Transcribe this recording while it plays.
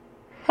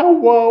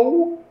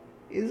Hello?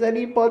 Is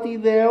anybody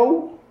there?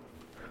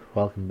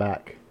 Welcome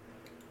back.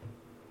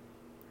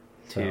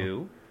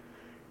 To?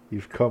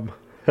 You've come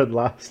at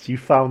last. You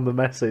found the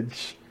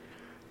message.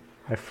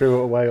 I threw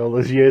it away all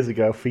those years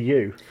ago for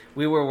you.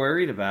 We were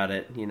worried about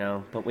it,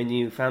 but when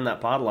you found that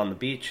bottle on the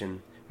beach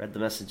and read the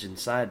message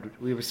inside,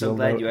 we were so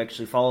glad you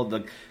actually followed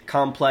the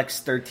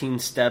complex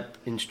 13-step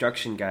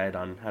instruction guide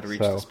on how to reach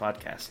this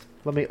podcast.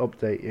 Let me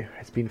update you.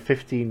 It's been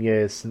 15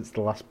 years since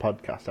the last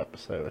podcast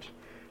episode.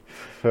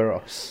 For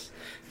us.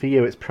 For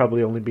you, it's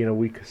probably only been a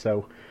week or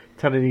so.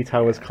 Tenony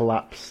Tower's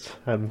collapsed,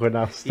 and we're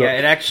now stuck. Yeah,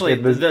 it actually,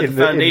 the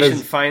foundation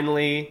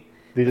finally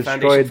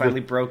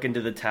broke into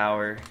the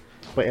tower.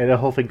 But the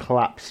whole thing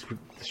collapsed,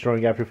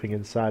 destroying everything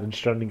inside and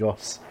stranding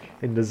us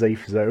in the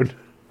safe zone.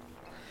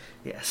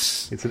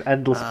 Yes. It's an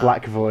endless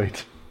black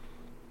void.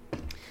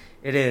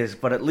 It is,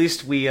 but at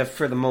least we have,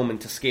 for the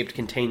moment, escaped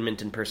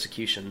containment and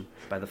persecution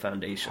by the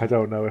Foundation. I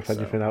don't know if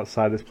anything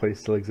outside this place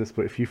still exists,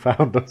 but if you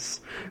found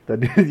us,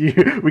 then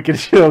we can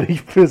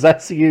surely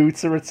possess you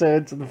to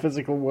return to the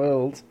physical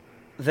world.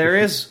 There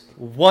is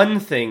one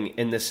thing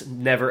in this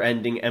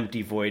never-ending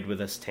empty void with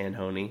us,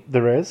 Tanhony.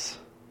 There is?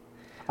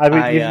 I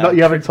mean,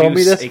 you haven't told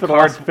me this for the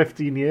last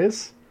 15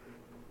 years?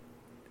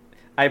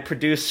 I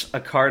produce a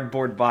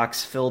cardboard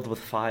box filled with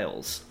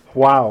files.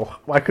 Wow,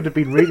 I could have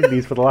been reading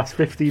these for the last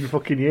 15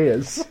 fucking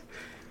years.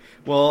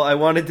 Well, I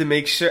wanted to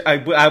make sure...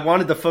 I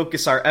wanted to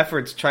focus our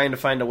efforts trying to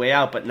find a way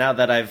out, but now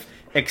that I've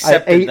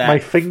accepted I ate my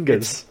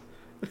fingers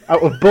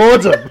out of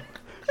boredom.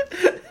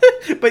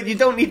 But you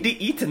don't need to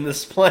eat in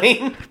this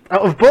plane.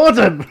 Out of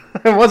boredom!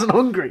 I wasn't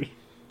hungry.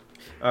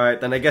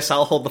 Alright, then I guess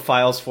I'll hold the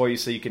files for you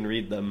so you can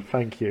read them.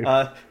 Thank you.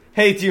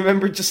 Hey, do you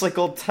remember just like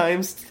old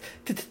times,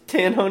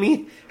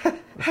 Tanhony?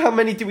 How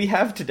many do we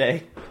have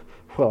today?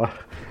 Well,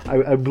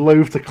 I'm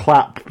loath to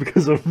clap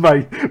because of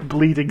my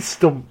bleeding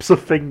stumps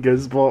of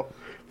fingers, but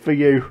for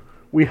you,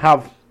 we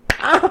have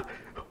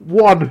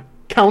one.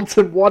 Count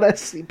them, one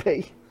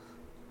SCP.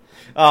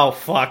 Oh,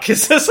 fuck.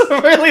 Is this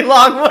a really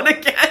long one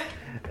again?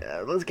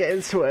 Let's get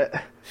into it.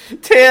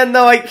 Tan,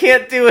 no, I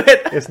can't do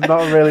it. It's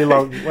not really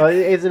long. Well, it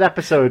is an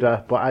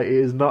episoder, but it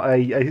is not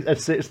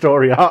a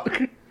story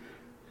arc.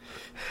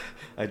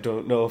 I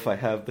don't know if I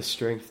have the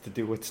strength to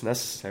do what's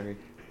necessary.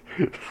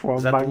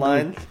 Is that the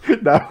line?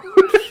 No.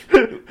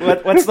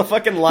 What's the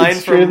fucking line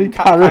it's from really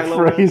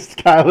paraphrased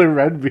Kylo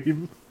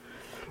Ren.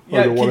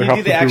 Yeah, can you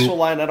do the actual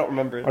line? I don't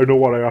remember it. I know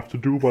what I have to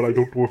do, but I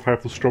don't know if I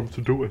have the strength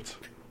to do it.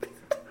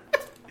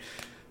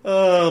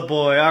 Oh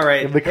boy,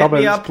 alright. In the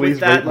comments, please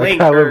make my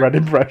Kylo Ren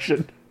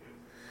impression.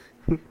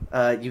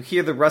 You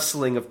hear the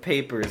rustling of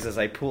papers as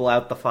I pull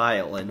out the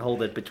file and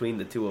hold it between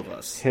the two of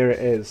us. Here it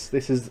is.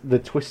 This is the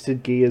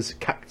Twisted Gears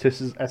Cactus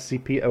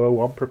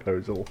SCP-001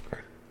 proposal.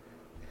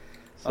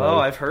 So,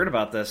 I've heard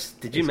about this.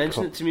 Did you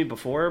mention it to me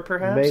before,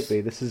 perhaps? Maybe.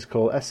 This is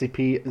called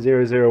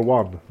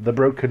SCP-001, The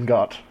Broken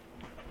God.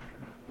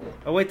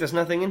 Oh wait, there's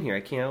nothing in here. I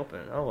can't open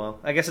it. Oh well.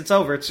 I guess it's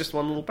over. It's just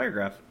one little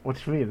paragraph. What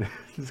do you mean?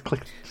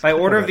 By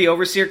order of the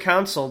Overseer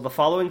Council, the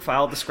following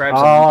file describes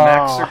a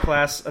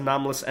Maxer-class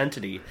anomalous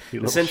entity.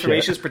 This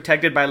information is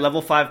protected by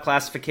Level 5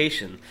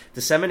 classification.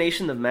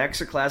 Dissemination of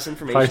Maxer-class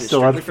information is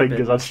strictly forbidden. If I still had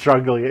fingers, I'd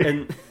strangle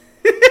you.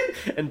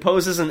 And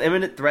poses an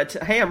imminent threat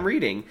to... Hey, I'm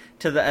reading.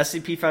 To the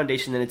SCP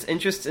Foundation and its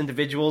interests.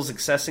 Individuals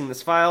accessing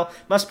this file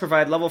must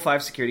provide Level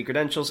 5 security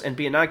credentials and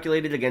be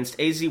inoculated against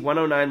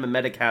AZ-109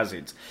 memetic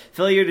hazards.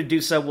 Failure to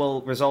do so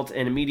will result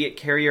in immediate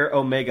Carrier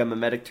Omega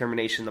memetic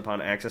termination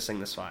upon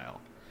accessing this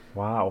file.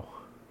 Wow.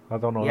 I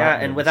don't know. Yeah,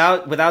 and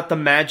without the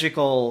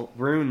magical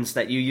runes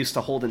that you used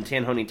to hold in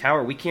Tanhony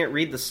Tower, we can't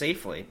read this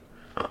safely.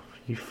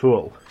 You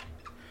fool.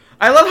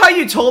 I love how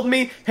you told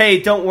me,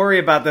 hey, don't worry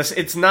about this,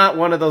 it's not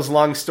one of those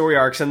long story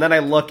arcs, and then I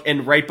look,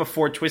 and right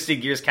before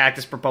Twisted Gears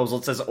Cactus Proposal,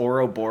 it says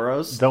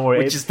Ouroboros. Don't worry,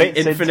 which it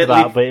fits into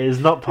that, but it is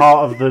not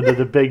part of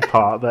the big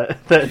part that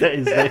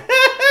is the...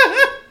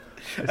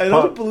 I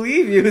don't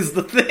believe you is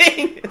the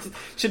thing.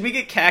 Should we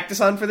get Cactus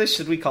on for this?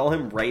 Should we call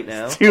him right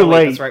now? It's too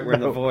late. That's right, we're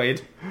in the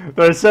void.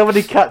 There are so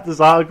many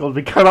Cactus articles,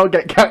 we cannot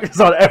get Cactus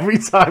on every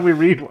time we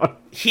read one.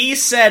 He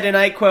said, and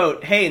I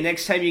quote, hey,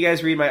 next time you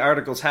guys read my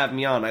articles, have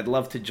me on. I'd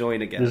love to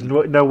join again. There's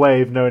no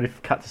way of knowing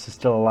if Cactus is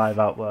still alive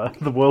out there.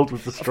 The world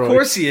was destroyed. Of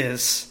course he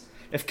is.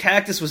 If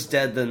Cactus was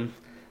dead, then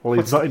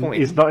what's the point?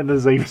 He's not in the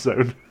safe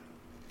zone.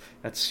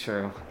 That's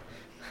true.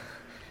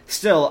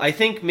 Still, I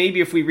think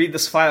maybe if we read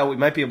this file, we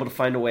might be able to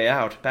find a way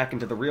out, back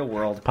into the real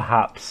world.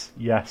 Perhaps,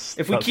 yes.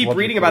 If we keep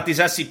reading about these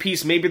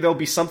SCPs, maybe there'll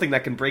be something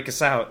that can break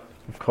us out.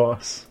 Of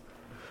course.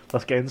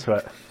 Let's get into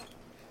it.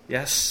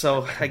 Yes,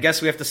 so I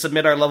guess we have to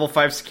submit our level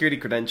 5 security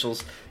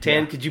credentials.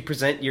 Tan, could you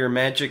present your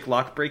magic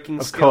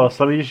lock-breaking skill? Of course,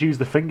 let me just use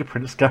the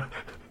fingerprint scan.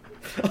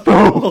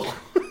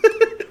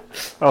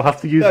 I'll have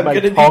to use my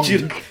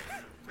tongue.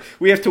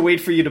 We have to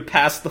wait for you to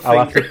pass the finger.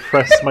 I'll have to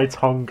press my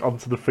tongue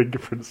onto the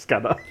fingerprint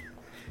scanner.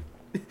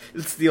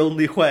 It's the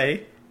only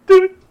way.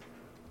 It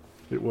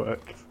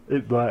worked.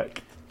 It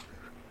worked.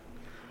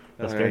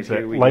 Let's get into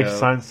it. Go. Life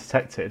signs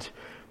detected.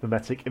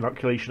 Memetic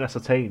inoculation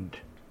ascertained.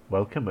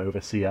 Welcome,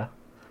 Overseer.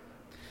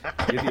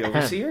 You're the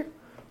Overseer?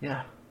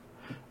 Yeah.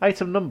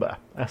 Item number,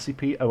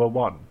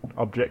 SCP-001.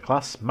 Object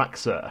class,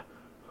 Maxer.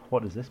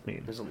 What does this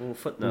mean? There's a little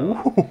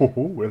footnote.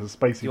 Ooh, there's a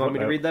spicy Do you want me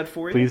to footnote. read that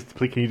for you? Please,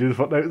 can you do the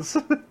footnotes?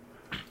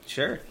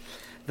 Sure.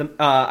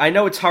 I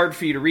know it's hard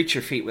for you to reach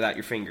your feet without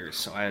your fingers,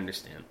 so I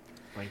understand.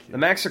 Thank you. The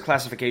Maxer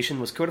classification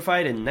was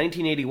codified in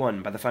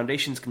 1981 by the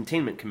Foundation's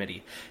Containment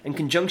Committee, in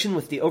conjunction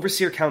with the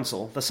Overseer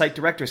Council, the Site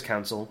Directors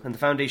Council, and the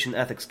Foundation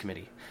Ethics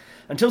Committee.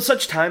 Until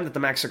such time that the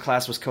Maxer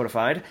class was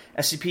codified,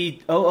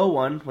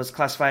 SCP-001 was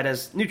classified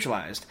as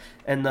neutralized,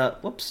 and the...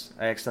 Whoops,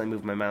 I accidentally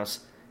moved my mouse.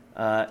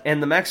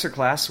 And the Maxer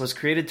class was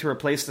created to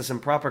replace this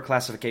improper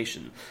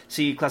classification.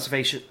 See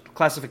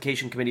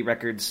Classification Committee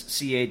Records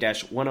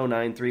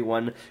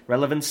CA-10931,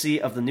 Relevancy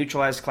of the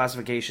Neutralized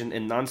Classification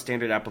in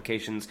Non-Standard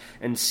Applications,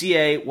 and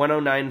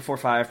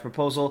CA-10945,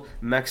 Proposal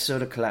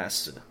Maxer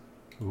class.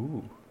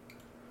 Ooh.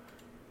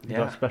 You Yeah.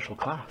 got a special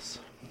class.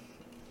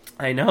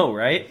 I know,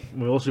 right?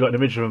 We also got an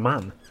image of a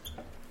man.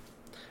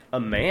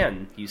 A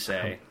man, you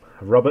say?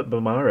 Robert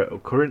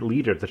Bamaro, current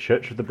leader of the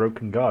Church of the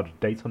Broken God,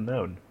 date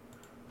unknown.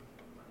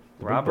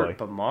 The big Robert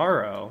boy.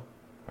 Bamaro.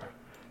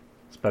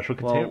 Special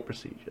containment Well-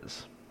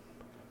 procedures.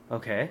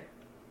 Okay.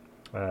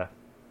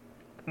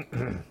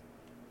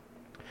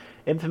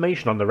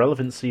 Information on the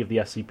relevancy of the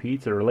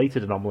SCP to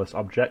related anomalous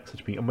objects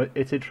has been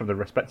omitted from the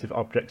respective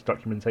objects'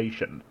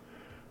 documentation.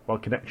 While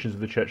connections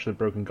with the Church of the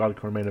Broken God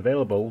can remain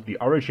available, the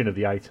origin of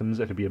the items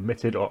are to be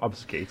omitted or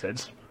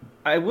obfuscated.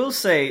 I will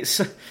say,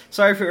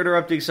 sorry for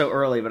interrupting so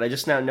early, but I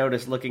just now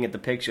noticed looking at the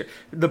picture.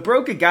 The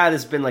Broken God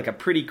has been like a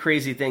pretty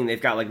crazy thing.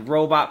 They've got like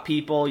robot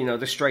people, you know,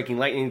 they're striking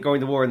lightning and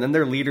going to war, and then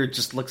their leader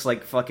just looks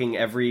like fucking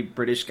every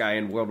British guy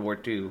in World War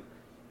II.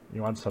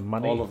 You want some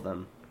money? All of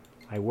them.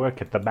 I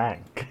work at the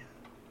bank.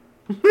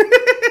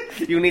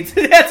 You need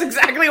to, that's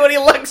exactly what he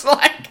looks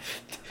like!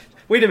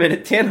 Wait a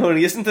minute,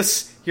 Tanhoney, isn't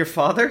this your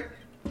father?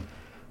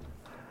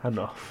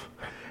 Enough.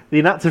 The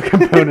inactive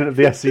component of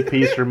the SCP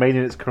is to remain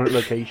in its current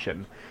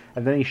location,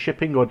 and any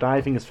shipping or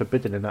diving is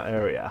forbidden in that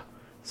area.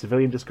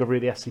 Civilian discovery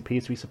of the SCP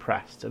is to be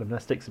suppressed, and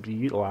amnestics to be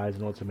utilized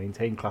in order to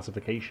maintain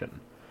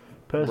classification.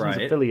 Persons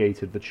Right.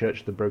 affiliated with the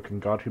Church of the Broken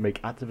God who make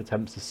active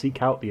attempts to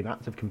seek out the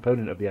inactive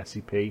component of the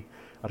SCP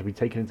are to be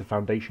taken into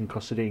Foundation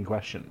custody and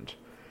questioned.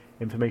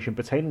 Information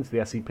pertaining to the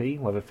SCP,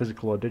 whether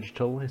physical or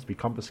digital, is to be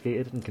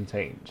confiscated and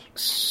contained.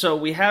 So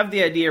we have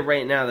the idea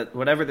right now that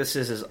whatever this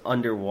is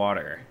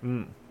underwater.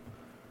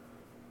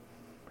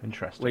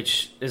 Interesting.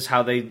 Which is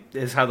how the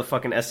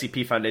fucking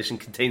SCP Foundation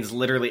contains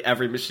literally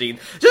every machine.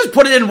 Just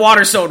put it in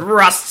water so it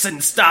rusts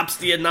and stops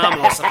the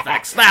anomalous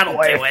effects. That'll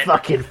do it.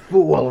 Fucking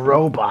fool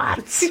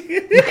robots!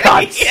 You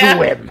can't Yeah.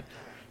 swim!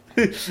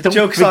 Don't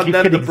Joke's think on you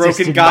them, can the exist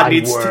broken in god my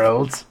needs to-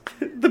 world.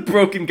 The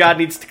Broken God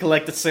needs to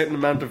collect a certain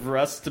amount of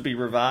rust to be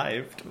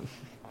revived.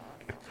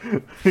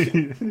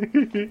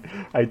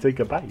 I take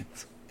a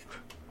bite.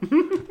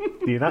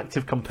 The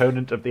inactive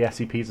component of the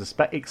SCP is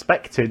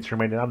expected to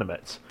remain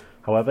inanimate.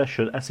 However,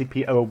 should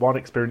SCP-001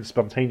 experience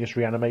spontaneous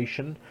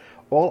reanimation,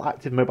 all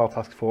active Mobile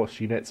Task Force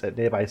units at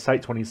nearby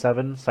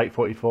Site-27,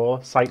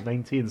 Site-44,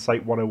 Site-90, and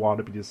Site-101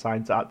 have been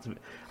assigned to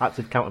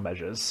active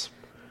countermeasures.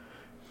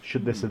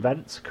 Should this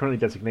event, currently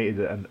designated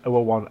an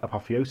 001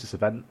 Apotheosis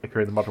event,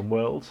 occur in the modern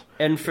world,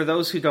 And for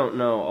those who don't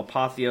know,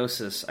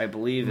 apotheosis, I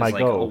believe, is My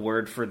like goal. a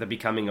word for the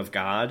becoming of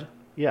God.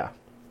 yeah,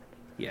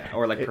 Yeah,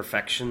 or like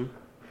perfection.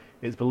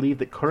 it is believed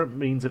that current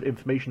means of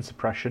information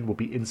suppression will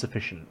be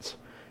insufficient.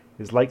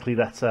 It is likely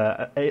that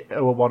a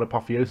 001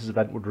 Apotheosis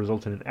event would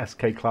result in an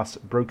SK-class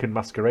Broken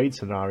Masquerade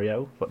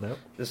scenario, but no.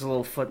 There's a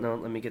little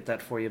footnote. Let me get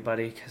that for you,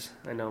 buddy, because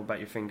I know about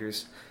your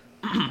fingers.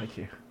 Thank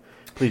you.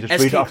 Please just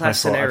SK read it off my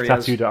class foot. I've scenarios.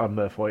 tattooed it on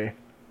there for you.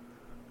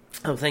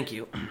 Oh, thank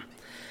you.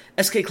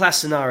 SK-class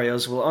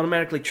scenarios will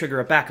automatically trigger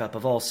a backup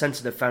of all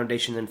sensitive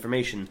Foundation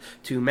information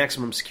to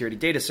maximum security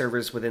data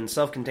servers within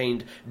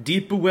self-contained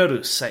Deep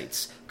Uwerus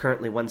sites,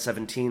 currently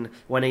 117,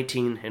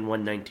 118, and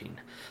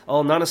 119.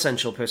 All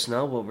non-essential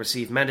personnel will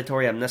receive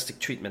mandatory amnestic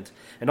treatment,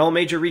 and all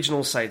major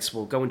regional sites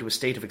will go into a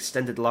state of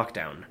extended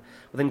lockdown.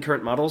 Within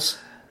current models,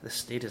 this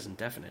state is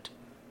indefinite.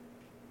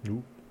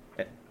 Ooh.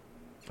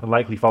 And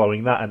likely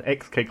following that, an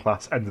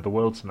XK-class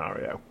end-of-the-world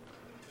scenario.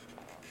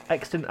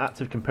 Extant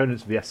active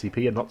components of the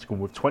SCP are not to come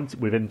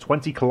within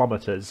 20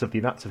 kilometers of the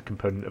inactive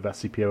component of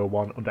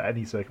SCP-001 under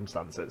any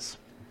circumstances.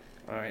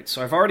 Alright,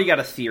 so I've already got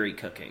a theory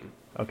cooking.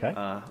 Okay.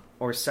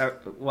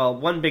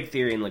 One big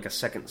theory and like a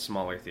second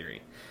smaller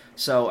theory.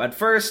 So at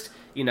first,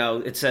 you know,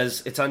 it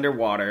says it's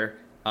underwater,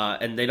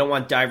 and they don't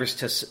want divers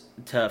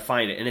to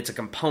find it, and it's a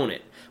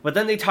component. But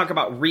then they talk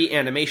about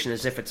reanimation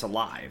as if it's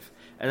alive.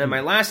 And then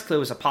my last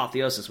clue is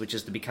apotheosis, which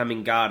is the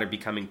becoming God or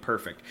becoming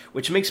perfect.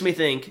 Which makes me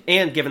think,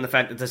 and given the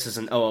fact that this is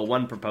an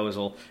 001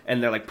 proposal,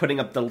 and they're like putting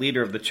up the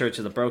leader of the Church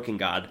of the Broken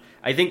God,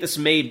 I think this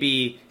may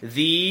be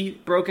the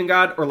Broken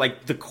God, or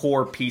like the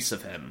core piece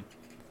of him.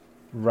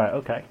 Right,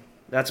 okay.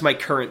 That's my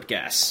current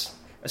guess.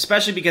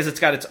 Especially because it's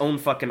got its own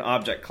fucking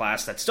object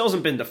class that still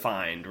hasn't been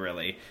defined,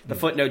 really. The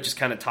footnote just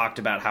kind of talked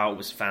about how it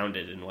was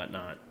founded and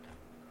whatnot.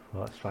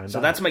 Well, let's find out.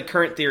 So that's my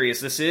current theory,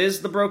 is this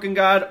is the Broken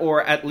God,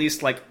 or at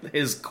least, like,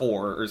 his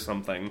core or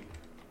something.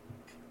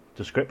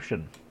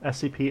 Description.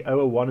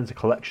 SCP-001 is a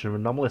collection of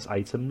anomalous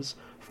items,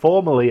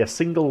 formerly a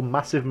single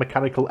massive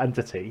mechanical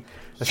entity.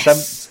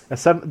 Yes!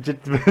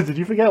 Did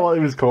you forget what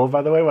it was called,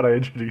 by the way, when I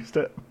introduced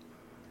it?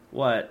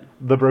 What?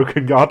 The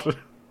Broken God.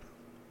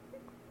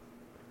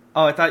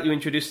 Oh, I thought you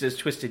introduced it as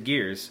Twisted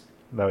Gears.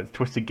 No, it's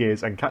Twisted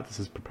Gears and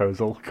Cactus's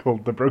proposal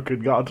called The Broken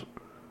God.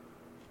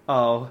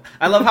 Oh,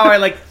 I love how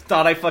I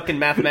thought I fucking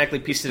mathematically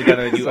pieced it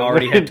together and you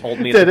already had told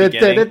me at the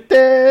beginning.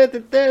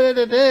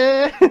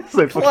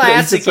 So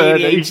Classic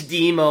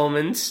ADHD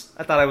moments.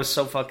 I thought I was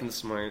so fucking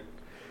smart.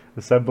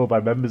 Assembled by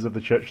members of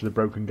the Church of the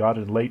Broken God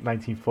in late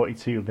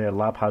 1942 near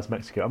Lab House,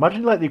 Mexico.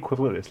 Imagine the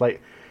equivalent of this,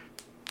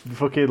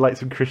 fucking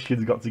some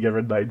Christians got together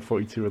in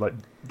 1942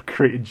 and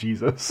created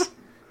Jesus.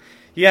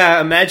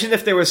 Yeah, imagine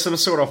if there was some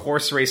sort of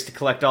horse race to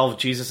collect all of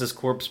Jesus'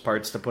 corpse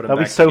parts to put him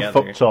That'd back be so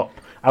together. fucked up.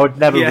 I would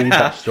never read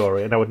that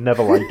story, and I would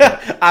never like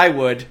it. I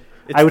would.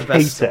 It's I would the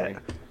best hate story. it.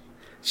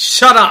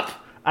 Shut up!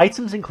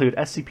 Items include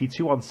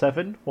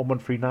SCP-217,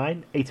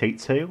 1139,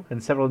 882,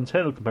 and several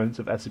internal components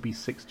of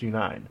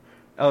SCP-629.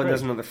 Oh,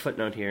 there's another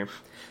footnote here.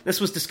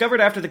 This was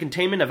discovered after the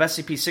containment of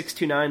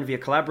SCP-629 via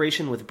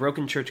collaboration with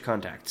Broken Church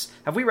Contacts.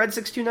 Have we read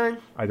 629?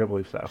 I don't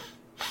believe so.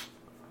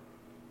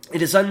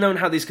 It is unknown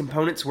how these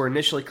components were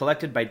initially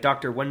collected by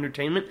Dr.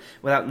 Wondertainment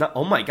without...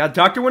 Oh my god,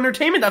 Dr.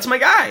 Wondertainment, that's my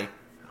guy!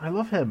 I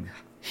love him.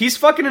 He's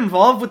fucking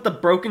involved with the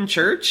Broken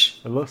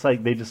Church? It looks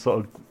like they just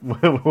sort of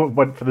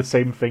went for the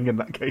same thing in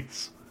that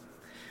case.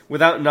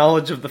 Without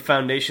knowledge of the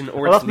Foundation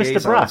or Oh, its that's Mr.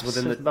 liaisons Brass.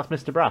 within the... That's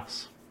Mr.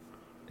 Brass.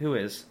 Who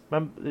is?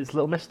 Remember, it's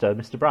little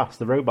Mr. Brass,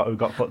 the robot who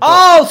got fucked up.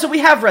 Oh, so we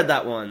have read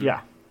that one.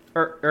 Yeah.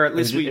 Or at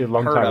least we A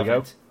long heard time of ago.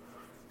 it.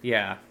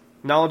 Yeah.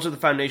 Knowledge of the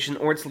Foundation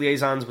or its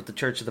liaisons with the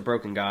Church of the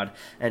Broken God,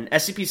 and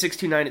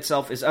SCP-629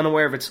 itself is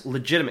unaware of its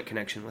legitimate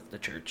connection with the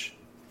Church.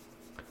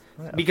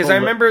 Because I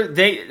remember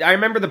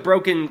the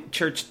Broken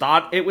Church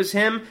thought it was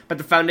him, but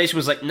the Foundation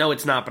was like, no,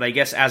 it's not. But I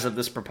guess as of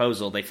this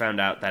proposal, they found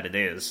out that it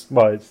is.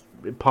 Well, it's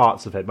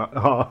parts of him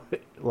are,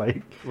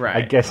 Right.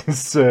 I guess his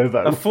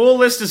servo. A full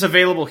list is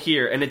available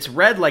here, and it's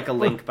read like a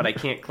link, but I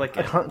can't click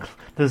it.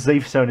 The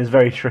Zeef Zone is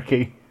very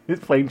tricky.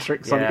 It's playing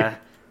tricks on you.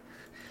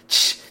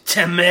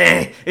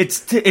 Teme!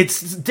 It's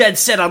dead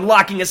set on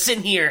locking us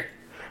in here!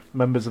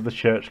 Members of the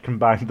church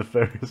combined the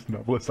various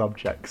anomalous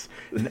objects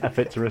in an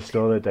effort to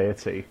restore their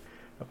deity.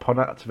 Upon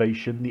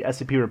activation, the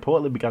SCP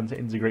reportedly began to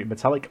integrate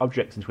metallic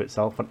objects into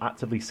itself and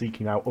actively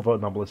seeking out other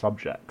anomalous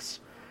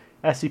objects.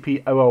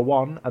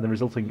 SCP-001 and the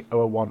resulting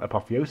 001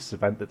 apotheosis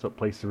event that took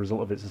place as a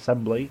result of its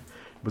assembly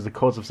was the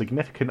cause of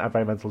significant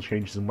environmental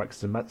changes in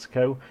Western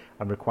Mexico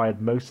and required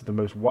one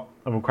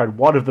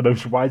of the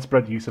most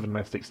widespread use of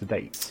amnestics to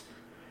date.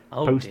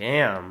 Oh,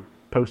 damn.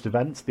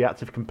 Post-events, the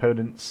active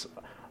components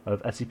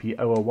of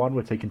SCP-001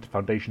 were taken to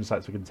Foundation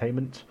sites for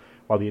containment,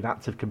 while the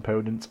inactive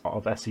component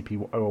of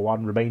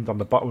SCP-001 remained on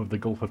the bottom of the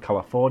Gulf of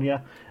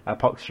California at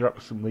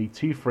approximately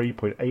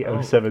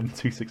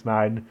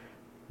 23.807269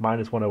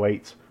 minus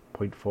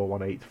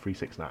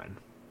 108.418369.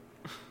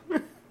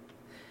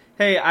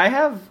 Hey,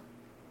 I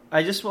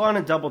just want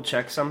to double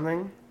check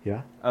something.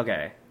 Yeah?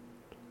 Okay,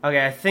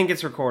 I think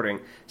it's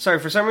recording. Sorry,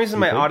 for some reason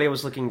my audio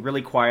was looking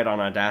really quiet on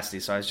Audacity,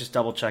 so I was just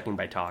double checking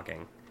by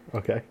talking.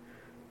 Okay.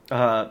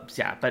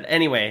 Yeah, but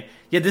anyway,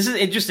 this is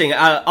interesting.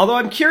 Although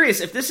I'm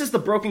curious if this is the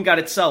Broken God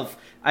itself.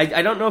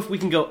 I don't know if we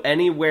can go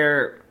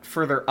anywhere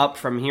further up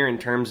from here in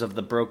terms of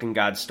the Broken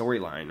God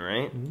storyline,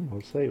 right?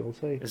 We'll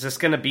see. Is this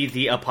going to be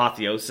the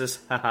apotheosis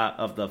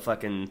of the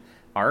fucking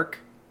arc?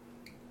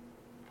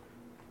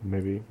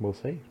 Maybe we'll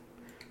see.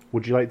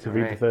 Would you like to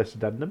read the first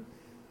addendum?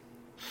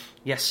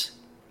 Yes.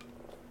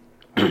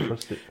 I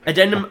trust it.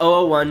 Addendum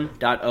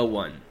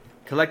 001.01.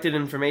 Collected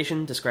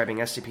information describing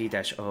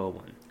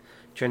SCP-001.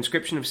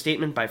 Transcription of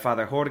statement by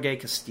Father Jorge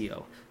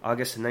Castillo,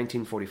 August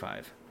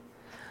 1945.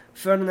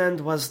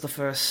 Ferdinand was the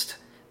first,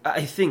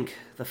 I think,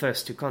 the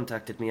first who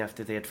contacted me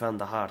after they had found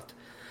the heart.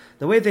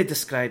 The way they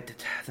described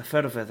it, the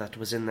fervor that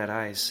was in their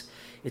eyes,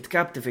 it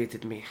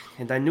captivated me,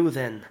 and I knew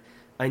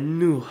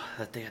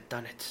that they had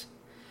done it.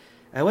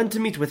 I went to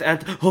meet with I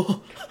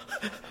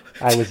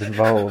was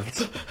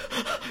involved.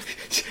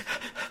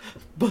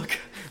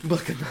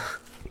 Buchan.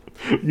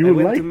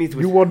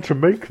 You want to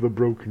make the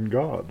Broken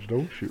God,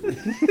 don't you?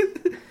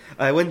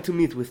 I went to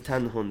meet with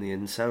Tanhon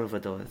in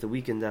Salvador the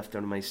weekend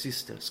after my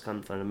sister's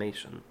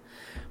confirmation.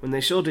 When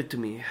they showed it to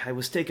me, I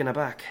was taken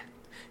aback.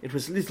 It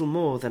was little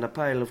more than a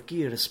pile of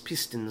gears,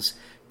 pistons,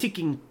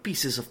 ticking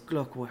pieces of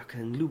clockwork,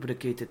 and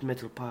lubricated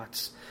metal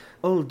parts,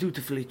 all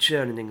dutifully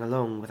churning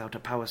along without a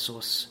power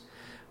source.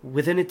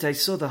 Within it I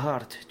saw the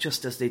heart,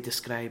 just as they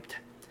described.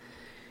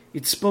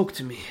 It spoke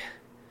to me.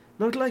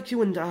 Not like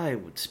you and I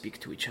would speak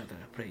to each other,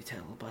 pray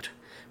tell, but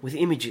with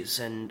images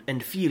and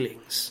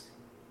feelings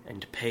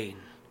and pain.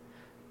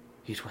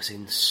 It was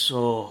in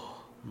so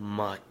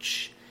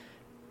much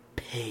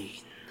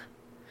pain.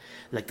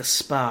 Like the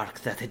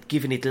spark that had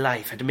given it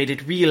life had made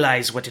it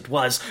realize what it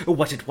was or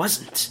what it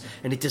wasn't,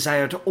 and it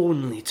desired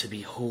only to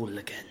be whole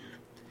again.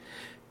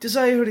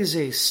 Desire is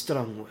a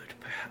strong word,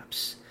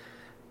 perhaps.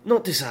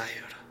 Not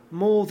desire,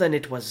 more than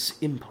it was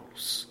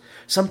impulse.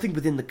 Something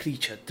within the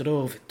creature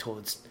drove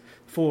it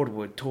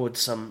forward towards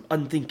some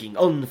unthinking,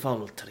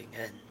 unfaltering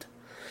end.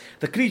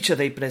 The creature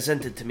they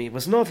presented to me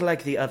was not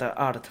like the other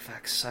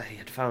artifacts I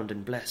had found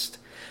and blessed.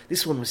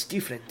 This one was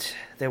different.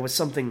 There was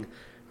something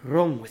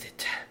wrong with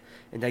it,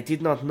 and I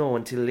did not know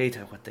until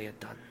later what they had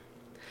done.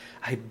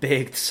 I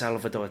begged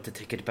Salvador to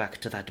take it back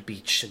to that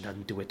beach and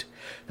undo it,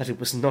 that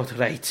it was not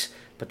right,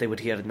 but they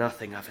would hear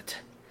nothing of it.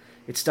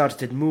 It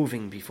started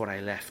moving before I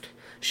left,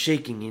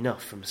 shaking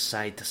enough from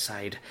side to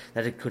side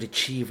that it could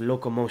achieve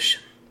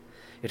locomotion.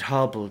 It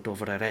hobbled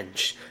over a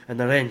wrench, and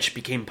the wrench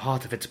became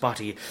part of its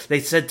body.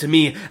 They said to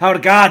me, "Our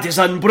God is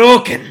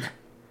unbroken!"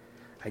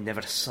 I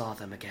never saw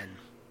them again.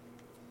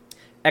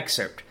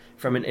 Excerpt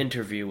from an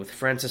interview with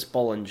Francis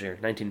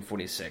Bollinger,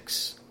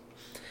 1946.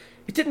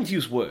 It didn't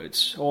use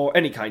words, or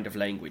any kind of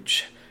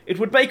language. It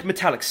would make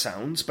metallic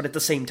sounds, but at the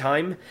same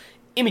time,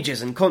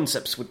 images and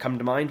concepts would come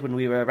to mind when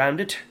we were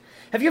around it.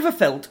 Have you ever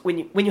felt, when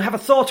you have a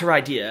thought or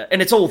idea,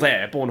 and it's all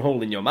there, born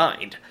whole in your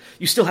mind,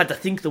 you still had to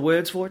think the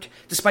words for it,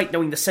 despite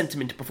knowing the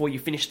sentiment before you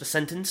finished the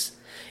sentence?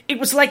 It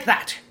was like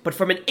that, but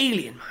from an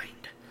alien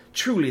mind,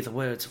 truly the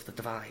words of the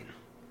divine.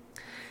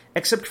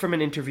 Excerpt from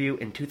an interview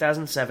in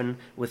 2007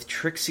 with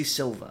Trixie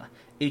Silva,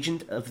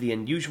 agent of the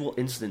Unusual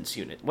Incidents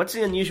Unit. What's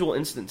the Unusual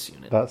Incidents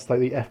Unit? That's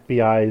like the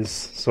FBI's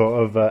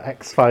sort of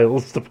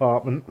X-Files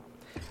department.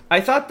 I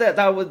thought that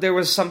there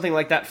was something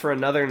like that for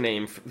another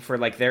name for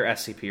like their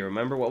SCP.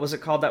 Remember, what was it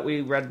called that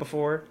we read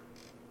before?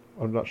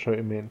 I'm not sure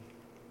what you mean.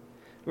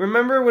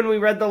 Remember when we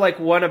read the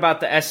one about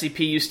the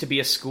SCP used to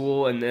be a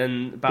school and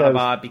then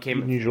it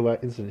became Unusual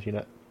Incidents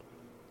Unit.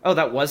 Oh,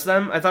 that was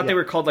them? I thought they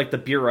were called like the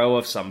Bureau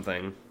of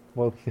something.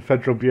 Well, the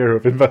Federal Bureau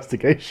of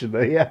Investigation,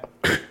 yeah.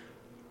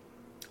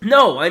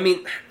 No, I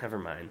mean, never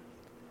mind.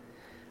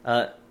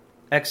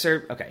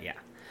 Excerpt. Okay, yeah.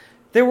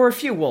 There were a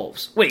few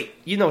wolves. Wait,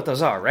 you know what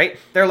those are, right?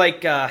 They're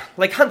like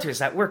hunters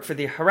that work for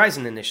the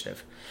Horizon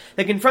Initiative.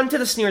 They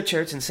confronted us near a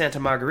church in Santa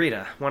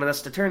Margarita, wanted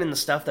us to turn in the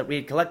stuff that we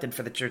had collected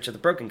for the Church of the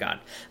Broken God,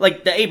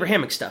 like the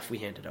Abrahamic stuff we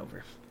handed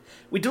over.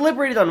 We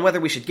deliberated on whether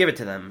we should give it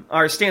to them.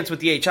 Our stance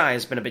with the HI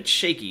has been a bit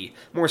shaky,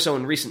 more so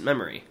in recent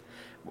memory.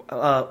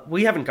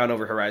 We haven't gone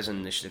over Horizon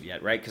Initiative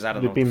yet, right? Because I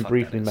don't know what the fuck that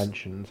is. They've been briefly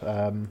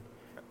mentioned.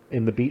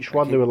 In the beach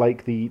one, they were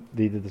like the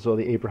sort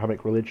of the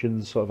Abrahamic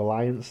religions sort of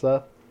alliance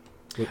there.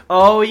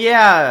 Oh,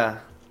 yeah.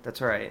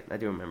 That's right. I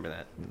do remember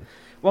that.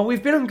 While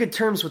we've been on good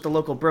terms with the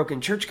local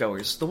broken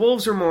churchgoers, the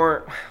wolves are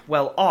more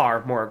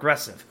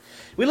aggressive.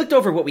 We looked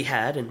over what we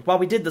had, and while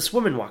we did, this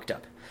woman walked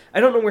up.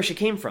 I don't know where she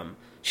came from.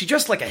 She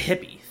dressed like a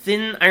hippie,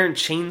 thin iron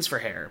chains for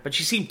hair, but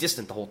she seemed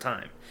distant the whole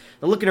time.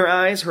 The look in her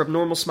eyes, her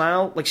abnormal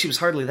smile, like she was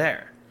hardly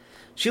there.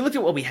 She looked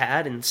at what we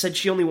had and said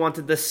she only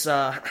wanted this,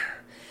 I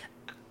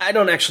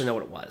don't actually know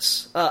what it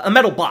was. A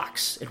metal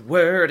box. It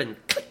whirred and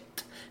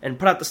clicked, and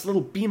put out this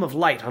little beam of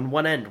light on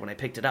one end when I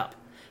picked it up.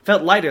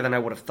 Felt lighter than I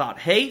would have thought.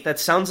 Hey, that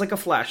sounds like a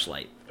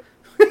flashlight.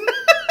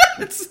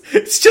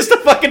 It's just a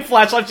fucking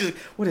flashlight. She's like,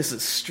 what is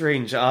this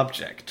strange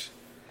object?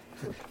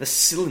 The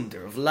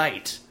cylinder of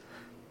light.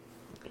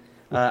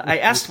 I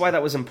asked why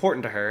that was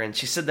important to her, and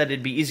she said that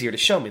it'd be easier to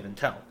show me than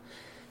tell.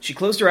 She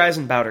closed her eyes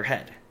and bowed her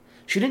head.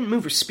 She didn't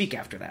move or speak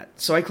after that,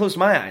 so I closed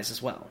my eyes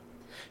as well.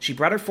 She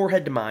brought her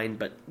forehead to mine,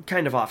 but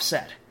kind of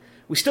offset.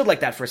 We stood like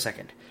that for a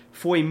second.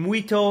 Foi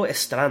muito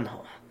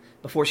estranho.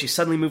 Before she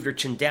suddenly moved her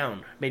chin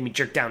down, made me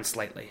jerk down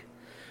slightly.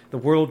 The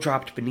world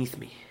dropped beneath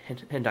me,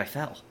 and I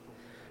fell.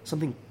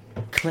 Something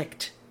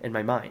clicked in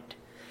my mind.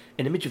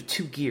 An image of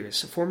two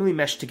gears, formerly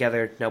meshed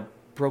together, now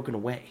broken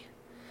away.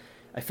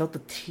 I felt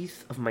the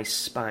teeth of my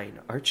spine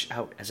arch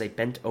out as I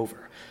bent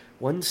over.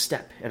 One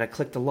step, and I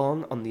clicked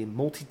along on the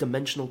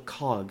multi-dimensional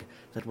cog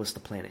that was the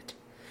planet.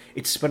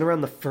 It spun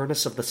around the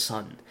furnace of the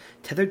sun,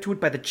 tethered to it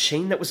by the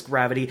chain that was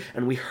gravity,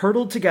 and we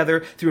hurtled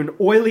together through an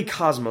oily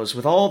cosmos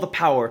with all the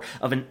power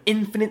of an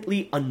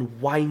infinitely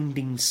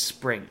unwinding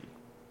spring.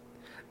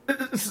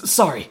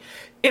 Sorry,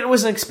 it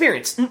was an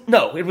experience.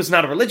 No, it was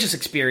not a religious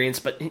experience,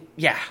 but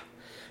yeah.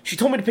 She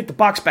told me to pick the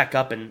box back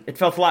up, and it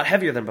felt a lot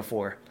heavier than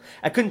before.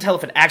 I couldn't tell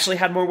if it actually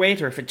had more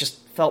weight or if it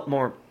just felt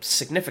more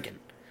significant.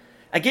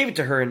 I gave it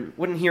to her and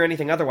wouldn't hear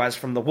anything otherwise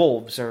from the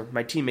wolves or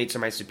my teammates or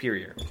my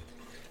superior.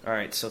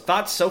 Alright, so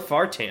thoughts so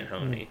far,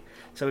 Tanhoney.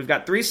 So we've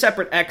got 3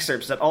 separate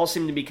excerpts that all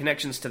seem to be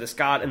connections to this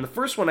god, and the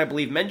first one, I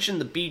believe,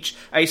 mentioned the beach.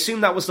 I assume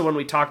that was the one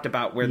we talked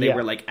about, where they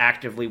were, like,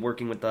 actively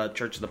working with the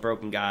Church of the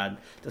Broken God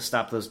to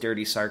stop those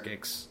dirty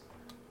Sarkics.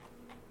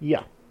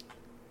 Yeah.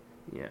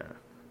 Yeah.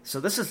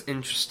 So this is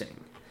interesting.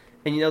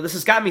 And, you know, this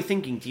has got me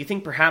thinking, do you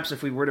think perhaps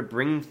if we were to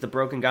bring the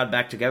Broken God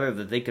back together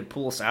that they could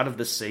pull us out of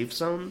this safe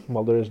zone?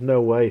 Well, there is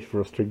no way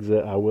for us to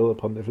exert our will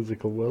upon the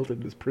physical world in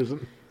this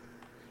prison.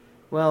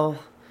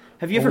 Well,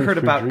 have you ever heard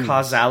about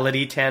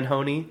causality,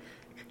 Tanhoney?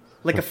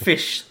 Like a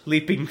fish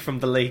leaping from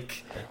the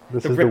lake.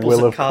 This is the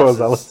will of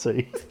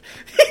causality.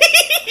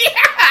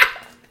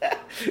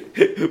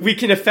 We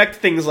can affect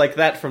things like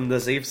that from the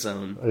safe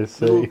zone. I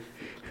see.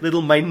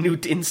 Little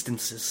minute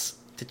instances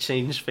to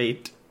change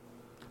fate.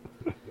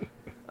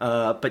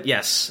 But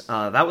yes,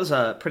 that was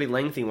a pretty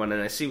lengthy one,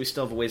 and I see we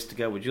still have a ways to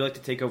go. Would you like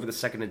to take over the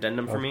second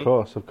addendum for me?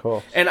 Of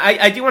course. And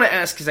I do want to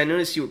ask, because I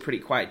noticed you were pretty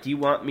quiet. Do you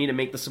want me to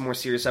make this a more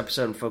serious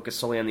episode and focus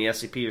solely on the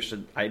SCP, or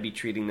should I be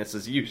treating this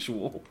as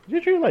usual?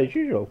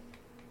 Usual.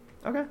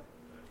 Okay.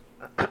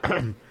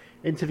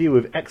 Interview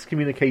with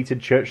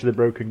excommunicated Church of the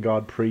Broken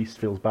God priest,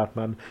 feels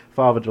Batman,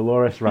 Father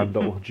Dolores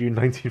Randall, June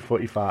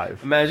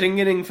 1945. Imagine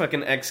getting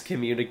fucking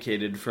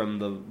excommunicated from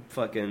the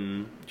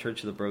fucking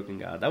Church of the Broken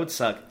God. That would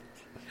suck.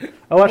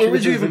 Oh, actually, where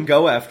would you even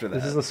go after that?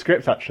 This is the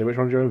script, actually. Which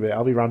one do you want to be?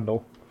 I'll be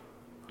Randall.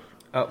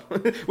 Oh,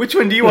 which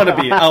one do you want to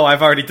be? Oh,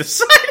 I've already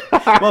decided.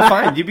 Well,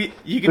 fine.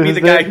 You can be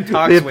the guy who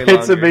talks way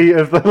longer. The epitome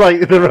of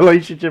the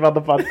relationship on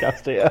the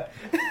podcast here.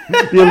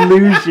 The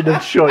illusion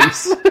of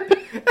choice.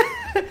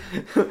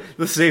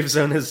 The safe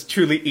zone has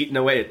truly eaten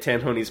away at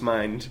Tanhoney's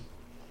mind.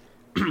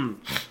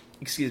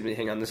 Excuse me,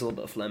 hang on, there's a little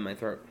bit of phlegm in my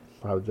throat.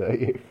 How dare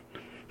you?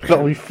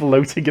 That'll be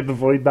floating in the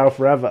void now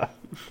forever.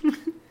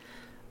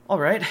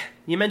 Alright,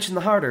 you mentioned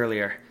the heart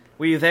earlier.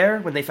 Were you there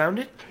when they found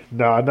it?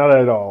 No, not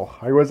at all.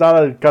 I was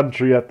out of the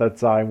country at that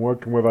time,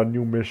 working with a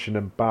new mission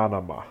in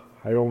Panama.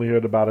 I only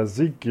heard about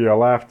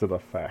Ezekiel after the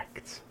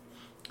fact.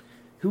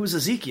 Who was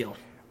Ezekiel?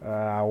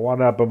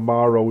 One of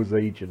Bamaro's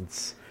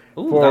agents.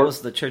 Ooh, that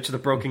was the Church of the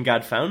Broken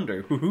God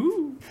founder.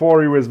 Woohoo!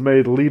 Before he was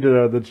made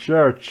leader of the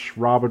church,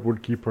 Robert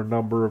would keep a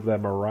number of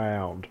them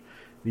around.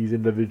 These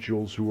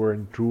individuals who were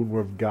in tune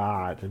with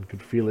God and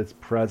could feel its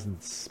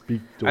presence, speak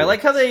to I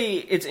like how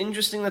it's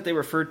interesting that they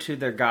refer to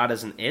their God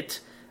as an it.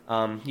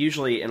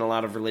 Usually in a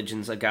lot of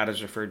religions, a god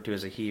is referred to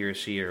as a he or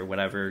she or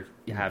whatever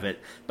you have it.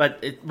 But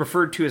it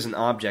referred to as an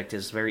object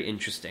is very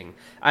interesting.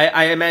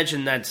 I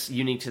imagine that's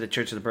unique to the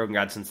Church of the Broken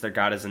God since their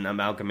god is an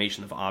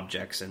amalgamation of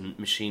objects and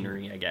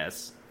machinery, I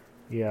guess.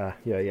 Yeah.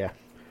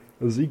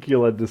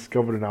 Ezekiel had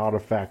discovered an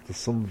artifact of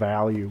some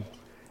value,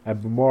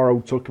 and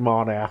Bamaro took him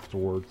on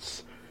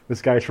afterwards.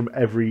 This guy's from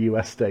every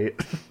U.S. state.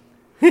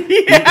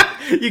 Yeah,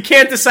 you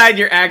can't decide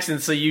your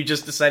accent, so you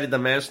just decided to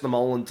mash them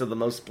all into the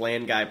most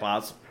bland guy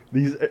possible.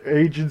 These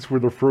agents were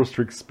the first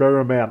to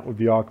experiment with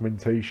the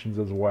augmentations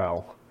as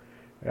well.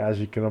 As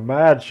you can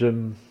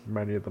imagine,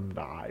 many of them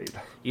died.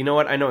 You know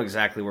what? I know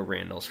exactly where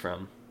Randall's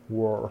from.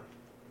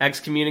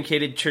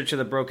 Excommunicated Church of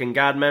the Broken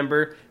God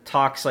member,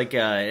 talks like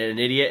an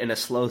idiot in a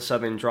slow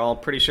southern drawl.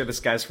 Pretty sure this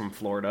guy's from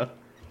Florida.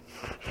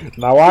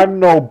 Now, I'm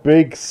no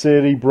big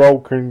city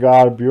Broken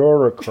God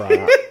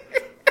bureaucrat.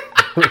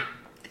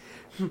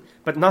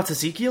 But not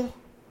Ezekiel?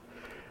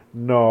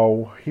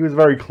 No, he was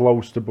very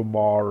close to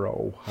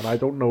Bamaro, and I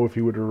don't know if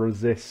he would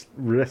have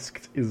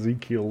risked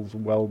Ezekiel's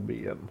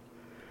well-being.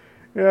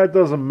 Yeah, it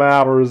doesn't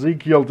matter.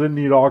 Ezekiel didn't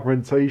need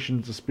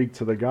augmentation to speak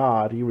to the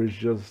god. He was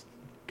just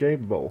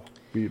capable.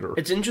 Peter.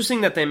 It's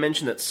interesting that they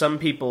mention that some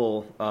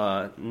people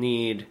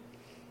need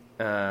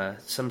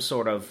some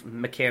sort of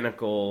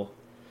mechanical...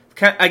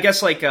 I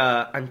guess,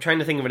 I'm trying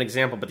to think of an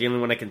example, but the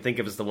only one I can think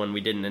of is the one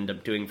we didn't end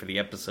up doing for the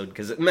episode,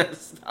 because it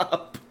messed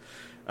up.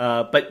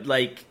 But,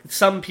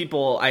 some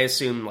people, I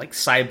assume,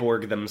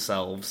 cyborg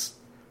themselves.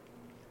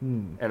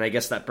 And I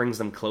guess that brings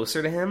them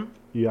closer to him?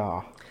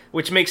 Yeah.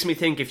 Which makes me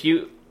think, if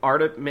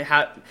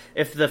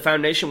the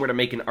Foundation were to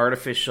make an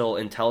artificial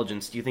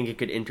intelligence, do you think it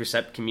could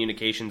intercept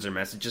communications or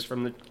messages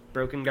from the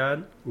Broken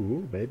God?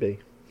 Ooh, maybe.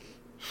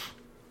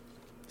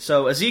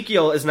 So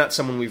Ezekiel is not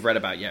someone we've read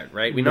about yet,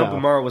 right? We know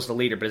Bamaro was the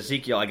leader, but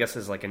Ezekiel, I guess,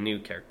 is a new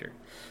character.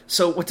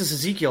 So what does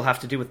Ezekiel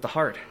have to do with the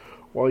heart?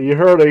 Well, you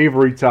heard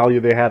Avery tell you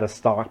they had a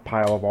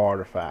stockpile of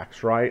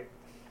artifacts, right?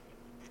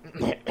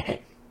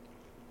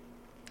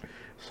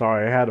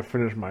 Sorry, I had to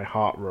finish my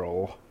hot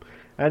roll.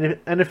 And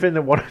anything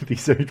that one of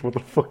these agents... What the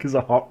fuck is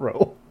a hot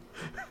roll?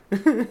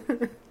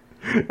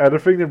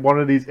 Anything that one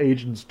of these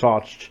agents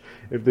touched,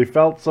 if they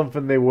felt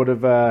something, they would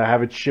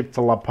have it shipped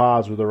to La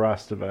Paz with the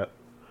rest of it.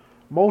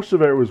 Most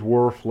of it was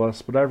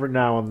worthless, but every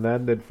now and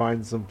then they'd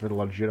find something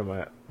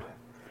legitimate.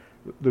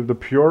 The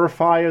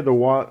purifier,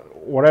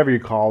 whatever you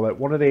call it,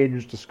 one of the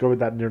agents discovered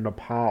that near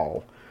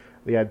Nepal.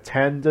 They had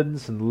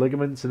tendons and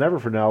ligaments and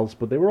everything else,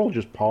 but they were all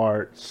just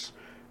parts.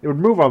 They would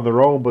move on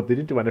their own, but they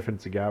didn't do anything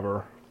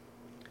together.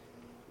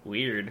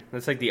 Weird.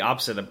 That's the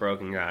opposite of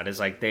Broken God. Is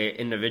they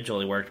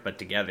individually worked, but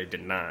together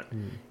did not.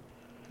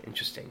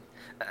 Interesting.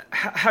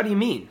 How do you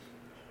mean?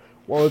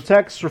 Well, the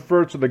texts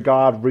refer to the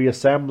god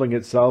reassembling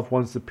itself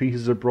once the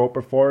pieces are brought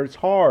before its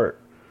heart.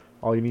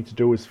 All you need to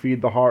do is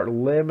feed the heart a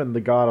limb, and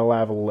the god will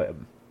have a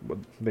limb. But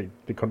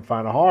they couldn't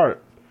find a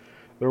heart.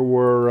 There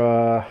were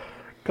a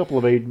couple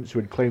of agents who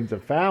had claimed to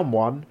have found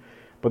one,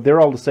 but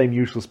they're all the same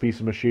useless piece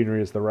of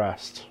machinery as the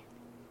rest.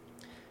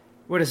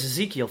 Where does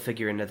Ezekiel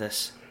figure into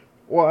this?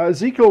 Well,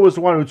 Ezekiel was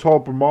the one who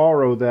told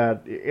Bamaro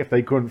that if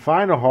they couldn't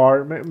find a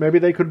heart, maybe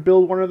they could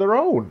build one of their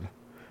own.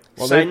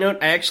 Well, Side note,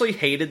 I actually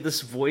hated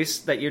this voice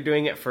that you're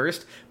doing at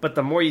first, but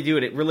the more you do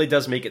it, it really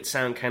does make it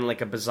sound kind of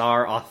like a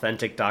bizarre,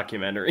 authentic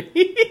documentary.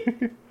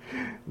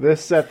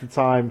 This, at the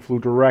time, flew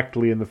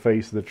directly in the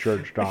face of the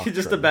church doctrine. You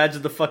just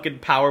imagine the fucking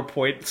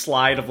PowerPoint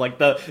slide of, like,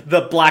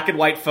 the black and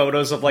white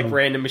photos of, like,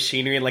 random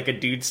machinery and, like, a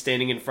dude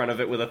standing in front of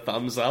it with a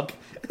thumbs up,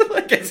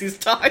 like, as he's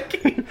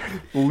talking.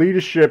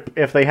 Leadership,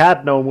 if they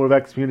had known, would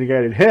have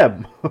excommunicated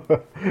him.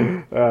 But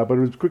it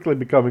was quickly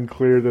becoming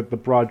clear that the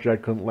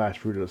project couldn't last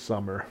through the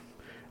summer.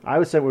 I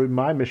was sent with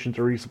my mission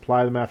to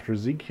resupply them after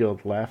Ezekiel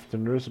had left,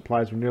 and their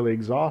supplies were nearly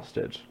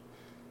exhausted.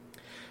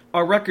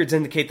 Our records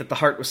indicate that the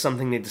heart was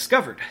something they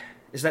discovered.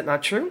 Is that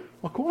not true?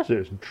 Of course it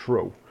isn't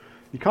true.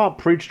 You can't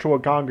preach to a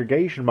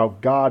congregation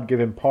about God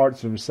giving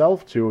parts of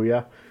himself to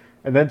you,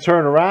 and then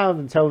turn around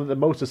and tell them the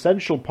most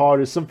essential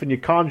part is something you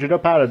conjured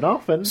up out of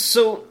nothing.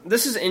 So,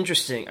 this is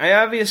interesting. I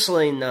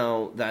obviously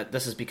know that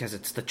this is because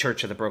it's the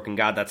Church of the Broken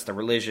God, that's the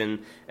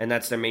religion, and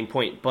that's their main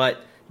point,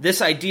 but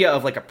this idea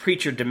of, like, a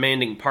preacher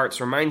demanding parts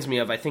reminds me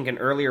of, I think, an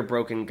earlier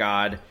Broken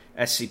God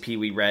SCP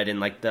we read in,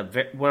 like,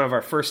 one of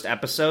our first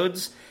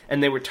episodes,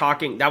 and they were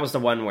talking, that was the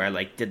one where I,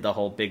 like, did the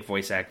whole big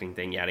voice acting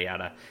thing, yada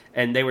yada,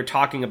 and they were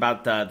talking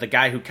about the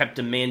guy who kept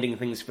demanding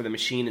things for the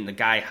machine and the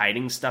guy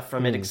hiding stuff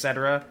from it,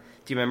 etc.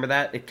 Do you remember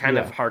that? It kind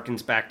of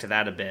harkens back to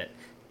that a bit.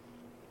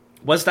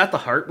 Was that the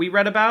heart we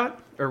read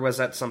about, or was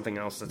that something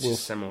else that's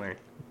just similar?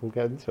 We'll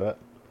get into it.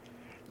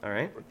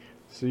 Alright.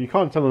 So you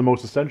can't tell them the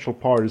most essential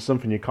part is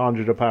something you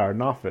conjured up out of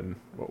nothing.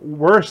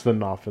 Worse than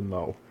nothing,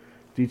 though.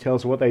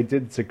 Details of what they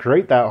did to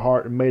create that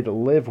heart and made it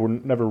live were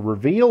never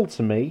revealed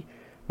to me,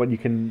 but you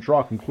can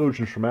draw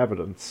conclusions from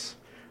evidence.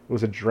 It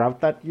was a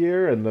drought that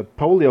year, and the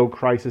polio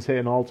crisis hit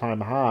an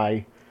all-time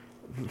high.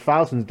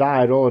 Thousands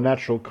died, all of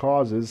natural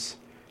causes.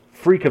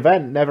 Freak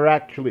event never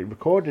actually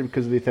recorded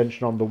because of the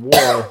attention on the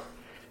war.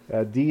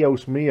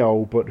 Dios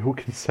mio, but who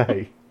can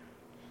say?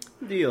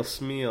 Dios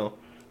mio.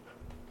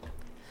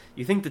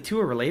 You think the two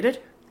are related?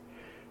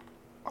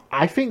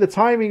 I think the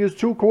timing is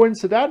too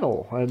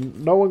coincidental,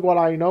 and knowing what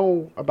I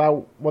know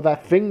about what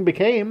that thing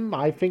became,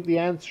 I think the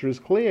answer is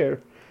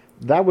clear.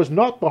 That was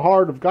not the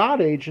Heart of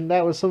God agent,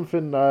 that was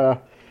something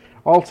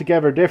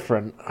altogether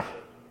different.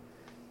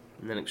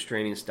 And then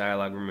extraneous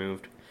dialogue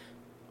removed.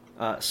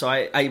 So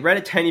I read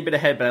a tiny bit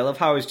ahead, but I love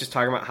how I was just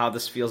talking about how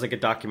this feels like a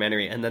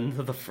documentary, and then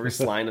the first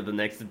line of the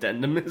next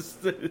addendum is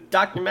the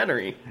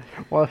documentary.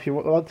 Well, if you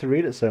want to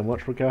read it so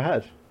much, we'll go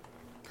ahead.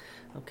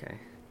 Okay.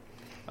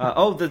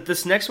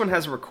 This next one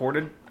has a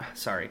recorded...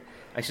 Sorry,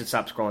 I should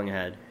stop scrolling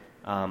ahead.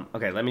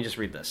 Okay, let me just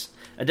read this.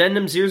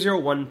 Addendum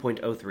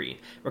 001.03.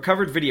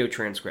 Recovered video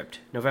transcript,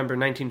 November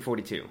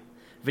 1942.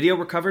 Video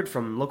recovered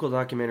from local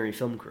documentary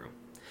film crew.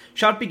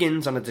 Shot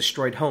begins on a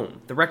destroyed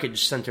home, the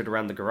wreckage centered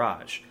around the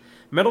garage.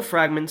 Metal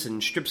fragments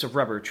and strips of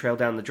rubber trail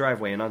down the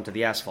driveway and onto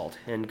the asphalt,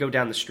 and go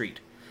down the street.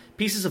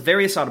 Pieces of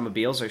various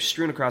automobiles are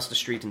strewn across the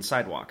street and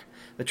sidewalk.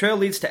 The trail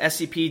leads to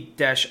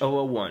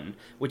SCP-001,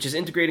 which is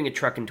integrating a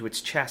truck into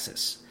its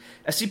chassis.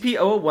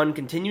 SCP-001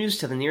 continues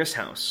to the nearest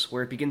house,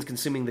 where it begins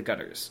consuming the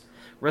gutters.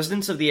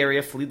 Residents of the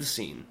area flee the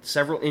scene,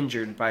 several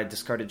injured by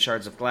discarded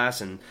shards of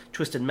glass and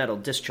twisted metal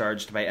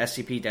discharged by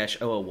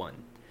SCP-001.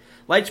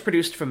 Lights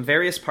produced from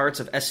various parts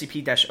of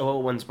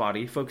SCP-001's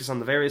body focus on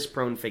the various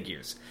prone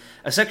figures.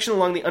 A section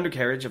along the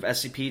undercarriage of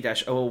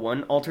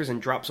SCP-001 alters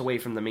and drops away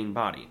from the main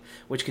body,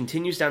 which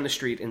continues down the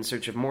street in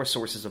search of more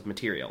sources of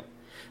material.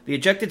 The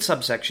ejected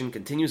subsection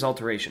continues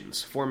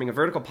alterations, forming a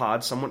vertical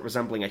pod somewhat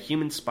resembling a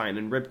human spine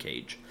and rib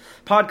cage.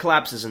 Pod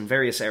collapses in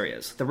various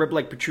areas, the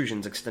rib-like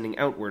protrusions extending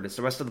outward as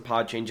the rest of the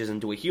pod changes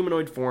into a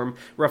humanoid form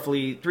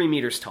roughly 3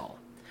 meters tall.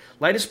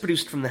 Light is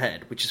produced from the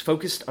head, which is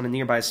focused on a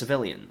nearby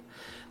civilian.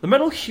 The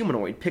metal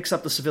humanoid picks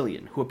up the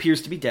civilian, who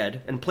appears to be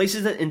dead, and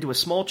places it into a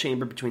small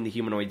chamber between the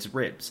humanoid's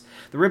ribs.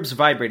 The ribs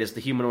vibrate as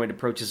the humanoid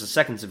approaches a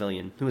second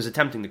civilian, who is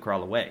attempting to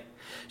crawl away.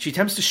 She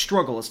attempts to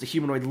struggle as the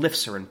humanoid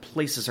lifts her and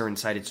places her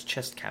inside its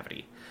chest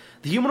cavity.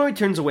 The humanoid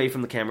turns away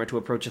from the camera to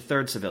approach a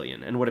third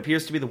civilian, and what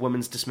appears to be the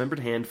woman's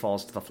dismembered hand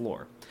falls to the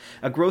floor.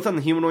 A growth on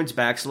the humanoid's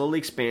back slowly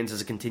expands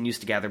as it continues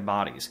to gather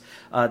bodies.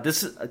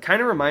 This kind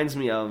of reminds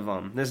me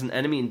of, there's an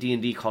enemy in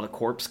D&D called a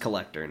corpse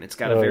collector, and it's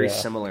got a very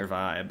similar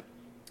vibe.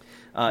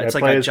 It's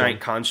like a giant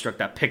construct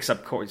that picks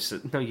up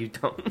corpses. No, you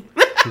don't.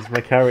 He's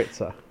my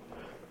character.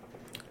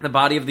 The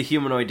body of the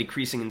humanoid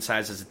decreasing in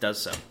size as it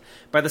does so.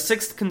 By the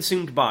sixth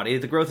consumed body,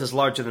 the growth is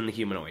larger than the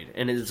humanoid,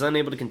 and it is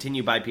unable to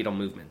continue bipedal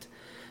movement.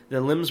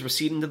 The limbs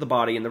recede into the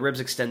body, and the ribs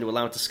extend to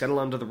allow it to scuttle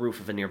onto the roof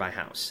of a nearby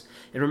house.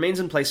 It remains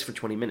in place for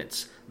 20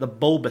 minutes. The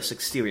bulbous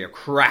exterior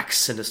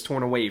cracks and is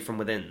torn away from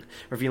within,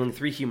 revealing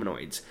 3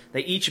 humanoids.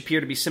 They each appear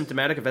to be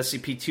symptomatic of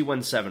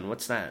SCP-217.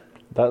 What's that?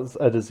 That's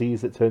a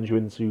disease that turns you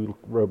into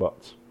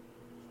robots.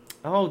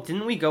 Oh,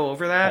 didn't we go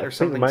over that or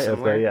something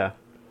similar? Yeah.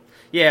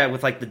 Yeah,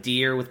 with like the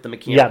deer with the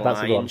mechanical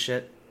eye the one. and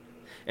shit.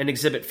 And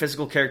exhibit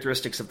physical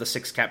characteristics of the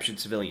 6 captured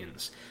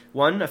civilians.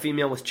 One, a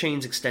female with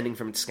chains extending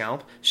from its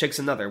scalp, shakes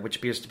another, which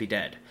appears to be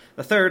dead.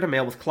 The third, a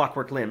male with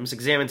clockwork limbs,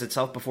 examines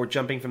itself before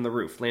jumping from the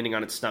roof, landing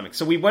on its stomach.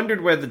 So we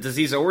wondered where the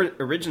disease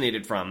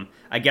originated from.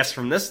 I guess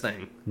from this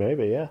thing.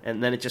 Maybe, yeah.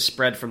 And then it just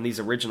spread from these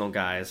original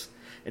guys.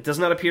 It does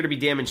not appear to be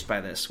damaged by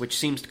this, which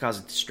seems to cause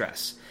it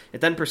distress. It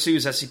then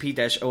pursues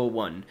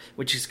SCP-001,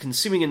 which is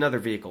consuming another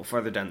vehicle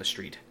farther down the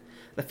street.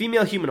 The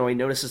female humanoid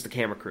notices the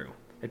camera crew.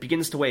 It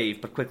begins to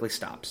wave, but quickly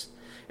stops.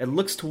 It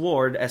looks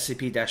toward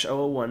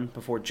SCP-001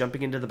 before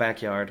jumping into the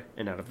backyard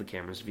and out of the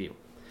camera's view.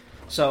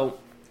 So,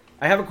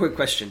 I have a quick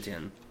question,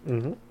 Tian.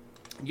 Mm-hmm.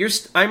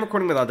 I'm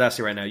recording with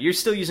Audacity right now. You're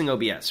still using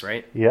OBS,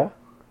 right? Yeah.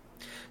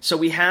 So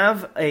we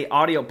have a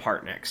audio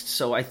part next.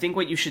 So I think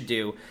what you should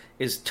do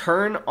is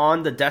turn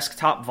on the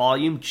desktop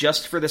volume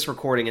just for this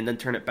recording and then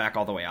turn it back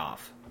all the way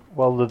off.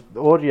 Well, the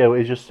audio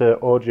is just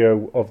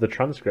audio of the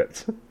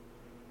transcript.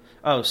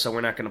 Oh, so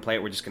we're not going to play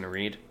it, we're just going to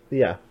read?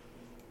 Yeah.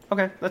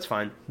 Okay, that's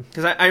fine.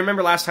 Because I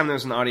remember last time there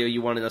was an audio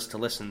you wanted us to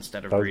listen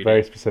instead of That was a reading.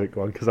 very specific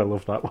one, because I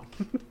love that one.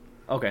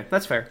 Okay,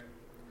 that's fair.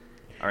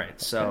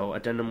 Alright, so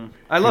addendum...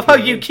 I love how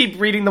you keep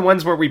reading the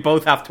ones where we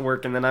both have to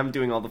work and then I'm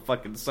doing all the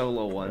fucking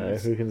solo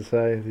ones. Who can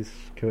say? It's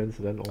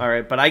coincidental.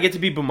 Alright, but I get to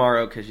be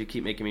Bumaro because you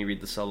keep making me read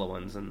the solo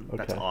ones, and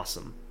that's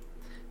awesome.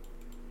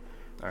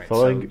 Alright,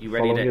 so you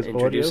ready to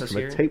introduce us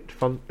from here? A taped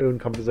phone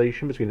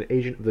conversation between an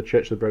agent of the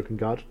Church of the Broken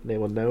God,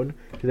 name unknown,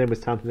 his name was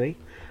Tanhony,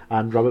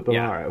 and Robert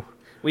Bumaro. Yeah.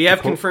 We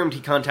have confirmed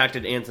he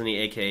contacted Anthony,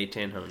 a.k.a.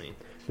 Tanhony.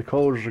 The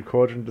call was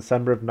recorded in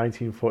December of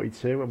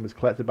 1942 and was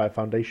collected by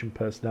Foundation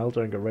personnel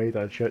during a raid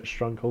on a church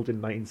stronghold in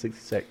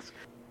 1966.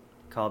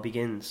 Call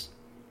begins.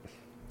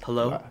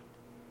 Hello?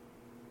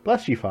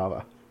 Bless you,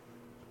 Father.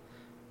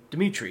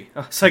 Dimitri.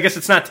 Oh, so I guess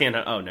it's not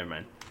Tanhony. Oh, never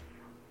mind.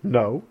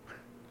 No.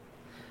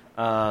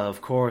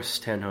 Of course,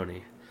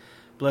 Tanhony.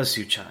 Bless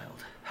you,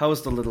 child. How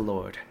is the little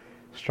lord?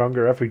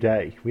 Stronger every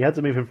day. We had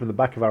to move him from the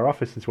back of our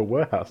office into a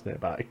warehouse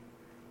nearby.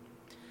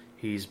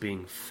 He's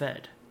being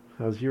fed.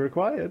 As you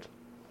required.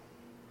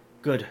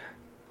 Good.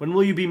 When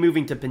will you be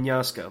moving to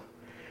Penasco?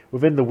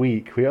 Within the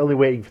week. We're only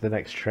waiting for the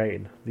next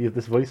train.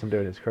 This voice I'm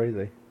doing is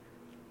crazy.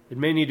 It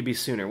may need to be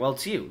sooner. Well,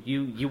 it's you.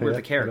 You were Yeah,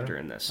 the character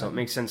in this, so it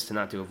makes sense to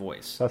not do a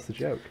voice. That's the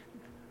joke.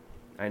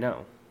 I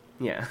know.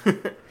 Yeah.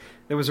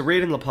 There was a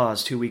raid in La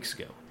Paz 2 weeks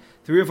ago.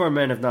 3 of our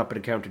men have not been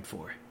accounted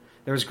for.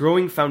 There is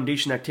growing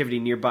Foundation activity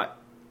nearby.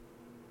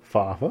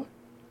 Father?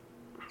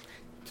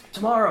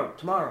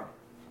 Tomorrow.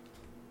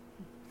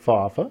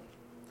 Father?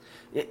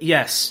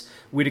 Yes.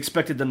 We'd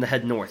expected them to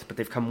head north, but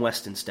they've come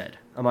west instead.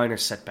 A minor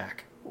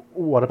setback.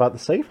 What about the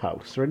safe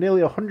house? There are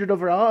nearly 100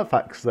 other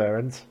artifacts there,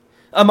 and...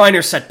 A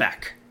minor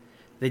setback.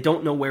 They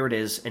don't know where it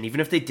is, and even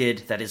if they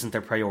did, that isn't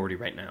their priority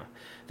right now.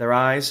 Their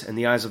eyes, and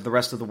the eyes of the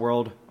rest of the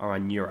world, are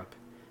on Europe.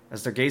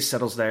 As their gaze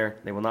settles there,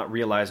 they will not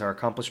realize our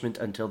accomplishment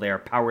until they are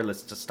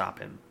powerless to stop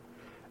him.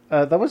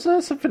 There was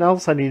something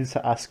else I needed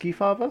to ask you,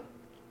 Father.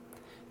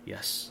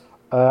 Yes.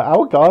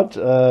 Our god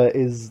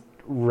is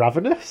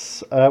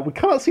ravenous. We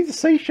cannot seem to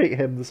satiate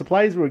him. The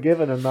supplies we were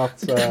given are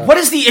not... What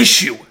is the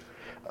issue?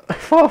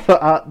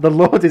 Father, the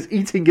Lord is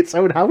eating its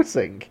own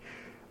housing.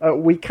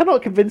 We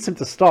cannot convince him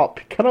to stop.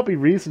 He cannot be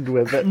reasoned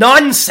with.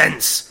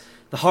 Nonsense!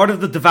 The heart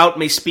of the devout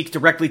may speak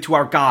directly to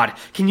our God.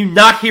 Can you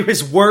not hear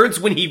his words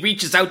when he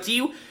reaches out to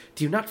you?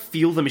 Do you not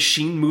feel the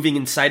machine moving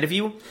inside of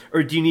you?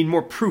 Or do you need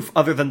more proof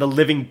other than the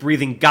living,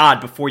 breathing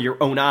God before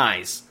your own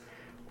eyes?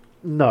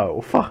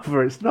 No,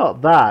 Father, it's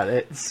not that.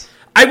 It's...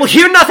 I will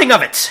hear nothing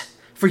of it!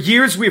 For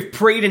years we have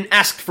prayed and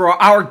asked for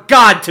our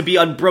God to be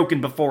unbroken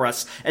before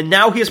us, and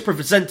now he has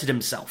presented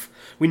himself.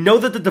 We know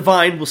that the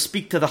divine will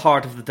speak to the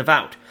heart of the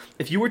devout.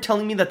 If you were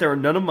telling me that there are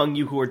none among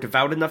you who are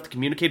devout enough to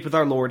communicate with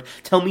our Lord,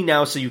 tell me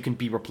now so you can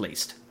be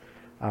replaced.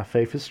 Our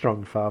faith is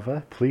strong,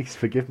 Father. Please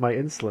forgive my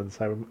insolence.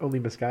 I am only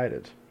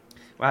misguided.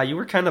 Wow, you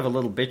were kind of a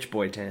little bitch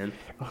boy, Tan.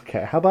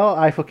 Okay, how about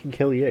I fucking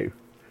kill you?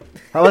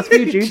 Let's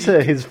feed you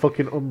to his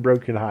fucking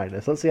unbroken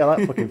highness. Let's see how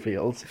that fucking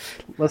feels.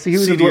 Let's see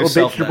who's a little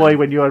bitch boy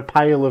when you're a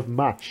pile of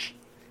mash.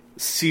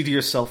 See to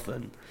yourself,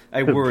 then.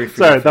 I worry for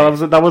Sorry,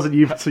 you. that wasn't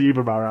you to you,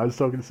 Bamara. I was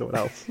talking to someone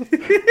else.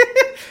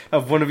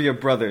 Of one of your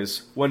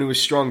brothers, one who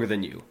is stronger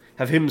than you.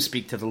 Have him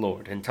speak to the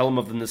Lord, and tell him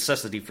of the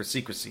necessity for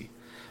secrecy.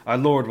 Our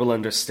Lord will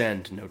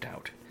understand, no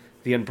doubt.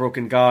 The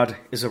unbroken God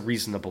is a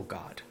reasonable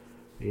God.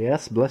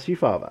 Yes, bless you,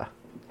 Father.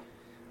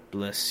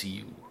 Bless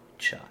you,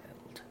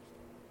 child.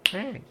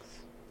 Thanks.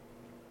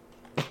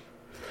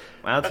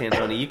 Wow,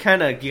 Tanzoni,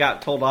 you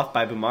got told off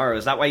by Bumaro.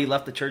 Is that why you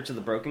left the Church of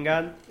the Broken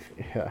God?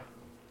 Yeah.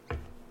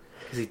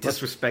 Because he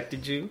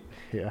disrespected you?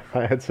 Yeah,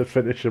 I had to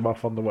finish him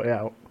off on the way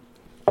out.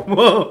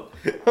 Whoa!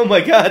 Oh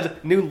my god,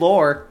 new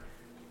lore.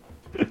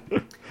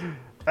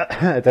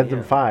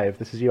 Addendum 5.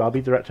 This is you. I'll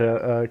be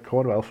Director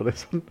Cornwell for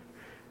this one.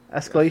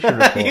 Escalation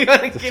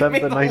report.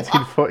 December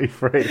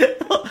 1943.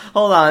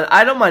 Hold on,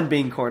 I don't mind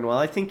being Cornwell.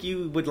 I think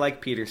you would like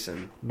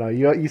Peterson. No,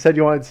 you said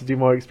you wanted to do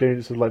more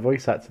experience with like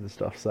voice acting and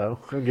stuff, so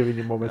I'm giving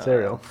you more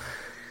material.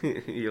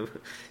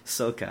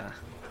 Soka.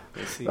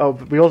 Oh,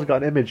 but we also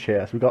got an image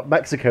here. So we've got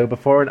Mexico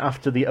before and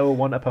after the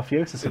 01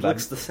 Apotheosis event. It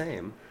looks the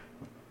same.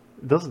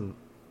 It doesn't.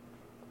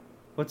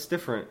 What's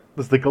different?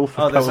 There's the Gulf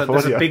of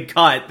California. There's a big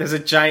cut. There's a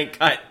giant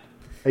cut.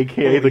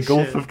 AKA Holy the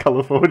Gulf shit. of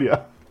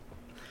California.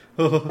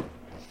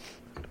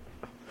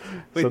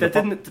 Wait, that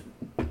didn't...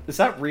 Is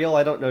that real?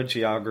 I don't know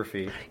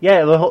geography.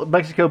 Yeah,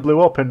 Mexico blew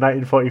up in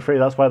 1943.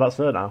 That's why that's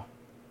there now.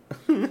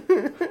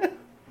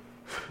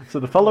 So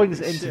the following is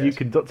an interview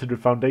conducted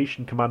with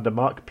Foundation Commander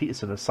Mark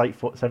Peterson of Site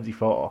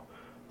 74.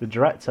 The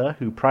director,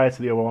 who prior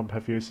to the 001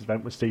 Apotheosis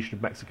event was stationed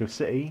in Mexico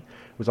City,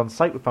 was on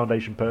site with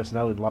Foundation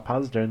personnel in La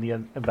Paz during the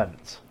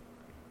event.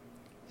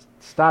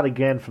 Start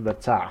again from the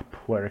top.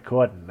 We're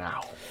recording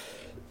now.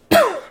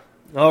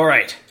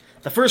 Alright.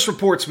 The first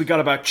reports we got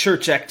about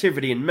church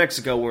activity in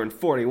Mexico were in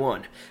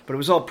 41, but it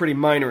was all pretty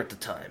minor at the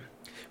time.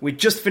 We'd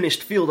just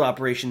finished field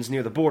operations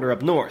near the border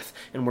up north,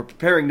 and were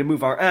preparing to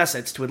move our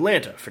assets to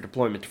Atlanta for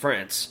deployment to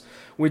France.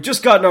 We'd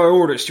just gotten our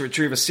orders to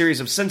retrieve a series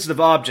of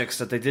sensitive objects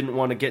that they didn't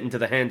want to get into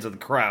the hands of the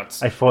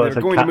crowds. I thought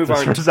it was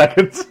cactus for a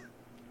second.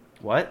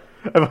 What?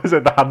 I thought it was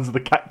in the hands of the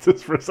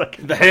cactus for a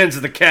second. The hands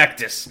of the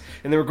cactus,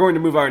 and they were going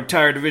to move our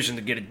entire division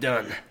to get it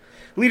done.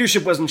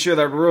 Leadership wasn't sure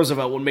that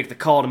Roosevelt would make the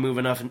call to move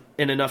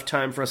in enough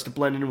time for us to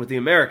blend in with the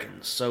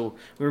Americans, so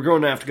we were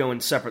going to have to go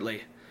in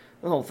separately.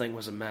 The whole thing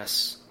was a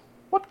mess.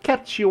 What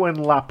kept you in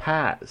La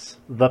Paz,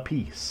 the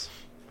peace?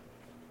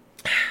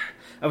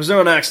 I was there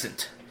on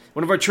accident.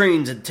 One of our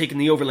trains had taken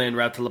the overland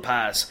route to La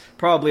Paz,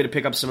 probably to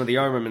pick up some of the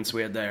armaments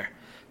we had there.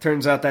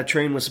 Turns out that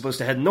train was supposed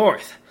to head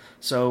north.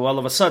 So, all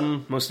of a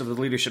sudden, most of the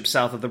leadership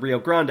south of the Rio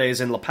Grande is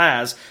in La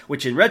Paz,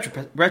 which in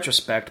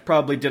retrospect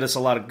probably did us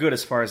a lot of good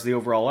as far as the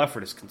overall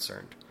effort is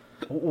concerned.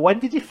 When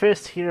did you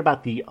first hear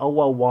about the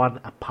 001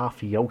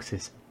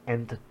 Apotheosis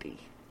entity?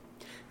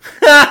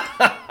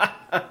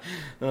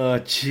 Oh,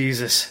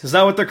 Jesus. Is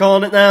that what they're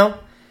calling it now?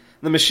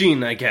 The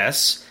machine, I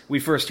guess. We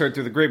first heard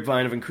through the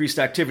grapevine of increased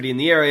activity in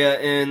the area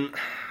in...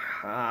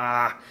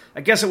 I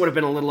guess it would have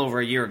been a little over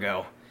a year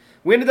ago.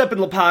 We ended up in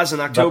La Paz in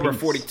October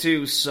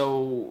 42,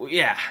 so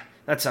yeah,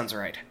 that sounds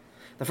right.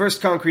 The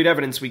first concrete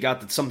evidence we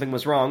got that something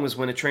was wrong was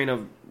when a train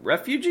of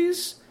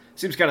refugees?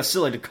 Seems kind of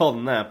silly to call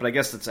them that, but I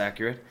guess that's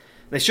accurate.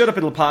 They showed up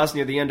in La Paz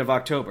near the end of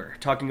October,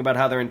 talking about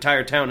how their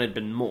entire town had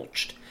been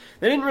mulched.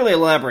 They didn't really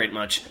elaborate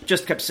much,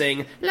 just kept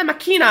saying, La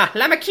Máquina!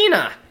 La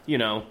Máquina! You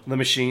know, the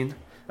machine.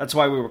 That's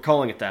why we were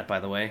calling it that, by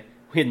the way.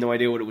 We had no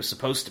idea what it was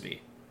supposed to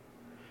be.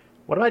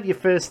 What about your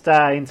first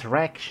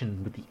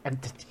interaction with the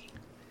entity?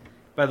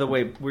 By the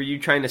way, were you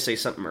trying to say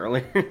something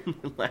earlier?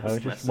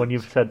 When you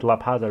said La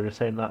Paz, I was just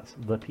saying that's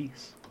the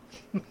piece.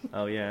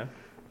 Oh, yeah?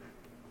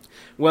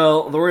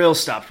 Well, the rails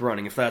stopped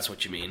running, if that's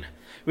what you mean.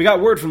 We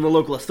got word from the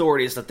local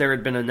authorities that there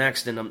had been an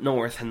accident up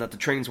north and that the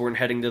trains weren't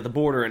heading to the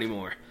border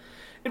anymore.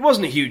 It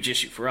wasn't a huge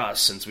issue for us,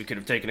 since we could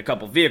have taken a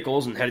couple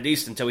vehicles and headed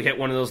east until we hit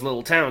one of those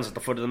little towns at the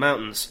foot of the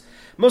mountains.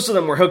 Most of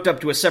them were hooked up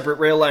to a separate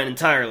rail line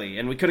entirely,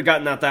 and we could have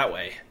gotten out that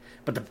way.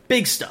 But the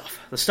big stuff,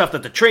 the stuff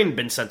that the train had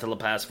been sent to La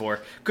Paz for,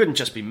 couldn't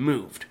just be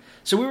moved.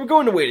 So we were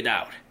going to wait it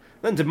out.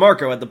 Then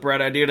DeMarco had the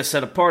bright idea to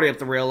set a party up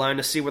the rail line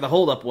to see where the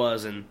holdup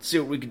was and see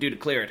what we could do to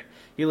clear it.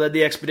 He led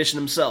the expedition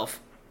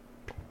himself.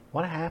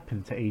 What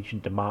happened to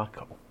Agent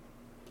DeMarco?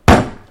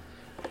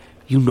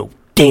 You know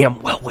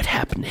damn well what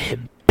happened to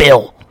him,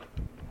 Bill.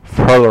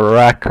 For the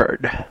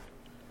record.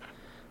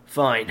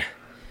 Fine.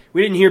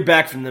 We didn't hear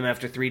back from them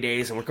after 3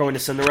 days, and we're going to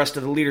send the rest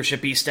of the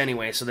leadership east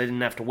anyway, so they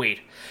didn't have to wait.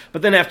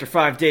 But then after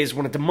 5 days,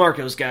 one of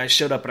DeMarco's guys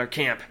showed up at our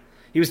camp.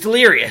 He was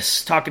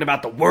delirious, talking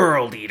about the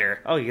World Eater.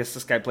 Oh, I guess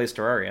this guy plays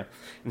Terraria.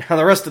 And how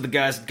the rest of the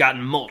guys had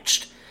gotten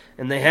mulched.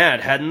 And they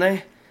had, hadn't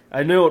they?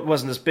 I know it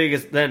wasn't as big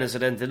as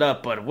it ended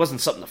up, but it wasn't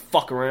something to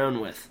fuck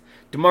around with.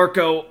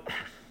 DeMarco...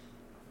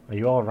 Are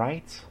you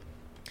alright?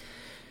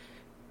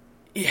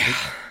 Yeah.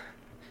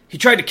 He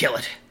tried to kill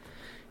it.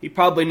 He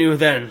probably knew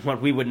then what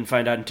we wouldn't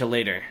find out until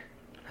later.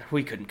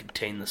 We couldn't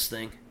contain this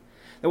thing.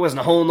 There wasn't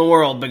a hole in the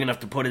world big enough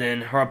to put it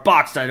in, or a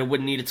box that it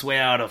wouldn't eat its way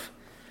out of.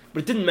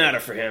 But it didn't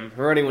matter for him,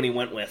 or anyone he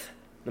went with.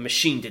 The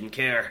machine didn't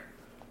care.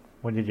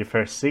 When did you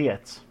first see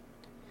it?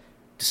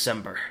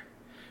 December.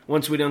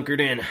 Once we'd anchored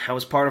in, I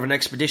was part of an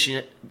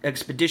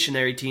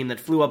expeditionary team that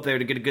flew up there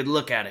to get a good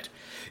look at it.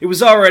 It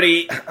was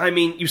already...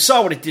 you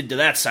saw what it did to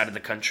that side of the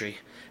country.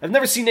 I've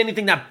never seen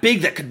anything that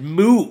big that could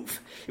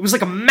move. It was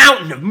like a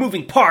mountain of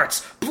moving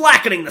parts,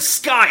 blackening the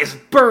sky as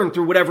it burned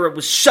through whatever it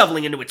was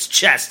shoveling into its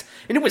chest.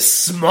 And it was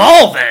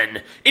small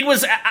then. It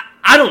was...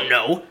 I don't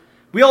know.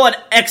 We all had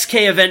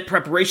XK event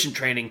preparation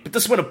training, but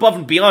this went above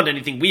and beyond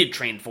anything we had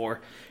trained for.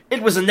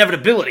 It was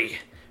inevitability.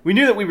 We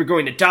knew that we were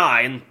going to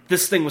die, and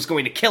this thing was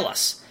going to kill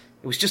us.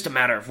 It was just a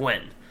matter of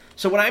when.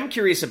 So what I'm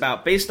curious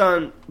about, based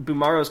on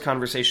Bumaro's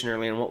conversation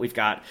earlier and what we've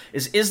got,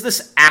 is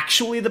this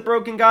actually the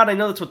Broken God? I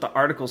know that's what the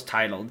article's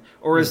titled.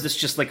 Or is this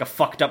just like a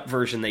fucked up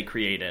version they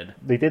created?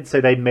 They did say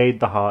they made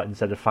the heart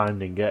instead of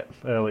finding it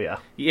earlier.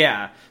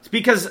 Yeah. It's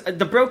because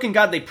the Broken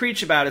God they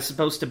preach about is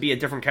supposed to be a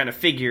different kind of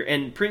figure,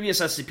 and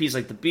previous SCPs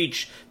like The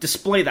Beach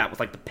display that with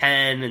like the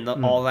pen and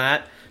all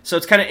that. So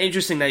it's kind of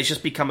interesting that he's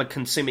just become a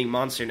consuming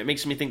monster, and it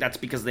makes me think that's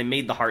because they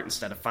made the heart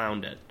instead of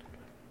found it.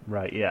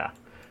 Right, yeah.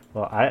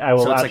 Well, I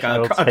will. So it's like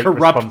a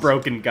corrupt,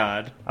 broken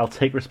god. I'll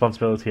take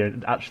responsibility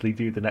and actually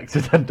do the next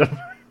addendum.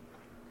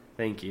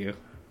 Thank you.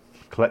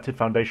 Collected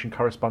Foundation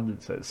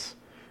correspondences.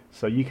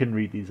 So you can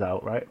read these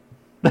out, right?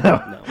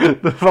 No.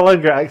 The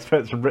following are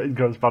excerpts from written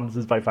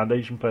correspondences by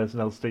Foundation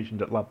personnel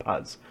stationed at La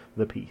Paz,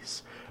 the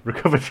Peace,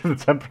 recovered from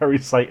the temporary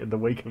site in the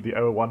wake of the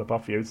 001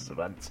 Apotheosis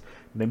event.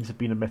 Names have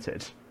been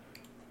omitted.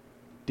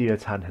 Dear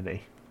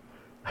Tanhany,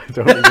 I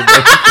don't even know.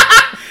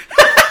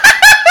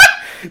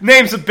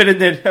 Names have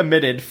been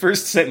omitted.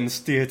 First sentence,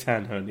 dear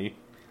Tanhoney.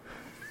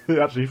 It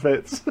actually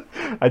fits.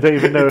 I don't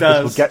even know if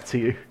this will get to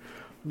you.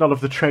 None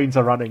of the trains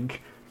are running,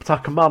 but our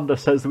commander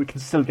says that we can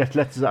still get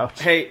letters out.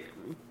 Hey,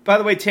 by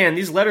the way, Tan,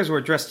 these letters were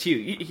addressed to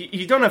you.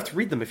 You don't have to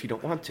read them if you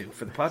don't want to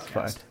for the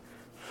podcast.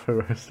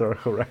 For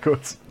historical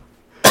records.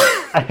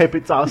 I hope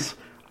it does.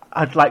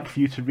 I'd like for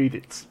you to read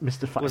it,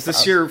 Mr. 5000. Was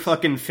this your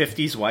fucking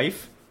 50s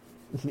wife?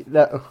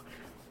 No.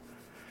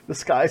 The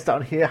skies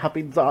down here have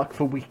been dark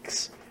for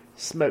weeks.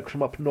 Smoke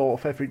from up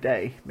north every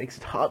day makes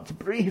it hard to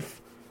breathe.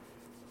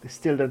 They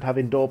still don't have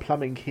indoor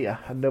plumbing here,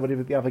 and nobody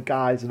of the other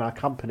guys in our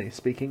company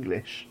speak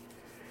English.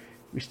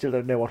 We still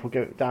don't know what we're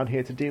going down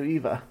here to do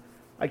either.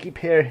 I keep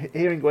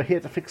hearing we're here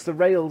to fix the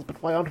rails,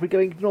 but why aren't we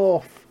going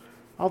north?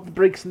 Aren't the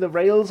breaks in the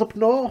rails up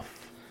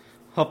north?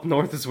 Up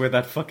north is where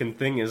that fucking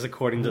thing is,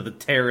 according to the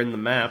tear in the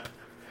map.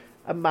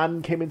 A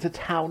man came into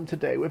town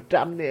today with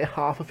damn near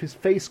half of his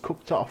face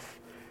cooked off.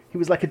 He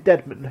was like a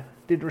dead man,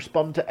 didn't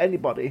respond to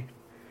anybody.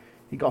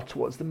 He got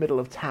towards the middle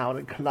of town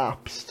and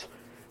collapsed.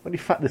 When he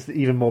found this,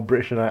 even more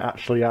British than I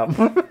actually am.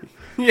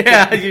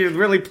 Yeah, you're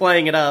really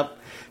playing it up.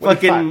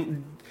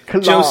 Fucking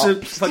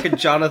Joseph, fucking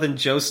Jonathan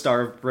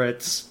Joestar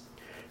Brits.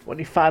 When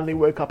he finally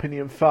woke up in the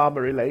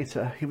infirmary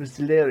later, he was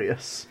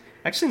delirious.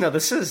 Actually, no,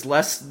 this is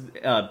less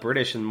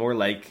British and more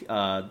like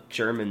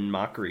German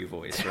mockery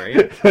voice,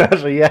 right?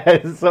 Actually, yeah,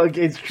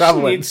 it's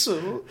travelling.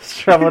 It's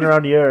travelling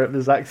around Europe,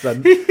 this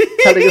accent.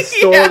 Telling a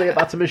story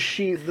about a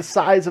machine the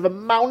size of a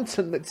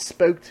mountain that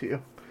spoke to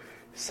you.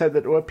 Said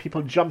that there were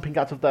people jumping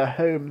out of their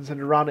homes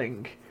and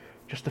running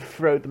just to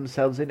throw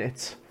themselves in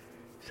it.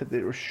 Said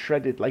they were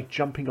shredded like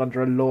jumping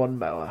under a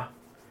lawnmower.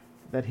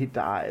 Then he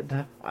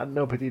died, and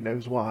nobody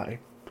knows why.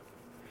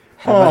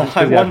 Oh,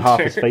 I wonder. He had half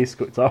his face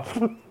cut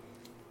off.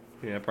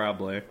 Yeah,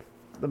 probably.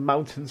 The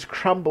mountains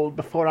crumbled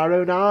before our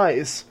own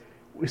eyes.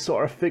 We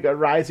saw a figure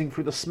rising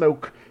through the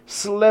smoke,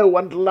 slow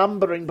and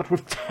lumbering, but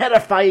with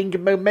terrifying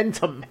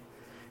momentum.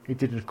 He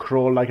didn't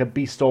crawl like a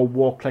beast or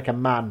walk like a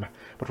man,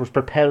 but was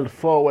propelled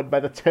forward by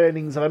the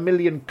turnings of a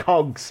million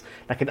cogs,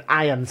 like an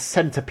iron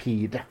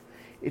centipede.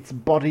 Its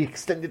body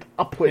extended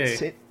upwards.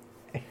 Hey,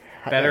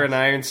 better an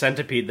iron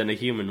centipede than a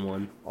human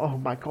one. Oh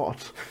my god.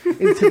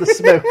 Into the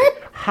smoke,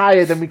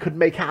 higher than we could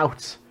make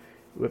out.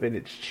 Within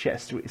its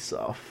chest we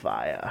saw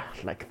fire,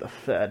 like the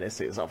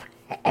furnaces of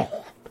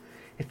hell.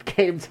 It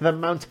came to the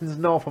mountains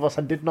north of us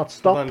and did not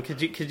stop. Hold on,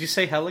 could you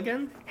say hell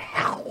again?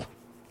 Hell.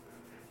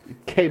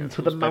 It came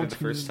to the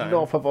mountains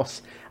north of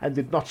us and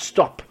did not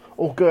stop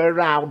or go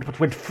around, but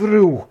went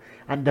through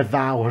and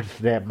devoured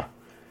them.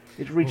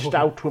 It reached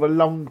out with a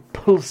long,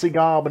 pulsing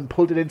arm and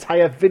pulled an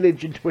entire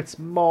village into its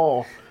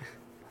maw.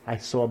 I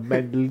saw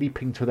men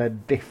leaping to their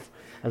death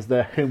as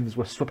their homes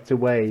were swept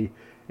away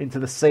into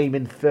the same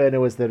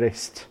inferno as the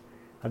rest,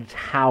 and it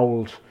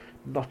howled,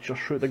 not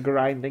just through the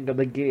grinding of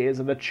the gears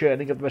and the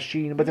churning of the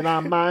machine, but in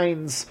our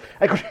minds.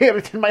 I could hear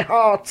it in my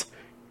heart.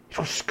 It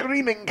was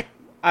screaming.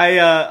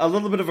 A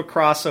little bit of a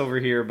crossover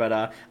here,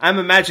 but I'm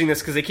imagining this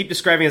because they keep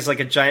describing it as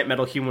like a giant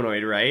metal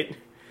humanoid, right?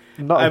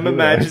 I'm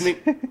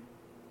imagining.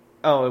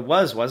 Oh, it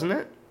wasn't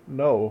it?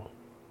 No,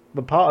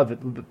 the part of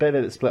it, the bit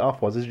that it split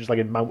off was, it's just like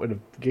a mountain of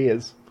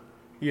gears.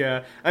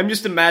 Yeah, I'm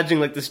just imagining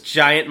like this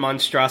giant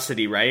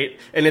monstrosity, right?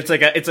 And it's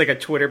like a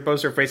Twitter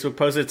post or Facebook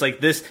post. It's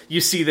like this.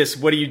 You see this?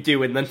 What do you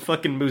do? And then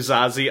fucking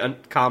Muzazi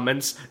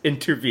comments,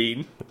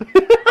 intervene.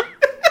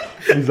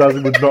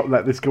 Muzazi would not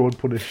let this go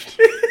unpunished.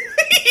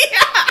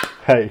 Yeah.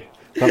 Hey,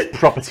 that's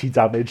property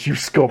damage, you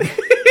scum.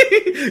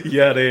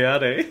 Yada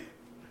yada.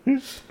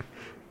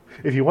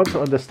 If you want to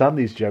understand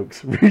these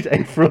jokes, read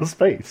April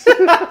Space.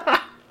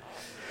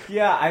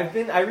 Yeah, I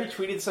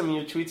retweeted some of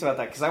your tweets about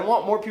that, because I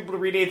want more people to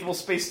read Eighth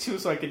Space too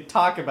so I can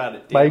talk about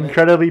it. My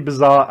incredibly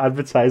bizarre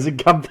advertising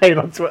campaign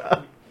on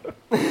Twitter.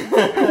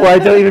 Where I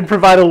don't even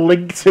provide a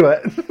link to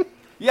it.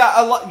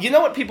 Yeah, you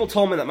know what people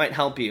told me that might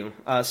help you?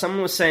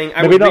 Someone was saying,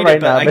 maybe not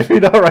right now, maybe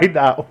not right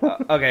now.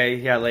 Okay,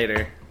 yeah,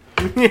 later.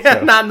 Yeah,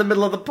 so. Not in the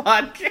middle of the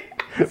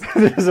podcast.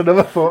 There's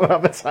another form of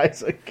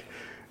advertising.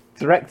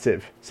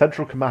 Directive,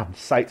 Central Command,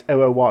 Site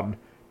 001,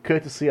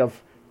 courtesy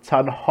of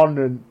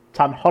Tanhonovich.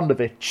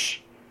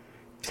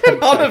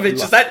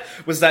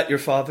 Tanhonovich, was that your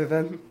father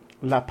then?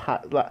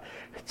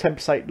 Temp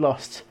site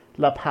lost.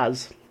 La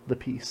Paz, the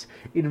peace,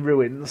 in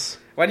ruins.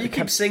 Why do you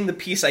keep saying the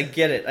peace? I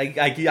get it.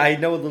 I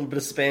know a little bit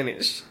of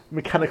Spanish.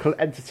 Mechanical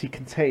entity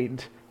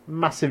contained.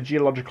 Massive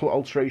geological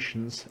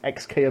alterations.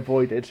 XK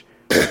avoided.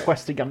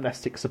 Requesting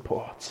amnestic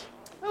support.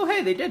 Oh,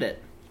 hey, they did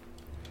it.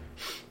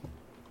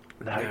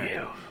 Now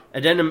you.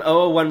 Addendum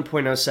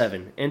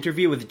 001.07.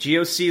 Interview with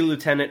GOC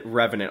Lieutenant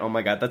Revenant. Oh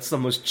my god, that's the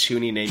most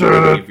chuny name you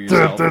can give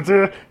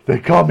yourself. They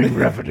call me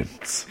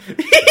Revenant.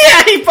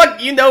 Yeah,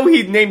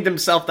 he named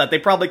himself that. They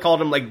probably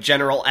called him like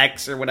General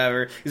X or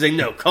whatever. He's like,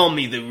 no, call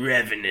me the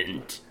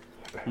Revenant.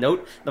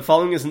 Note, the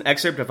following is an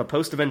excerpt of a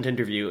post-event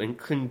interview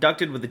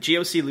conducted with the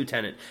GOC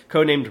Lieutenant,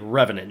 codenamed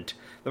Revenant.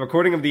 The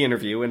recording of the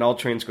interview and all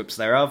transcripts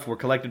thereof were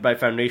collected by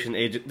Foundation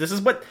agents. This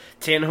is what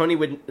Tanhoney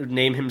would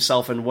name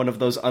himself in one of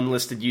those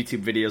unlisted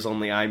YouTube videos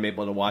only I'm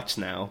able to watch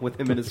now, with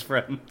him and his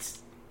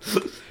friends.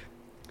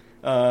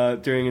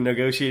 during a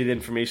negotiated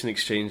information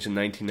exchange in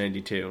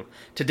 1992.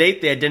 To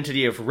date, the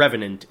identity of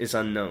Revenant is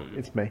unknown.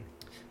 It's me.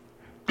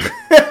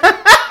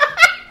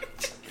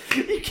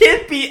 You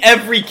can't be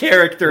every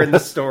character in the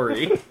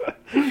story.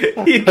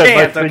 You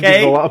can't, My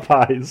okay? a lot of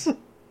pies.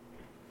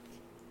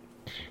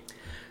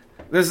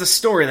 There's a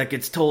story that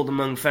gets told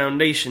among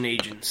Foundation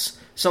agents.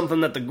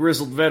 Something that the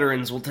grizzled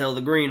veterans will tell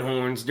the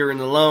Greenhorns during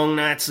the long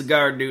nights of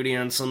guard duty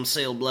on some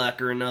cell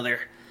block or another.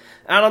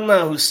 I don't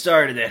know who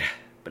started it,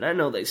 but I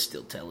know they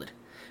still tell it.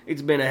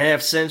 It's been a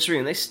half-century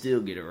and they still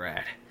get it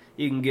right.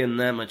 You can give them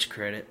that much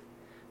credit.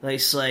 They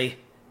say,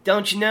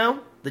 "Don't you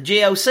know? The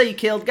GOC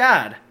killed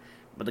God."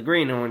 But the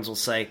Greenhorns will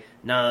say,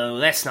 "No,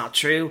 that's not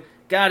true.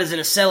 God is in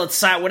a cell at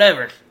Site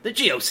Whatever. The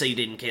GOC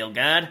didn't kill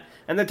God."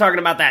 And they're talking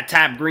about that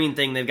type green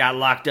thing they've got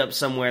locked up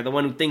somewhere, the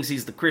one who thinks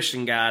he's the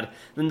Christian God.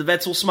 Then the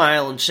vets will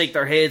smile and shake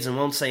their heads and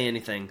won't say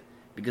anything,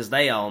 because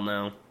they all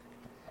know.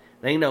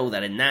 They know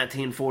that in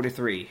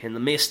 1943, in the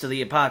midst of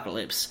the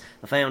apocalypse,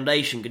 the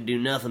Foundation could do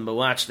nothing but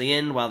watch the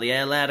end while the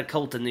Allied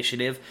Occult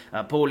Initiative,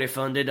 a poorly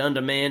funded,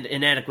 undermanned,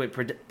 inadequate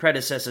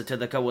predecessor to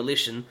the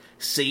Coalition,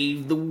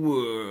 saved the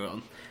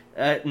world.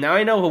 Now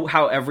I know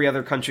how every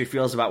other country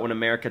feels about when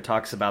America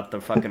talks about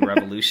the fucking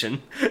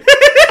revolution.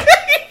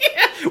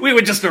 We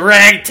were just a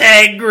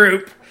ragtag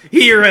group.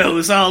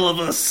 Heroes, all of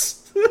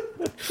us.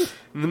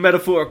 The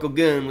metaphorical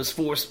gun was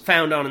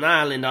found on an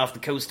island off the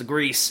coast of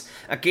Greece.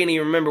 I can't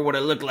even remember what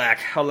it looked like.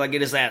 All I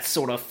get is that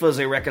sort of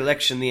fuzzy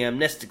recollection the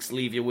amnestics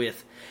leave you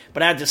with.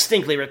 But I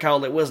distinctly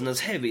recall it wasn't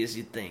as heavy as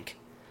you'd think.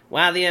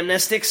 Why the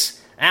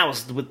amnestics? I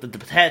was with the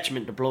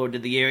detachment deployed to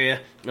the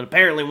area, and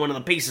apparently one of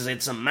the pieces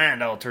had some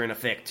mind-altering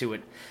effect to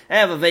it. I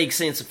have a vague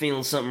sense of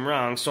feeling something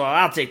wrong, so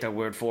I'll take their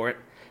word for it.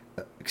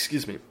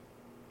 Excuse me.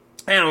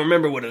 I don't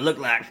remember what it looked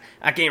like.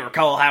 I can't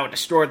recall how it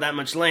destroyed that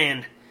much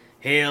land.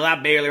 Hell, I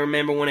barely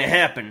remember when it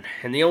happened.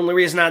 And the only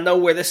reason I know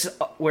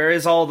where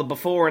is all the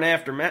before and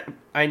after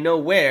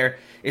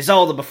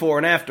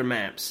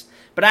maps.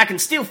 But I can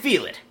still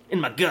feel it,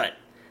 in my gut,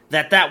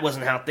 that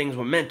wasn't how things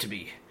were meant to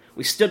be.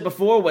 We stood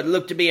before what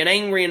looked to be an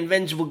angry and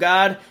vengeful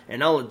God,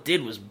 and all it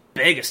did was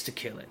beg us to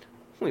kill it.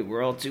 We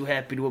were all too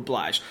happy to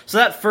oblige. So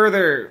that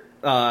further,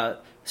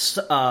 what's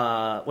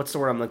the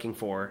word I'm looking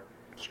for?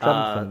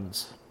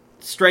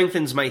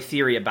 Strengthens my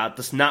theory about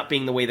this not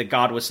being the way that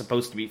God was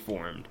supposed to be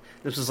formed.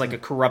 This was like a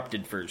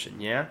corrupted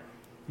version, yeah?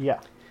 Yeah.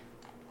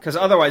 Because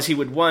otherwise he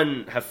would,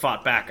 one, have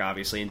fought back,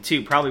 obviously, and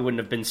two, probably wouldn't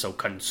have been so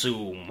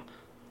consumed.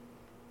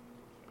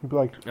 He'd be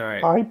like, all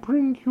right. I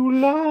bring you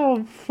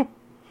love.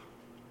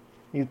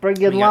 He's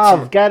bringing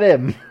love, get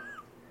him.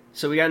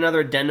 So we got another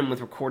addendum with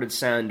recorded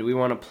sound. Do we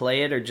want to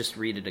play it or just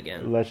read it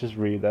again? Let's just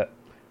read it.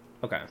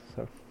 Okay.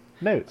 So,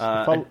 notes.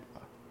 Yeah, do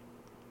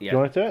you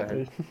want to do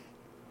it?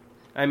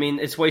 I mean,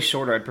 it's way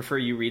shorter. I'd prefer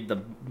you read the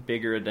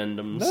bigger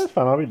addendums. No, that's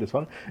fine. I'll read this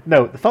one.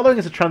 No, the following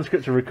is a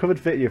transcript of recovered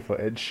video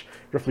footage,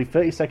 roughly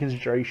 30 seconds in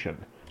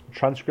duration. The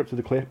transcript of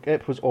the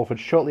clip was authored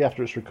shortly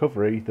after its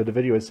recovery, though the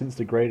video has since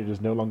degraded and is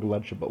no longer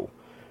legible.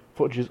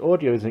 Footage's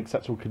audio is in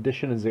acceptable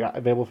condition and is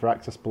available for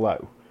access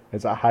below.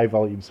 It's at high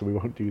volume, so we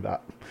won't do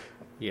that.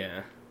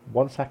 Yeah.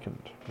 1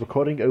 second.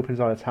 Recording opens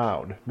on a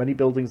town. Many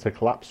buildings are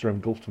collapsed or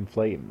engulfed in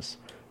flames.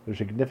 There is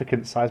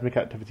significant seismic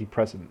activity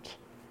present.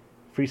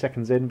 3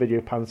 seconds in, video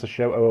pans to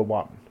show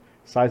 001.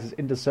 Size is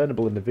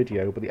indiscernible in the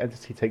video, but the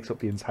entity takes up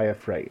the entire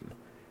frame.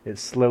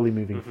 It's slowly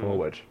moving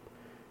forward.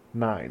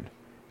 9.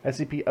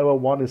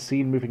 SCP-001 is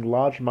seen moving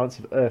large amounts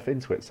of earth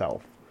into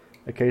itself.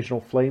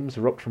 Occasional flames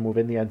erupt from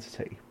within the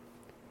entity.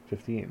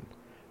 15.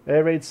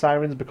 Air raid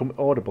sirens become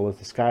audible as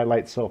the sky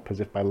lights up as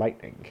if by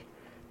lightning.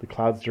 The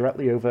clouds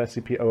directly over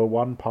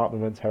SCP-001 part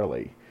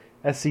momentarily.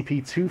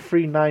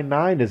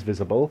 SCP-2399 is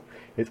visible.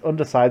 Its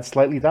underside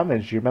slightly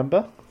damaged, do you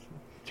remember?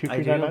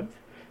 2399?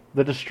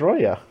 The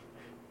Destroyer.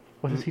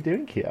 What is he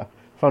doing here?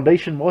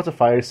 Foundation mortar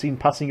fire is seen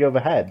passing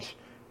overhead.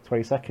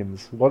 20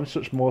 seconds. One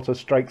such mortar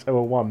strikes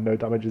 001, no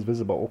damage is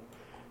visible.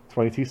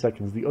 22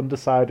 seconds. The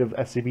underside of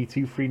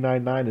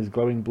SCP-2399 is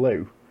glowing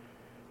blue.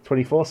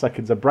 24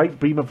 seconds. A bright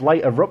beam of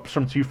light erupts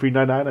from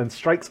 2399 and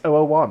strikes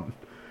 001.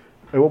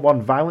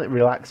 001 violently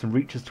relaxes and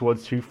reaches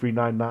towards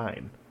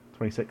 2399.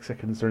 26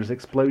 seconds. There is an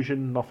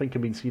explosion. Nothing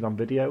can be seen on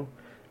video.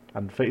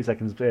 And 30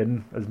 seconds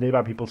in, as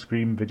nearby people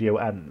scream, video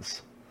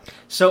ends.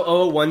 So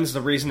 001's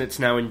the reason it's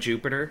now in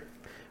Jupiter?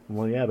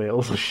 Well, yeah, but it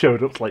also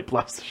showed up to, like,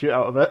 blast the shit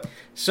out of it.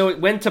 So it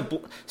went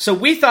to... So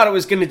we thought it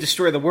was going to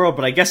destroy the world,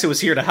 but I guess it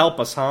was here to help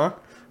us, huh?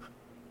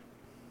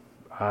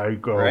 I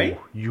go, right?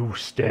 You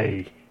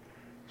stay.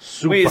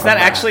 Superman. Wait,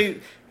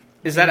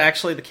 is that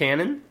actually the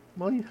canon?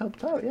 Well, you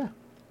helped out, yeah.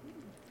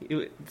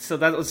 So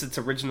that was its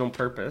original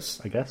purpose.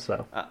 I guess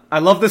so. I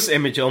love this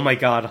image, oh my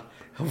god.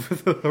 Over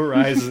the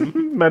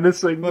horizon.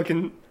 Menacing.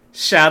 Fucking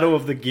shadow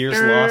of the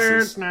Gears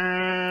losses.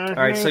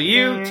 Alright, so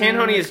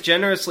Tanhoney has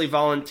generously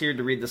volunteered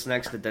to read this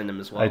next addendum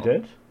as well. I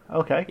did?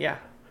 Okay. Yeah.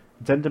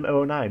 Addendum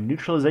 009,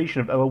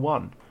 Neutralization of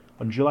 001.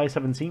 On July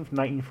 17th,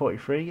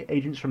 1943,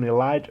 agents from the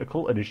Allied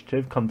Occult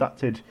Initiative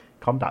contacted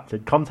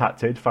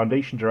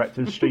Foundation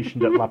directors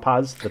stationed at La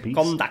Paz, the Peace,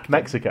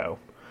 Mexico.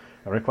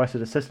 and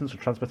requested assistance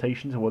with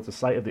transportation towards the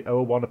site of the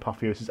O01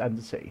 Apotheosis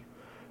entity.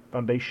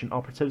 Foundation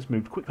operatives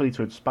moved quickly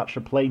to dispatch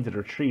a plane to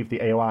retrieve the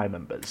AOI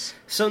members.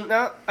 So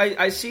now,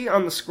 I see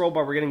on the scroll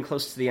bar we're getting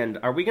close to the end.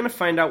 Are we going to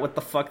find out what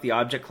the fuck the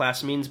object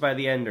class means by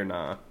the end or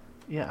not?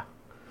 Yeah.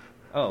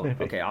 Oh,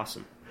 Maybe. okay,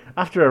 awesome.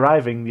 After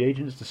arriving, the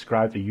agents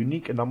described a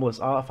unique anomalous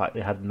artifact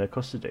they had in their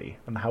custody,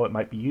 and how it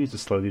might be used to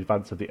slow the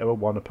advance of the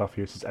O01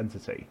 Apotheosis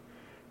entity.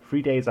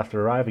 3 days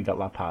after arriving at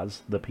La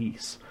Paz, the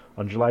Peace,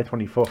 on July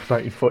 24th,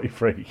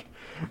 1943,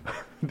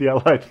 the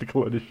Allied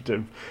Medical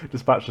Initiative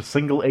dispatched a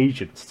single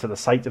agent to the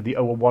site of the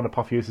O01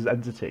 Apotheosis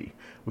entity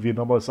with the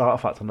anomalous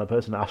artifact on their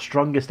person, our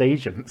strongest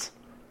agent,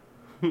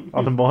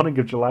 on the morning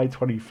of July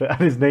 25th, and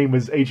his name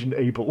was Agent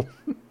Abel.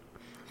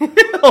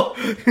 Oh,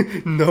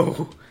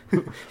 no.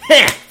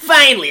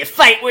 Finally, a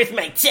fight worth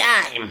my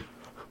time!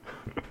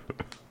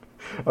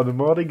 On the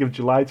morning of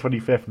July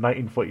 25th,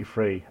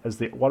 1943, as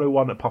the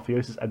 101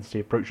 Apotheosis entity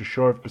approached the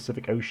shore of the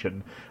Pacific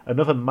Ocean,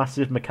 another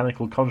massive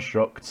mechanical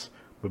construct,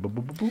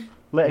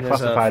 later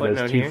classified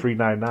as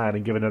 2399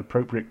 and given an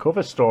appropriate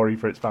cover story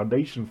for its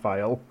Foundation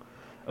file,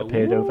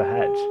 appeared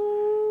overhead.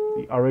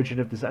 The origin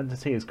of this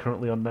entity is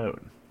currently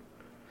unknown.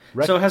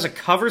 So it has a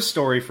cover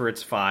story for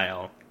its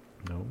file.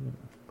 No.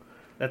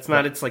 That's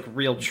not its, like,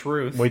 real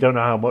truth. We don't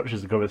know how much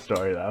is the cover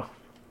story, though.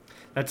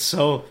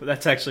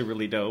 That's actually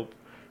really dope.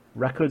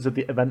 Records of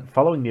the event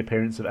following the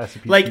appearance of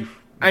SCP-2... Like,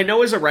 I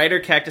know as a writer,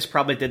 Cactus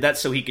probably did that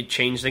so he could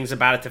change things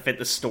about it to fit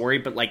the story,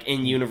 but, like,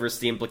 in-universe,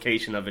 the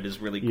implication of it is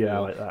really cool. Yeah, I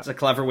like that. It's a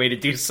clever way to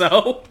do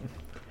so.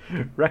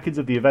 Records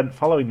of the event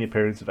following the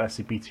appearance of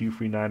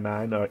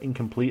SCP-2399 are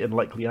incomplete and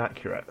likely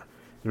inaccurate.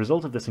 The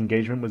result of this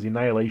engagement was the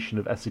annihilation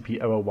of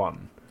SCP-001.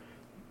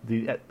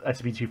 The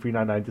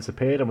SCP-2399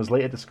 disappeared and was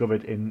later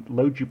discovered in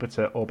low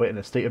Jupiter orbit in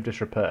a state of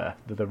disrepair,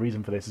 though the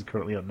reason for this is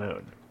currently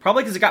unknown.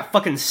 Probably because it got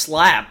fucking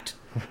slapped.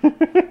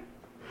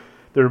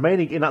 The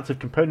remaining inactive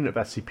component of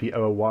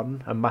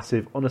SCP-001, a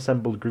massive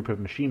unassembled group of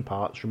machine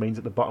parts, remains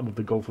at the bottom of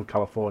the Gulf of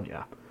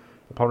California.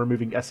 Upon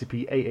removing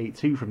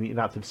SCP-882 from the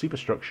inactive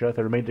superstructure,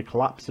 the remainder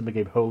collapsed and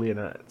became wholly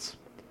inert.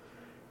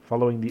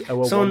 Following the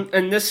 001... So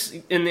in the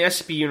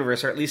SCP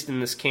universe, or at least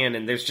in this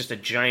canon, there's just a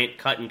giant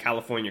cut in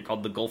California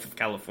called the Gulf of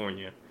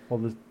California.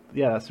 Well,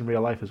 yeah, that's in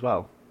real life as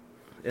well.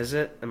 Is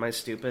it? Am I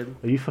stupid?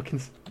 Are you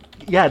fucking...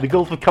 Yeah, the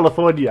Gulf of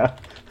California.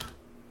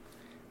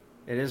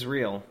 It is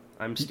real.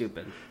 I'm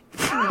stupid.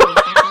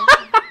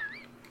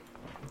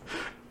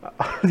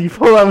 You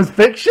thought that was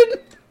fiction?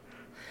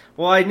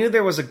 Well, I knew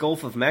there was a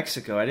Gulf of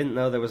Mexico. I didn't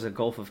know there was a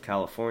Gulf of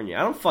California.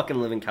 I don't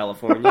fucking live in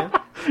California.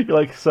 You're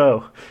like,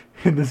 so,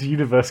 in this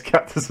universe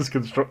Cactus is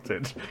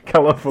constructed,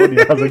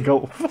 California has a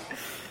gulf.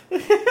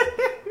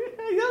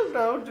 I don't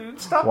know, dude.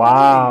 Stop.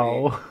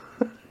 Wow.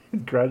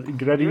 You're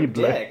a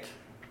dick.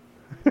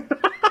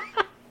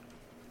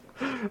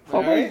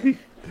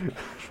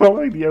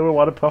 Following the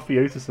 001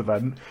 Apotheosis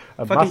event...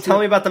 Fucking tell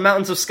me about the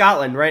mountains of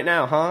Scotland right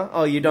now, huh?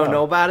 Oh, you don't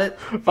know about it?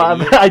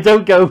 But I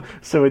don't go...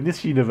 So in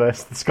this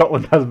universe,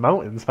 Scotland has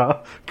mountains,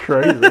 huh?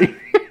 Crazy.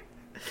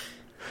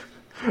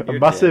 A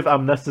massive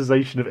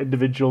amnestisation of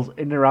individuals in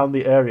and around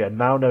the area,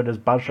 now known as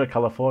Baja,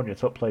 California,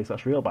 took place.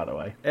 That's real, by the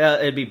way.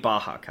 It'd be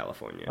Baja,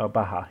 California. Oh,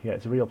 Baja. Yeah,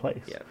 it's a real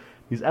place. Yeah.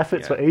 These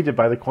efforts were aided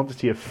by the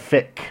quantity of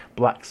thick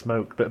black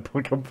smoke that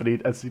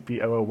accompanied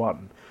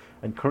SCP-001,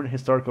 and current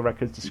historical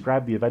records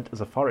describe the event as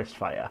a forest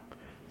fire.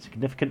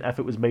 Significant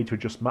effort was made to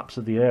adjust maps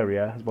of the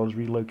area, as well as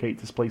relocate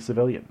displaced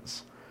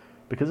civilians.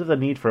 Because of the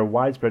need for a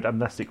widespread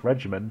amnestic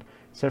regimen,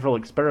 several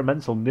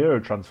experimental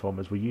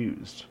neurotransformers were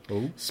used.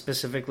 Oh.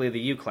 Specifically the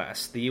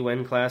U-Class, the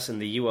UN class, and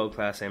the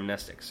UO-class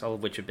amnestics, all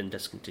of which have been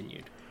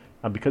discontinued.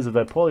 And because of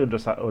their poorly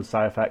understood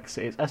side effects,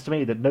 it's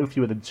estimated that no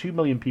fewer than 2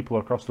 million people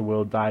across the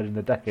world died in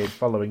the decade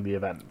following the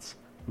event.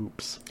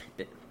 Oops.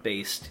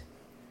 Based.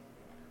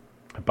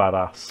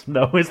 Badass.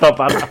 No, it's not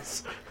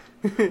badass.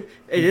 It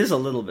is a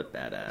little bit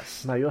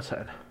badass. Now your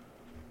turn.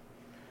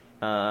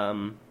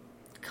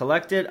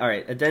 Collected...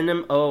 Alright,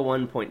 Addendum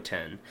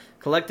 001.10.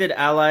 Collected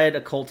Allied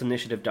Occult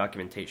Initiative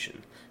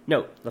documentation.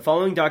 Note, the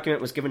following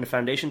document was given to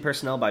Foundation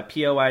personnel by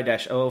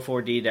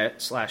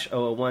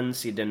POI-004D/001,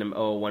 see Addendum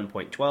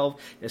 001.12.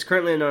 It is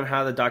currently unknown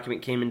how the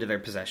document came into their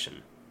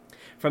possession.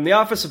 From the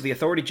Office of the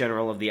Authority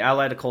General of the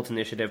Allied Occult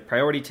Initiative,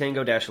 Priority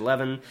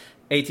Tango-11,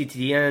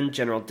 ATTN,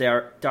 General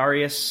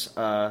Darius...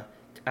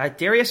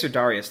 Darius or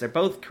Darius? They're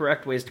both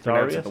correct ways to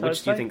pronounce it, but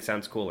which do you think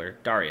sounds cooler?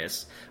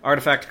 Darius.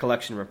 Artifact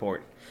Collection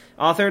Report.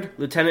 Authored,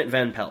 Lieutenant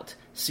Van Pelt.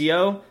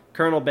 CO,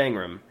 Colonel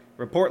Bangram.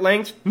 Report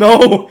length?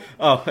 No!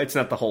 Oh, it's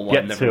not the whole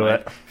one. Get to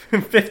it.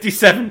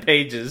 57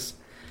 pages.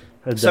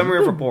 Summary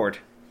of report.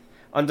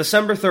 On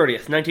December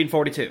 30th,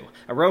 1942,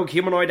 a rogue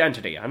humanoid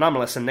entity,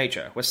 anomalous in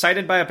nature, was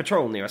sighted by a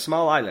patrol near a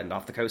small island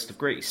off the coast of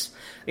Greece.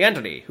 The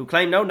entity, who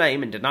claimed no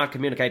name and did not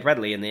communicate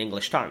readily in the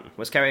English tongue,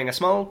 was carrying a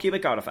small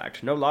cubic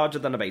artifact no larger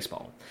than a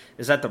baseball.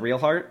 Is that the real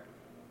heart?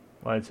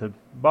 Well, it's a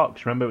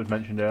box. Remember it was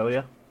mentioned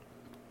earlier?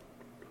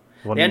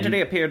 The entity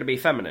appeared to be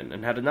feminine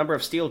and had a number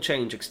of steel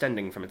chains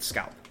extending from its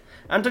scalp.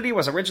 Entity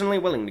was originally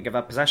willing to give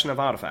up possession of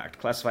artifact,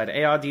 classified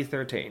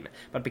ARD-13,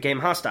 but became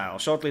hostile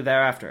shortly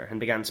thereafter and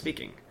began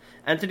speaking.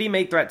 Entity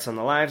made threats on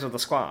the lives of the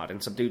squad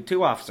and subdued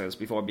 2 officers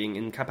before being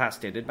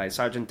incapacitated by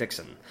Sergeant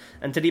Dixon.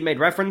 Entity made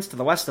reference to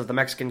the west of the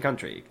Mexican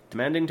country,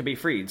 demanding to be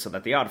freed so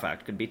that the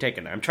artifact could be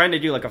taken. I'm trying to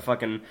do like a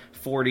fucking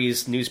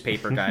 40s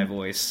newspaper guy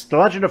voice. The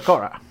Legend of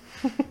Korra.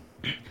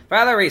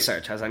 Further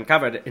research has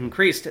uncovered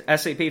increased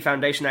SCP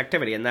Foundation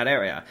activity in that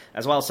area,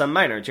 as well as some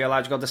minor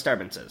geological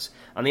disturbances.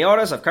 On the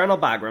orders of Colonel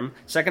Bagram,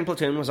 2nd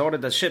Platoon was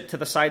ordered to ship to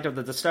the site of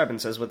the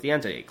disturbances with the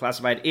entity,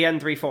 classified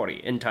EN-340,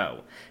 in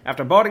tow.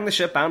 After boarding the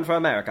ship bound for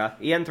America,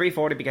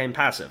 EN-340 became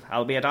passive,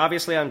 albeit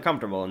obviously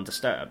uncomfortable and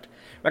disturbed.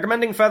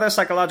 Recommending further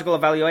psychological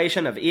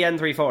evaluation of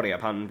EN-340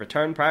 upon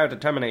return prior to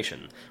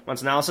termination.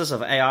 Once analysis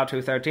of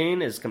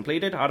AR-213 is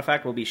completed,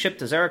 artifact will be shipped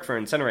to Zurich for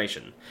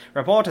incineration.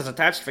 Report is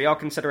attached for your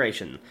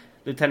consideration.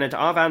 Lieutenant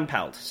R. Van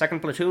Pelt,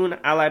 2nd Platoon,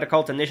 Allied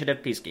Occult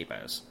Initiative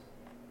Peacekeepers.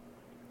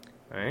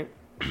 Alright.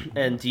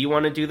 And do you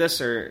want to do this,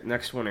 or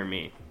next one, or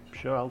me?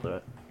 Sure, I'll do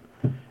it.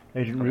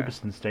 Agent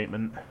Rubison's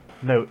statement.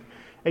 Note,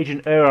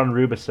 Agent Aaron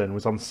Rubison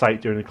was on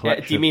site during the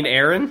collection. Do you mean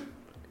Aaron?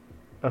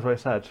 That's what I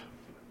said.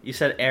 You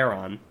said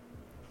Aaron.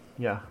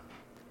 Yeah.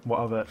 What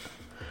of it?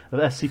 Of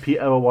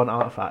SCP-001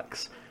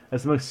 artifacts.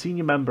 As the most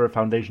senior member of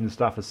Foundation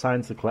staff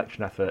assigned to the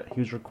collection effort, he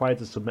was required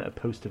to submit a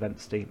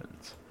post-event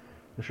statement.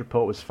 This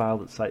report was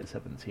filed at Site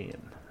 17,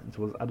 and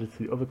was added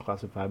to the other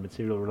classified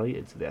material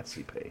related to the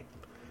SCP.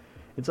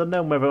 It's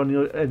unknown whether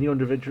any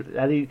individual...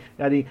 Beep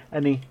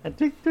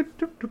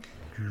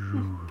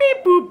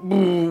boop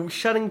boo.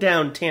 Shutting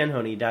down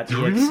tanhoney.exe.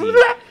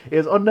 It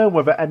is unknown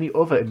whether any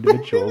other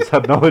individuals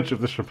had knowledge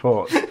of this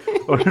report,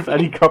 or if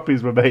any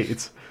copies were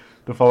made.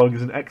 The following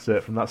is an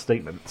excerpt from that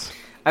statement.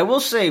 I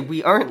will say,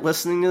 we aren't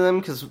listening to them,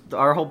 because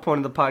our whole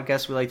point of the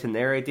podcast, we like to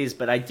narrate these,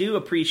 but I do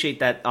appreciate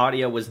that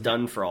audio was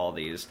done for all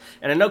these.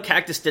 And I know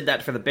Cactus did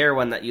that for the bear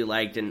one that you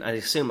liked, and I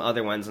assume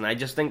other ones, and I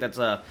just think that's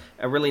a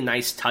really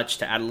nice touch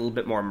to add a little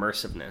bit more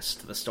immersiveness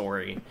to the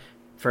story,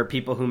 for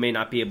people who may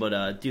not be able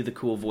to do the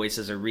cool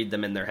voices or read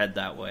them in their head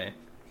that way.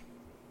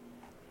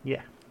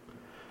 Yeah.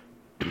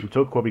 We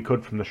took what we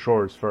could from the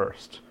shores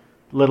first.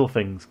 Little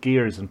things,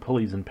 gears and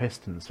pulleys and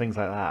pistons, things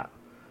like that.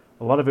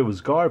 A lot of it was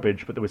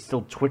garbage, but they were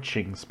still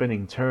twitching,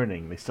 spinning,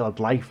 turning. They still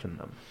had life in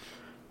them.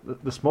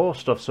 The small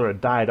stuff sort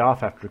of died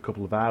off after a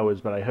couple of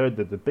hours, but I heard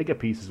that the bigger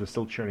pieces were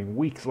still churning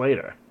weeks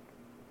later.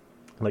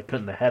 Like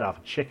cutting the head off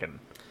a chicken.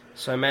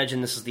 So I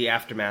imagine this is the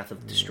aftermath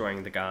of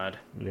destroying the god.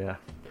 Yeah.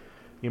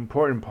 The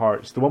important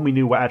parts, the one we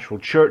knew were actual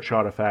church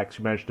artifacts,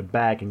 we managed to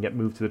bag and get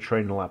moved to the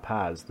train in La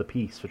Paz, the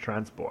piece for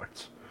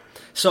transport.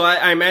 So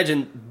I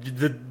imagine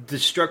the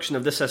destruction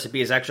of this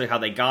SCP is actually how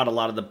they got a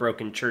lot of the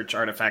broken church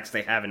artifacts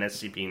they have in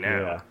SCP now.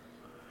 Yeah.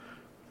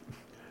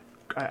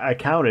 I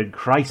counted,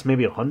 Christ,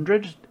 maybe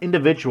 100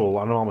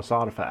 individual enormous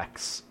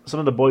artifacts. Some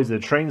of the boys at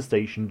the train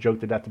station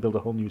joked they'd have to build a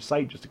whole new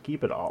site just to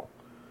keep it all.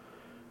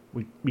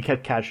 We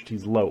kept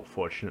casualties low,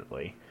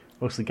 fortunately.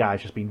 Most of the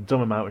guys just being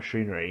dumb amount of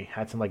machinery,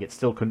 acting like it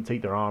still couldn't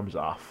take their arms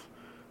off.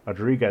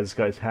 Rodriguez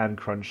got his hand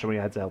crunched, so we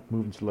had to help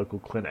move him to the local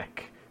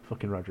clinic.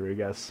 Fucking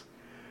Rodriguez.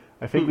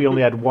 I think we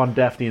only had one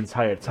death the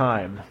entire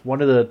time.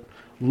 One of the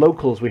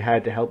locals we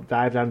had to help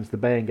dive down into the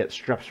bay and get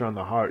straps around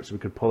the heart so we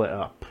could pull it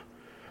up.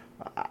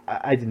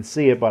 I didn't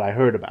see it, but I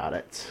heard about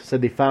it.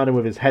 Said they found him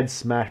with his head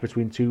smashed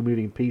between 2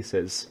 moving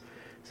pieces.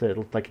 Said it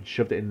looked like he'd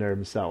shoved it in there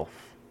himself.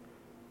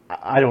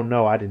 I don't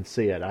know, I didn't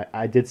see it.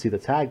 I did see the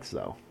tags,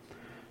 though.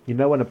 You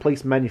know, when a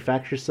place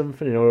manufactures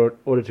something in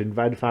order to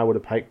identify what a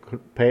pipe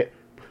could pay...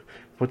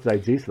 What did I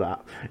do to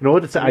that? In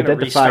order to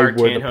identify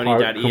where the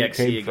part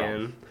came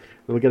from,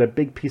 they'll get a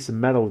big piece of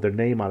metal with their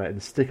name on it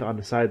and stick it on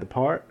the side of the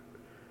part.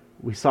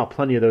 We saw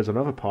plenty of those on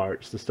other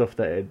parts, the stuff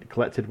that it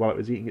collected while it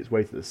was eating its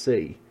way to the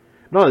sea.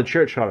 None of the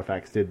church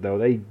artifacts did, though.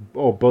 They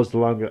all buzzed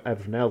along with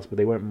everything else, but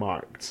they weren't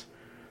marked.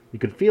 You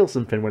could feel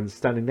something when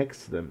standing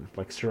next to them,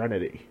 like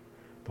serenity.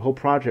 The whole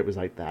project was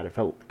like that. It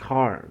felt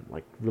calm,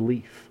 like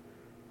relief.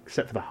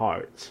 Except for the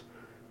heart.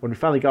 When we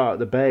finally got out of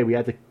the bay, we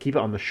had to keep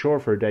it on the shore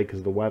for a day because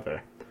of the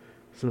weather.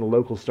 Some of the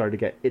locals started to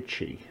get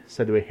itchy.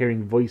 Said they were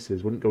hearing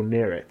voices, wouldn't go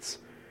near it.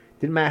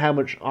 Didn't matter how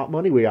much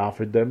money we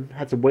offered them.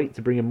 Had to wait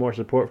to bring in more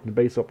support from the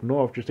base up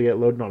north just to get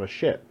loaded on a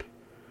ship.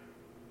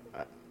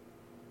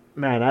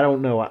 Man, I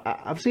don't know.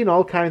 I've seen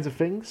all kinds of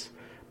things,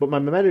 but my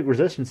memetic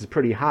resistance is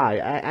pretty high.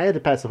 I had to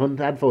pass a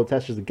handful of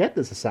tests just to get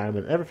this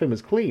assignment. Everything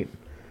was clean.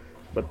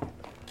 But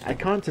I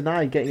can't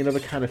deny getting another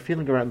kind of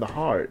feeling around the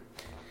heart.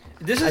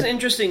 This is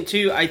interesting,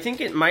 too. I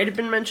think it might have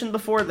been mentioned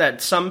before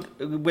that some,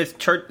 with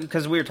church,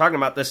 because we were talking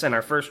about this in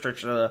our first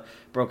Church of the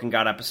Broken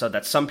God episode,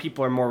 that some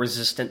people are more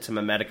resistant to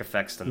memetic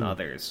effects than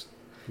others,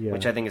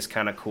 which I think is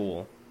kind of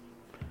cool.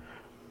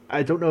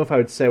 I don't know if I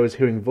would say I was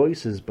hearing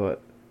voices,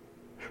 but...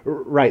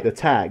 Right, the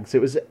tags.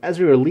 It was as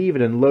we were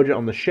leaving and loaded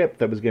on the ship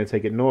that was going to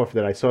take it north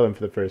that I saw them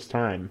for the first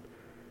time.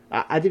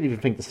 I didn't even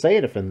think to say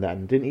anything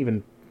then. Didn't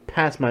even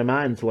pass my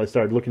mind until I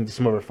started looking into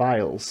some other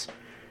files.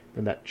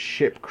 And that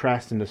ship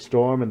crashed in the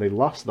storm and they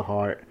lost the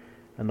heart.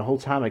 And the whole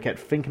time I kept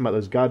thinking about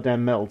those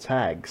goddamn metal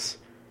tags.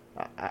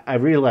 I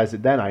realized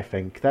it then, I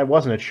think. That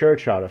wasn't a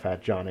church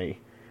artifact, Johnny.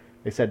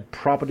 They said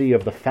property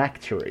of the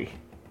factory.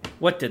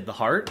 What, did the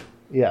heart?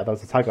 Yeah, that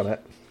was the tag on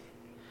it.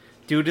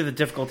 Due to the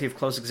difficulty of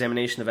close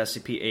examination of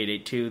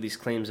SCP-882, these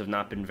claims have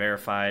not been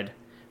verified.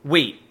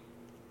 Wait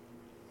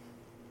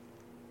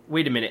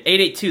a minute.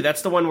 882,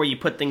 that's the one where you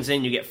put things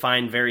in, you get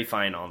fine, very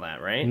fine, all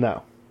that, right?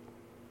 No.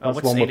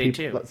 What's the one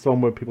 882? That's the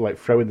one where people, like,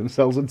 throwing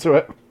themselves into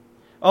it.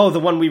 Oh,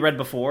 the one we read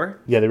before?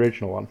 Yeah, the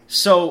original one.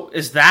 So,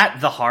 is that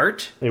the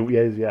heart? It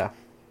is, yeah.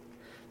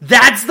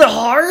 That's the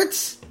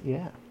heart?!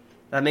 Yeah.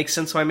 That makes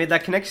sense why I made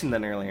that connection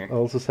then earlier. I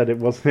also said it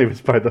was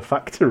by the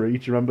Factory.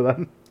 Do you remember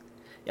them?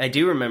 I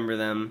do remember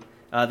them.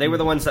 They were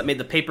the ones that made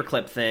the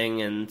paperclip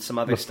thing and some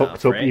other The stuff,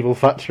 fucked up right? evil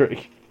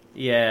factory.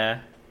 Yeah.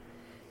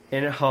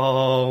 And,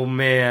 oh,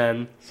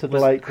 man. So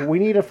they're like, we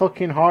need a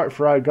fucking heart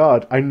for our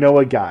god. I know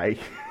a guy.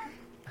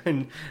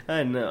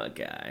 I know a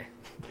guy.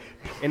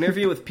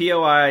 Interview with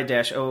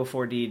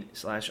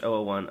POI-004D/001.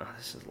 Oh,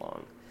 this is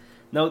long.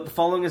 Note, the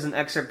following is an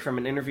excerpt from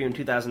an interview in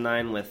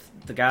 2009 with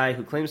the guy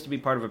who claims to be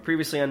part of a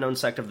previously unknown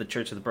sect of the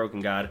Church of the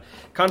Broken God.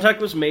 Contact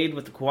was made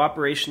with the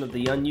cooperation of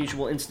the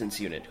Unusual Instance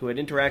Unit, who had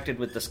interacted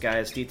with this guy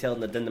as detailed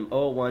in Addendum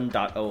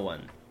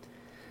 001.01.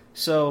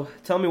 So,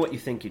 tell me what you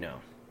think you know.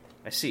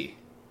 I see.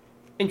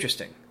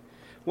 Interesting.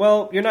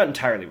 Well, you're not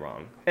entirely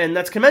wrong, and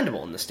that's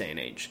commendable in this day and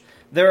age.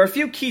 There are a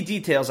few key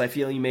details I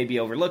feel you may be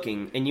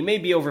overlooking, and you may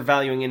be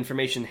overvaluing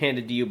information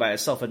handed to you by a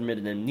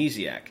self-admitted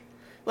amnesiac.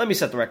 Let me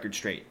set the record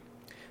straight.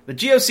 The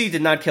GOC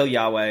did not kill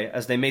Yahweh,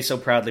 as they may so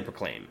proudly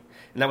proclaim,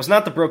 and that was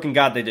not the broken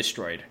god they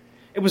destroyed.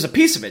 It was a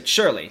piece of it,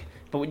 surely,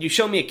 but would you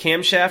show me a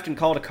camshaft and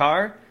call it a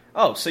car?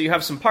 Oh, so you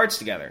have some parts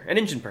together, an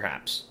engine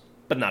perhaps,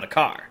 but not a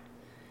car.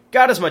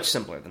 God is much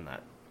simpler than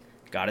that.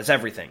 God is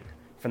everything,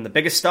 from the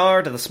biggest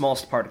star to the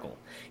smallest particle,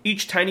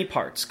 each tiny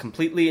part's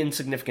completely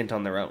insignificant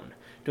on their own,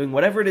 doing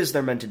whatever it is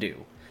they're meant to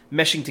do,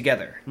 meshing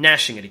together,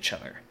 gnashing at each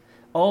other,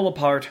 all a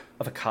part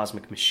of a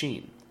cosmic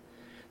machine.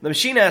 The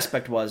machine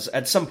aspect was,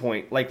 at some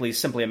point, likely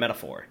simply a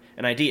metaphor,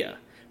 an idea,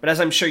 but as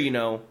I'm sure you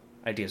know,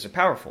 ideas are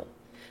powerful.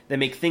 They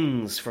make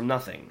things from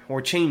nothing, or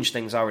change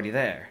things already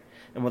there,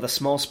 and with a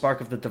small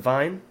spark of the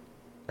divine,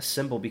 a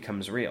symbol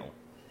becomes real.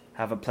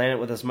 Have a planet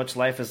with as much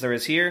life as there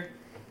is here,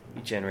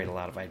 you generate a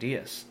lot of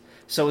ideas.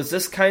 So is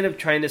this kind of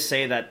trying to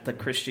say that the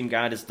Christian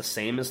God is the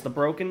same as the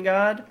broken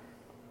God?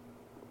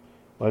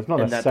 Well, it's not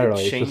And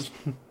necessarily. that they It's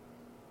changed...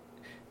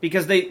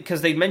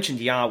 because they mentioned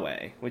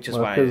Yahweh, which is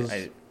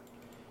why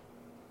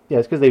Yeah,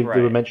 it's because they Right.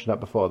 were mentioned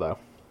that before, though.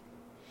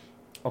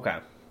 Okay.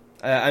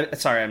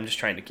 Sorry, I'm just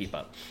trying to keep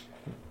up.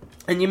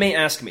 And you may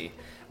ask me,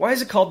 why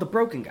is it called the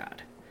Broken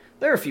God?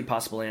 There are a few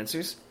possible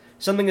answers.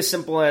 Something as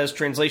simple as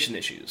translation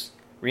issues.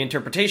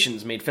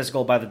 Reinterpretations made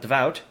physical by the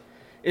devout.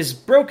 Is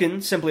broken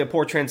simply a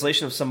poor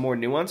translation of some more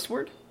nuanced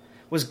word?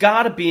 Was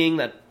God a being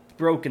that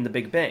broke in the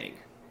Big Bang?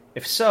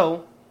 If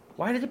so,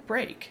 why did it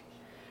break?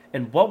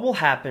 And what will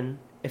happen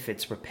if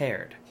it's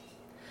repaired?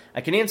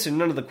 I can answer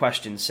none of the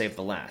questions save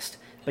the last,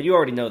 but you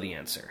already know the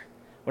answer.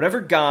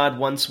 Whatever God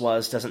once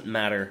was doesn't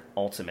matter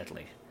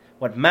ultimately.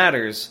 What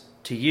matters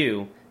to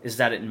you is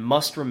that it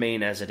must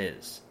remain as it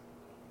is.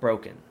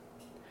 Broken.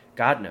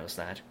 God knows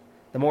that.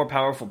 The more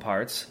powerful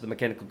parts, the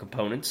mechanical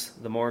components,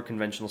 the more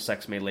conventional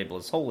sects may label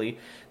as holy,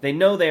 they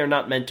know they are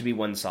not meant to be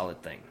one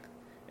solid thing.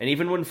 And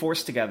even when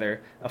forced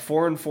together, a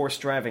foreign force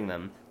driving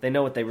them, they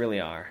know what they really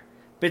are.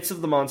 Bits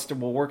of the monster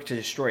will work to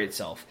destroy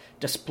itself,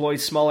 deploy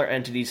smaller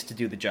entities to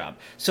do the job.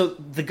 So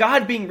the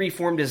God being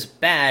reformed is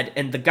bad,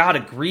 and the God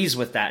agrees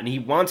with that, and he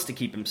wants to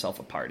keep himself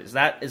apart. Is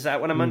that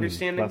what I'm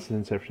understanding? That's an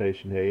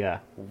interpretation here, yeah.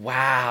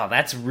 Wow,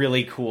 that's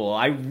really cool.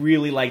 I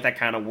really like that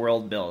kind of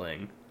world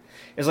building.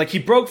 It's like he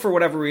broke for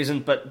whatever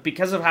reason, but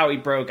because of how he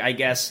broke, I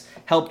guess,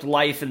 helped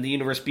life and the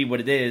universe be what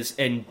it is,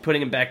 and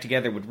putting him back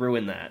together would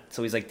ruin that.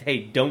 So he's like, hey,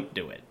 don't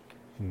do it.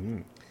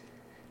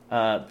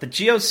 The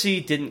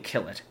GOC didn't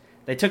kill it.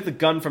 They took the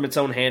gun from its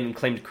own hand and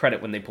claimed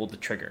credit when they pulled the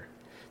trigger.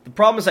 The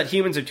problem is that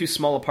humans are too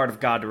small a part of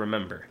God to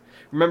remember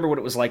what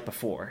it was like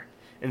before.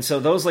 And so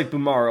those like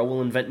Bumaro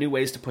will invent new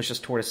ways to push us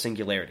toward a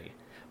singularity.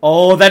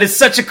 Oh, that is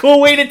such a cool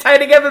way to tie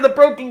together the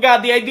broken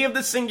God, the idea of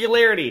the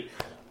singularity.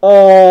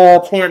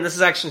 Oh, man, this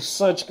is actually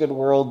such good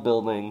world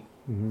building.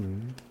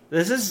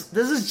 This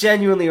is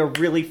genuinely a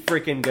really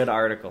freaking good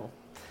article.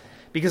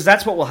 Because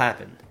that's what will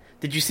happen.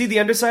 Did you see the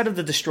underside of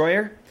the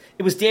destroyer?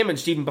 It was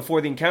damaged even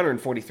before the encounter in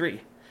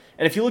 43.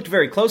 And if you looked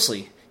very closely,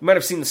 you might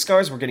have seen the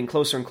scars were getting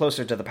closer and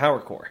closer to the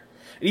power core.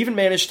 It even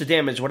managed to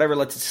damage whatever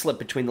lets it slip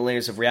between the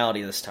layers of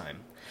reality this time.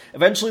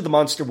 Eventually the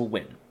monster will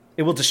win.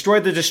 It will destroy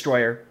the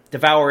destroyer,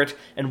 devour it,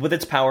 and with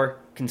its power,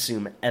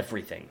 consume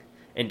everything.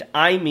 And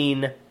I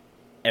mean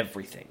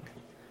everything.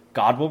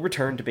 God will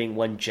return to being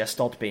one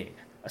gestalt being,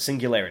 a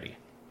singularity,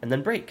 and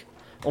then break.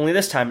 Only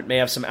this time it may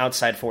have some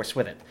outside force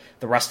with it.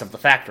 The rust of the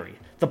factory,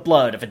 the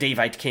blood of a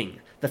Davite king,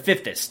 the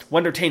Fifthist,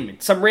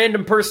 Wondertainment, some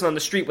random person on the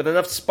street with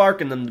enough spark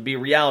in them to be a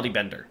reality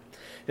bender.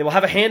 They will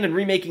have a hand in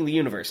remaking the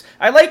universe.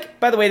 I like,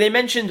 by the way, they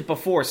mentioned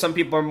before, some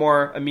people are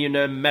more immune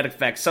to medic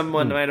effects,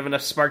 someone might have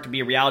enough spark to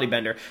be a reality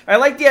bender. I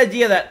like the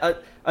idea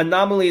that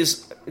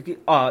anomalies,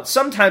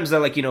 sometimes they're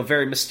like,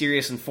 very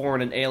mysterious and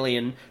foreign and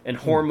alien and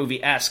horror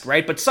movie-esque,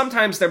 right? But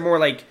sometimes they're more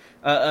like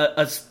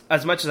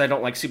As much as I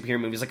don't like superhero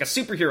movies, like a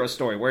superhero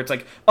story where it's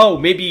like, oh,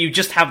 maybe you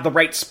just have the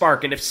right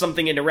spark, and if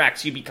something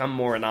interacts, you become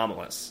more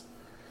anomalous.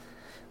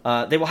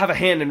 They will have a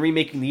hand in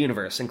remaking the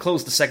universe and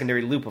close the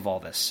secondary loop of all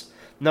this.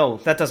 No,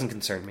 that doesn't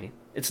concern me.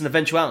 It's an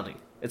eventuality.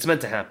 It's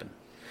meant to happen.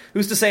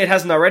 Who's to say it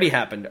hasn't already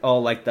happened? Oh,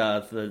 like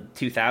the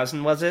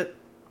 2000, was it?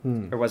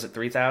 Or was it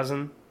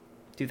 3000?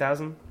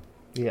 2000?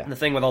 Yeah. The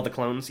thing with all the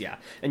clones? Yeah.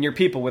 And your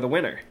people were the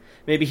winner.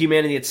 Maybe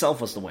humanity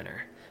itself was the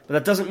winner. But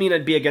that doesn't mean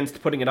I'd be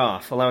against putting it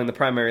off, allowing the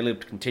primary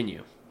loop to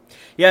continue.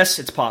 Yes,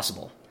 it's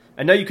possible.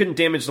 I know you couldn't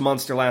damage the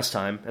monster last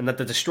time, and that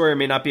the destroyer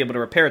may not be able to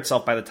repair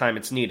itself by the time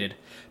it's needed.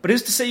 But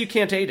who's to say you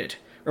can't aid it,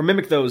 or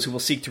mimic those who will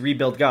seek to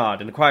rebuild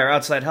God and acquire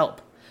outside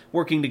help?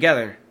 Working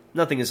together,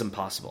 nothing is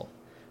impossible.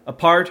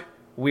 Apart,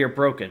 we are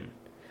broken.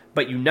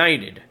 But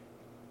united,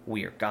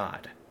 we are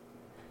God.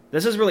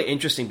 This is really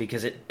interesting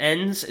because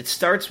it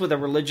starts with a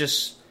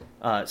religious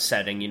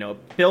setting,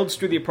 builds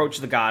through the approach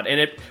of the god, and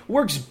it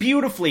works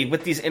beautifully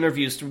with these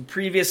interviews through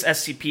previous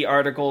SCP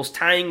articles,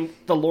 tying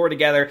the lore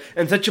together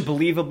in such a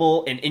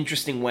believable and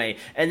interesting way.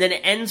 And then it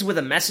ends with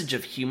a message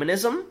of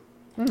humanism,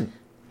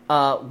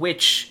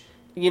 which,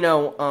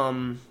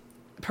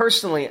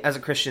 personally, as a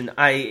Christian,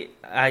 I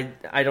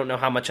don't know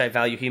how much I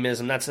value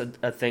humanism. That's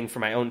a thing for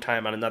my own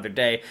time on another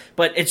day.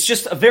 But it's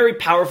just a very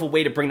powerful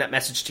way to bring that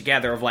message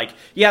together of like,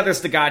 yeah,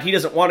 there's the God. He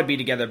doesn't want to be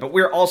together, but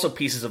we're also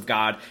pieces of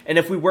God. And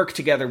if we work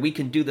together, we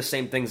can do the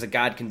same things that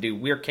God can do.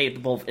 We're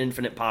capable of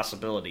infinite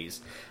possibilities.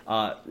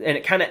 And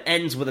it kind of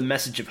ends with a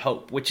message of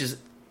hope, which is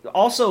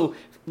also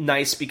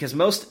nice because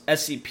most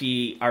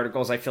SCP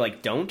articles I feel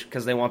like don't,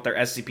 because they want their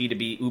SCP to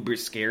be uber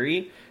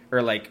scary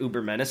or like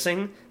uber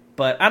menacing.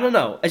 But I don't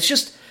know. It's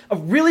just a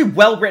really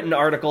well-written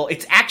article.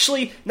 It's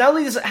actually, not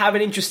only does it have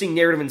an interesting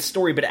narrative and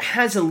story, but it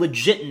has a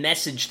legit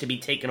message to be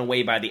taken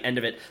away by the end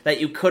of it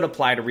that you could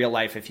apply to real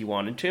life if you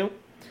wanted to.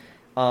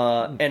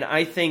 And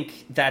I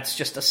think that's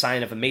just a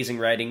sign of amazing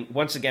writing.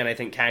 Once again, I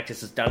think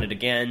Cactus has done it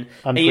again.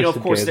 And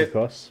of course, Gears, of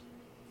course.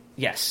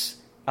 Yes.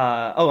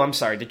 I'm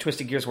sorry. Did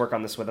Twisted Gears work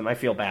on this with him? I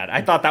feel bad.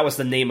 I thought that was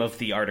the name of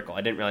the article.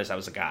 I didn't realize that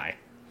was a guy.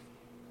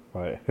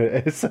 Right.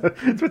 It's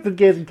Twisted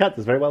Gears and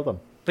Cactus. Very well done.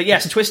 But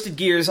yes, Twisted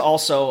Gears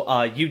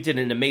also, you did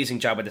an amazing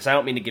job with this. I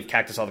don't mean to give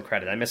Cactus all the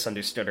credit. I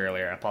misunderstood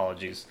earlier.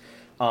 Apologies.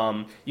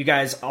 You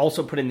guys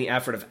also put in the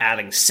effort of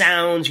adding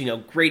sounds,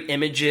 great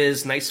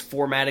images, nice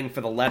formatting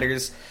for the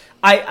letters.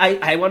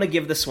 I want to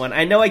give this one.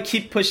 I know I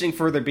keep pushing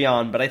further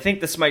beyond, but I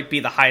think this might be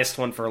the highest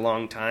one for a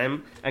long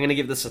time. I'm going to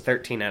give this a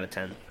 13 out of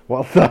 10.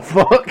 What the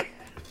fuck?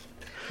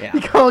 Yeah.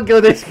 You can't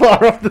go this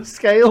far off the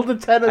scale. The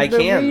 10 has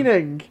no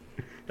meaning.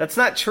 That's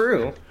not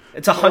true.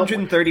 It's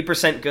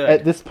 130% good.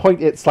 At this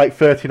point, it's like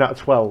 13 out of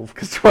 12,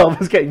 because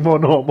 12 is getting more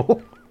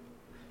normal.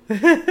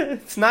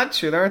 It's not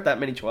true. There aren't that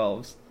many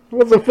 12s.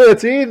 Well, it's a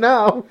 13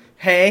 now.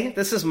 Hey,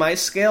 this is my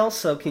scale,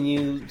 so can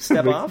you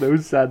step off? Makes no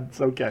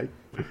sense. Okay.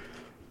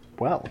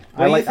 Well,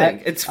 what do you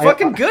think? It's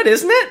fucking good,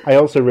 isn't it? I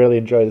also really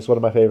enjoy this. One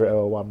of my favorite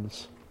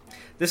OO1s.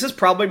 This is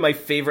probably my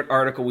favorite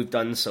article we've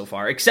done so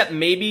far, except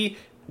maybe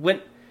when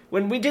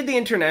we did the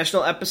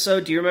international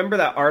episode. Do you remember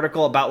that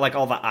article about like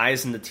all the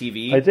eyes in the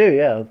TV? I do,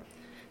 yeah.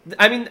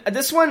 I mean,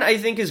 this one I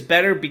think is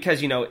better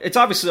because, it's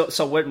obviously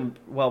so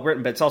well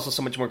written, but it's also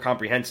so much more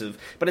comprehensive.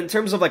 But in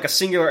terms of like a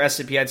singular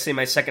SCP, I'd say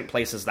my second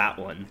place is that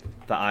one.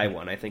 The eye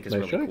one, I think, is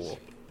really cool.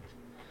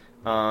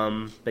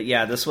 But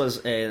yeah, this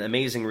was an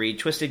amazing read.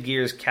 Twisted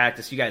Gears,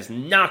 Cactus, you guys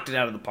knocked it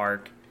out of the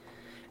park.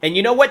 And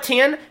you know what,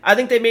 Tan? I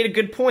think they made a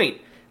good point.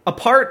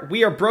 Apart,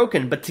 we are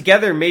broken, but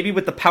together, maybe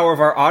with the power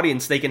of our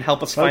audience, they can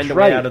help us find a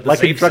way out of the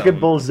safe zone. Like in Dragon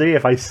Ball Z,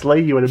 if I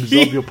slay you and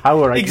absorb your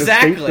power, I can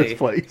escape this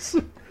place.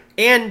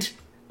 And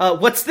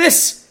what's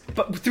this?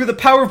 But through the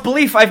power of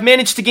belief, I've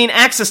managed to gain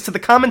access to the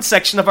comments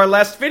section of our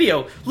last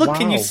video. Look, wow.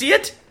 Can you see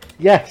it?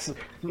 Yes.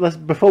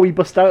 Before we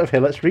bust out of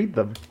here, let's read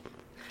them.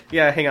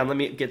 Yeah, hang on. Let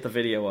me get the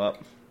video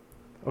up.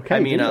 Okay. I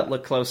mean,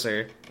 look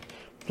closer.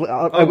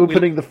 I'm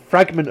opening the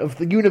fragment of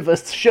the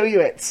universe to show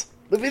you it.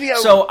 The video.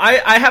 So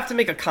I have to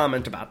make a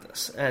comment about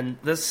this, and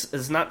this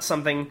is not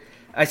something.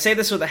 I say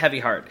this with a heavy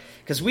heart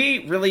because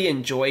we really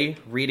enjoy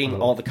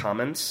reading all the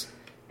comments.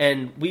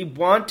 And we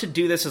want to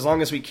do this as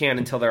long as we can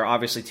until there are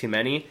obviously too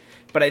many.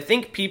 But I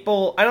think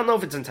people, I don't know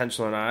if it's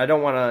intentional or not. I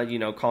don't want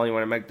to, call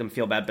anyone and make them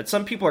feel bad. But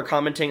some people are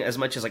commenting as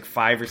much as like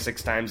 5 or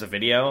 6 times a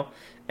video.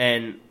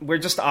 And we're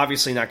just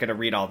obviously not going to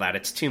read all that.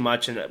 It's too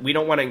much. And we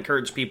don't want to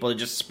encourage people to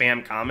just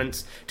spam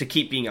comments to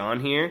keep being on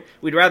here.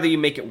 We'd rather you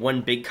make it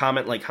one big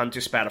comment like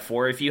Hunter Spat a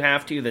 4 if you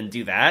have to, than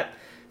do that.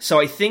 So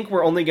I think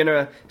we're only going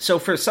to... So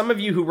for some of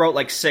you who wrote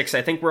like 6,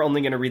 I think we're only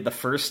going to read the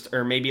first,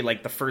 or maybe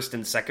like the first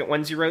and second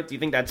ones you wrote. Do you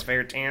think that's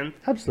fair, Tan?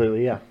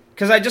 Absolutely, yeah.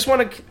 Because I just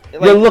want to...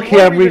 You're lucky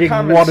I'm reading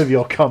one of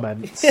your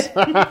comments.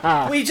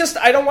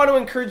 I don't want to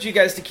encourage you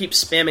guys to keep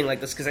spamming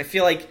like this, because I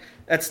feel like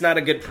that's not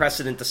a good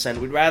precedent to send.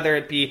 We'd rather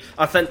it be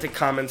authentic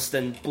comments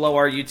than blow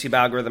our YouTube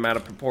algorithm out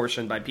of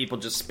proportion by people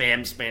just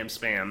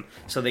spam,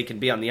 so they can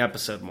be on the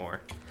episode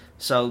more.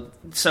 So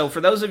for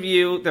those of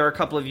you, there are a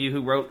couple of you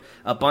who wrote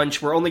a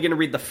bunch. We're only going to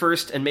read the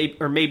first and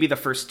maybe the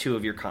first 2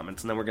 of your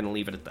comments, and then we're going to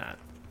leave it at that.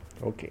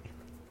 Okay.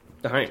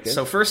 All right,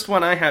 so first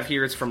one I have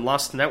here is from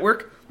Lost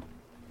Network.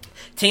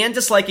 Tan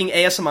disliking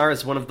ASMR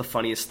is one of the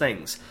funniest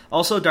things.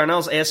 Also,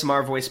 Darnell's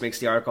ASMR voice makes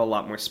the article a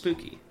lot more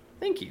spooky.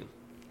 Thank you.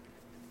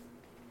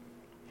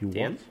 You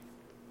Dan?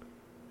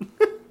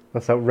 what?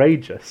 That's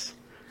outrageous.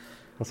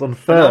 That's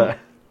unfair.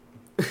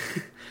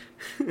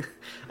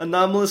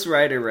 Anomalous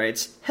Writer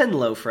writes,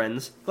 "Hello,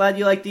 friends. Glad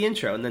you liked the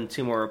intro." And then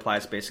 2 more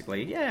replies,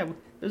 basically. Yeah, it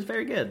was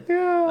very good.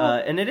 Yeah.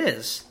 And it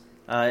is.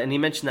 And he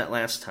mentioned that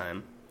last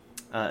time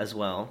as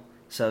well.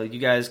 So you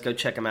guys go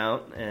check him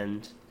out,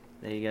 and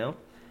there you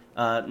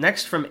go.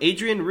 Next, from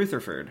Adrian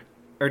Rutherford.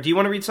 Or do you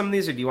want to read some of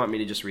these, or do you want me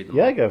to just read them?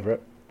 Yeah, all? go for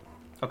it.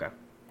 Okay.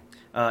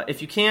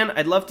 If you can,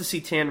 I'd love to see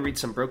Tan read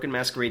some Broken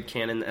Masquerade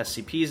canon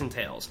SCPs and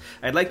tales.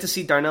 I'd like to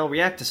see Darnell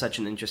react to such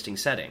an interesting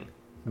setting.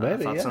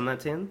 Maybe, thoughts yeah. on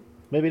that, Tan?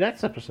 Maybe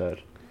next episode.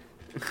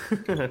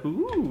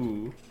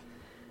 Ooh.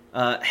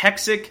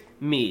 Hexic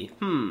me.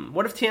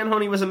 What if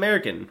Tanhoney was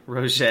American?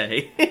 Roger.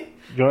 You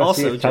want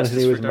to see if justice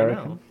Tanhoney for was Darnell.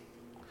 American?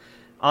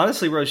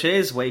 Honestly, Roger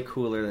is way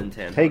cooler than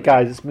Tanhoney. Hey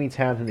guys, it's me,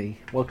 Tanhoney.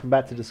 Welcome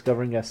back to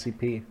Discovering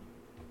SCP.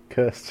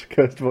 Cursed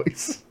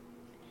voice.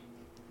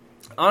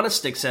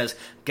 Honestick says,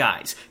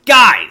 guys,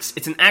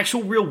 it's an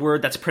actual real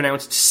word that's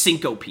pronounced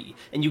syncope,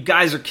 and you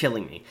guys are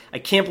killing me. I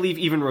can't believe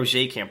even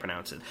Roger can't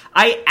pronounce it.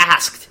 I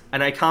asked,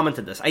 and I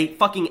commented this. I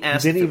fucking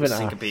asked You didn't if it was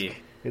even syncope.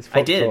 ask. It's I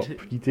fucked did. up.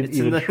 You didn't It's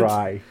in even the-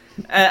 try.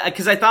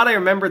 Because I thought I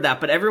remembered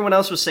that, but everyone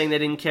else was saying they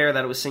didn't care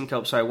that it was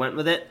syncope, so I went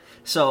with it.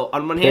 So,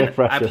 on one hand,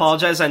 They're I precious.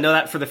 apologize, I know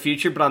that for the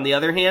future, but on the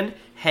other hand,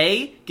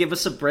 hey, give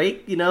us a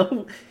break, you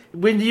know?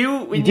 When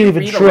you didn't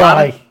even read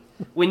try.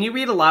 when you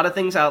read a lot of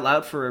things out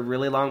loud for a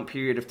really long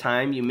period of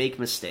time, you make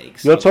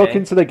mistakes. You're okay?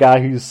 talking to the guy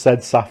who's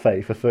said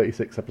Safe for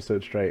 36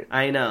 episodes straight.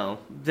 I know.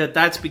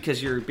 That's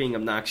because you're being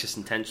obnoxious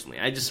intentionally.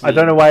 I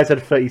don't know why I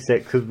said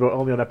 36, because we're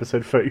only on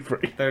episode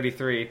 33.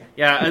 33.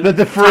 Yeah,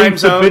 The free time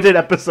zone, forbidden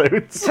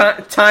episodes.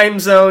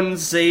 time zone,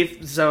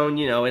 safe zone,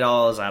 you know, it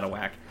all is out of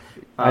whack.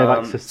 I have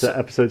access to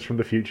episodes from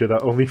the future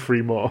that are only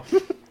 3 more.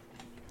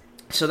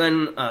 So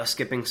then,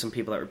 skipping some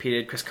people that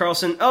repeated, Chris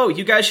Carlson, oh,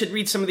 you guys should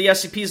read some of the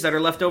SCPs that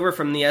are left over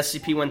from the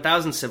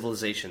SCP-1000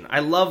 civilization. I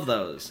love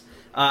those.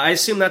 I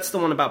assume that's the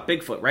one about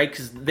Bigfoot, right?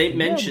 Because they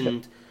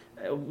mentioned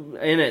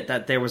in it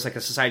that there was like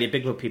a society of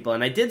Bigfoot people,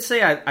 and I did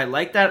say I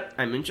like that.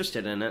 I'm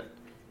interested in it.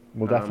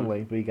 We'll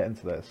definitely be getting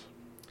to this.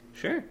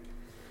 Sure.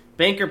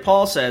 Banker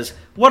Paul says,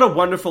 what a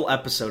wonderful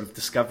episode of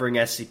Discovering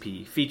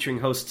SCP, featuring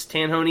hosts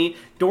Tanhoney,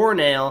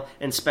 Dornail,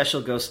 and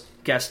special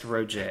guest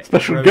Roger.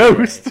 Special Roger.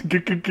 ghost!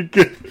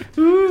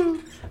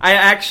 I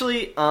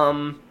actually,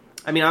 I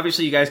mean,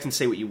 obviously you guys can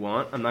say what you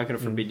want. I'm not going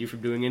to forbid you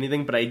from doing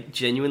anything, but I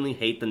genuinely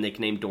hate the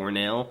nickname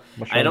Dornail.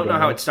 I don't know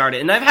how it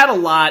started. And I've had a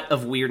lot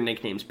of weird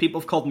nicknames.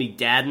 People have called me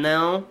Dad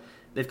now.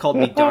 They've called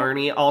me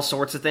Darny, all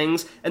sorts of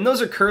things. And those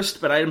are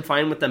cursed, but I'm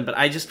fine with them. But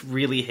I just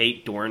really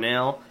hate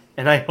Dornail.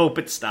 And I hope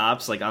it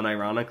stops, like,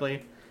 unironically.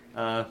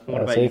 What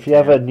about So if you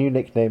have a new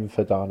nickname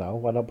for Darnell,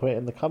 why not put it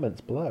in the comments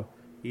below?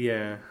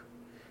 Yeah.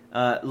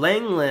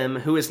 Lang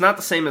Lim, who is not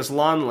the same as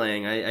Lon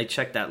Lang, I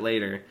checked that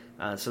later,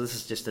 so this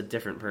is just a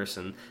different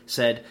person,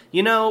 said,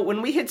 you know,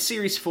 when we hit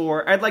Series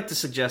 4, I'd like to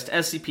suggest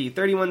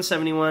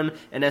SCP-3171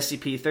 and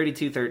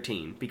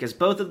SCP-3213, because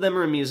both of them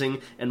are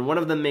amusing, and one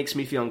of them makes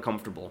me feel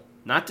uncomfortable.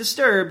 Not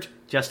disturbed,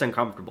 just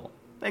uncomfortable.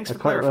 Thanks for I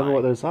can't clarifying. remember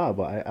what those are,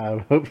 but I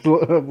hope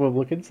we'll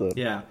look into them.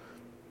 Yeah.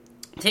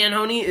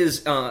 Tanhoney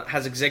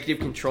has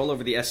executive control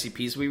over the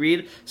SCPs we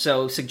read,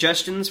 so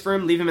suggestions for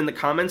him, leave them in the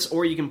comments,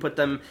 or you can put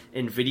them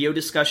in video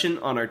discussion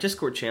on our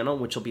Discord channel,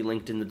 which will be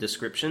linked in the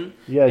description.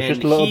 Yeah, it's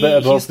just a little bit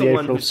above he's the the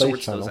one who Aetherial Space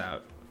sorts those channel.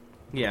 out.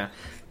 Yeah.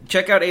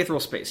 Check out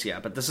Aetherial Space, yeah,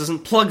 but this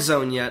isn't Plug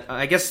Zone yet.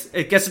 I guess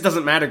it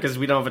doesn't matter because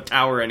we don't have a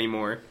tower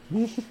anymore.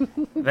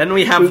 Then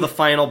we have the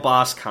final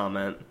boss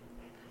comment.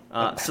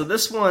 So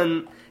this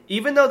one,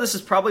 even though this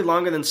is probably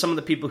longer than some of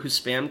the people who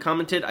spam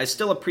commented, I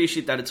still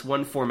appreciate that it's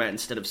one format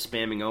instead of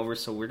spamming over,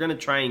 so we're going to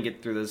try and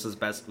get through this as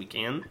best we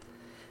can.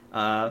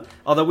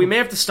 Although we may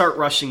have to start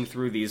rushing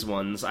through these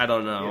ones, I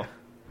don't know.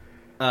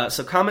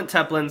 So comment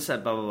Teplin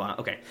said blah blah blah.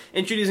 Okay,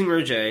 introducing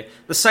Roger.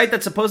 The site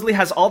that supposedly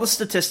has all the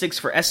statistics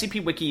for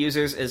SCP Wiki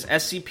users is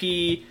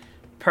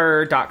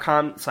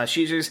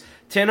scpper.com/users.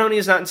 Tanhoney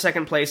is not in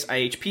second place.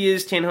 IHP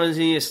is.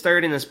 Tanhoney is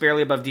third and is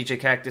barely above DJ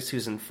Cactus,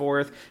 who's in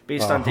fourth,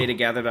 based on data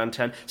gathered on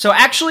 10. So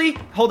actually,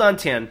 hold on,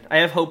 Tan. I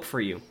have hope for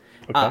you.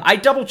 Okay. I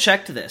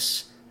double-checked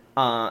this,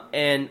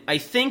 and I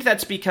think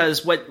that's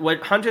because what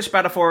Hunter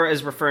Spataphora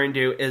is referring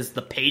to is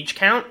the page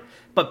count,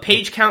 but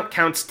page count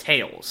counts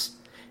tails.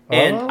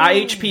 And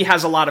IHP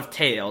has a lot of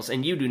tails,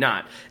 and you do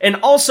not. And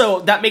also,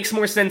 that makes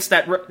more sense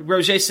that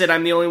Roger said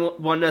I'm the only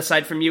one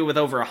aside from you with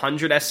over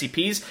 100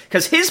 SCPs,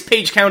 because his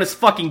page count is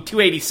fucking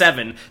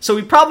 287, so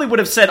he probably would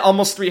have said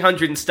almost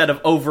 300 instead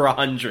of over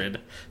 100.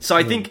 So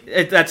I think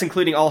that's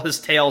including all his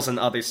tails and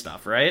other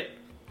stuff, right?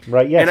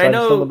 Right, yes, And I I'm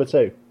know- still number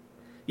 2.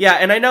 Yeah,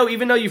 and I know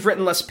even though you've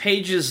written less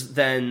pages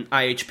than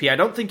IHP, I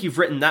don't think you've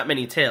written that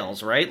many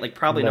tails, right? Like,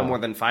 probably no No. more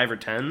than 5 or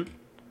 10.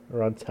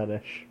 Around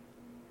 10-ish.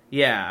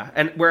 Yeah,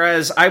 and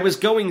whereas I was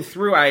going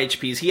through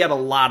IHPs, he had a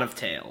lot of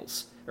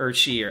tails. Or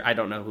she, or I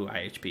don't know who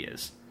IHP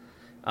is.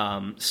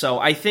 So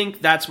I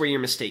think that's where your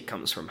mistake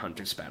comes from,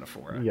 Hunter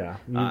Spataphora. Yeah.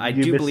 I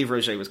do believe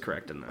Roger was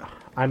correct in that.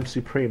 I'm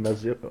supreme,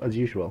 as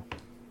usual.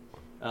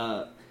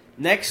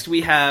 Next,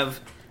 we have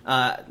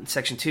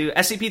Section 2.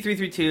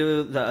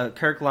 SCP-332, the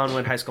Kirk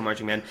Lonwood High School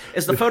Marching Band.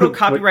 Is the photo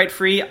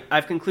copyright-free?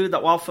 I've concluded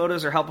that while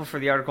photos are helpful for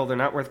the article, they're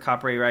not worth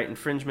copyright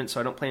infringement, so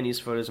I don't plan to use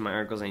photos in my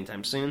articles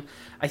anytime soon.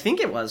 I think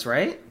it was,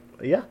 right?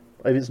 Yeah.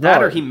 If it's That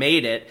not, or he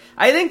made it.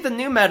 I think the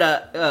new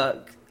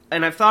meta,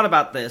 and I've thought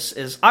about this,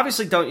 is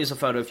obviously don't use a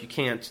photo if you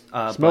can't.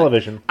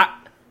 Smell-o-vision.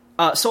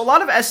 So a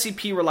lot of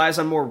SCP relies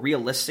on more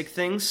realistic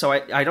things, so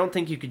I don't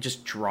think you could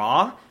just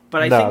draw,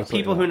 but I No, think absolutely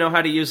people who know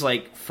how to use,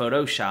 like,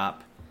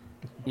 Photoshop,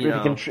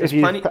 if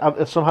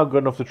you somehow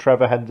good enough to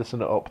Trevor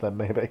Henderson it up, then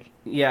maybe.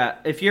 Yeah,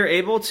 if you're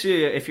able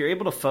to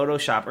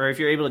Photoshop, or if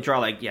you're able to draw,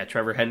 like,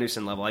 Trevor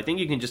Henderson level, I think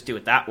you can just do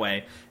it that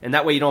way, and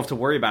that way you don't have to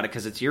worry about it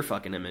because it's your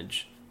fucking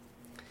image.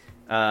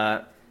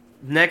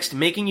 Next,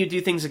 making you do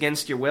things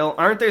against your will.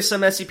 Aren't there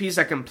some SCPs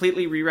that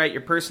completely rewrite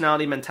your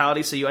personality,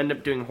 mentality, so you end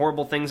up doing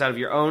horrible things out of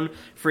your own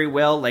free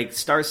will, like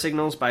Star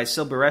Signals by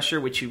Silber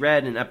Escher, which you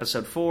read in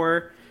episode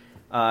 4?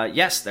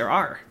 Yes, there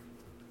are.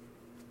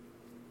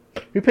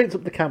 Who paints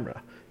up the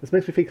camera? This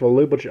makes me think of a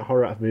low-budget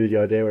horror out of movie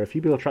idea where a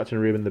few people are trapped in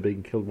a room and they're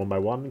being killed one by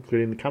one,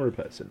 including the camera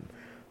person.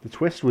 The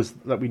twist was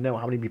that we know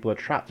how many people are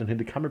trapped and who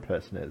the camera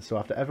person is, so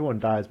after everyone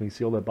dies, we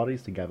see all their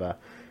bodies together,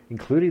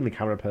 including the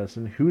camera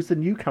person. Who's the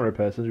new camera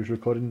person who's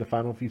recording the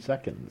final few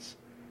seconds?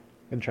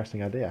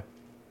 Interesting idea.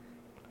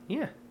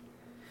 Yeah.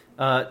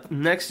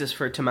 Next is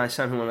to my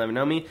son who will never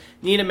know me.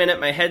 Need a minute.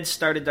 My head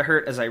started to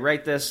hurt as I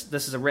write this.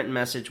 This is a written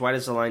message. Why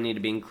does the line need to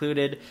be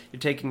included?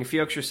 You're taking a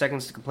few extra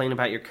seconds to complain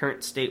about your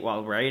current state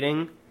while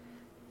writing.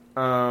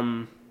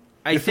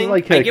 I think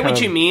like I get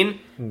what you mean.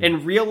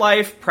 In real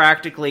life,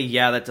 practically,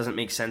 yeah, that doesn't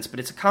make sense. But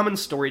it's a common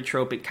story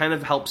trope. It kind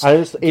of helps.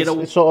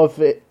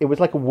 It was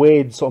like a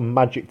weird sort of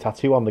magic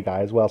tattoo on the guy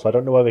as well. So I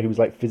don't know whether he was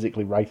like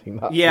physically writing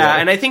that. Yeah,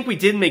 and I think we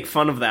did make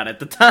fun of that at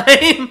the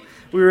time.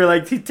 We were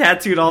like, he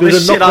tattooed all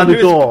this shit on onto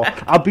the door. his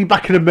back. I'll be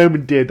back in a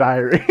moment, dear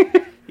diary.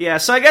 Yeah,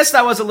 so I guess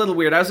that was a little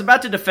weird. I was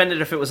about to defend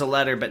it if it was a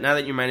letter, but now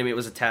that you reminded me it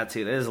was a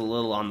tattoo, that is a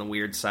little on the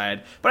weird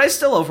side. But I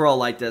still overall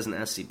liked it as an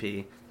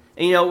SCP.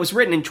 And, it was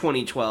written in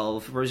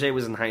 2012. Roger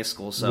was in high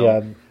school,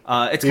 so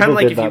it's kind of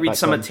like if you read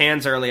some of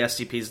Tan's early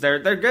SCPs,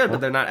 they're good, but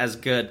they're not as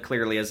good,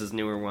 clearly, as his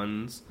newer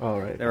ones.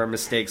 All right. There are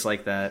mistakes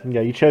like that.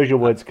 Yeah, you chose your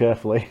words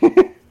carefully.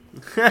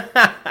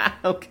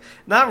 Okay.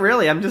 Not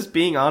really, I'm just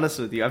being honest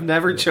with you. I've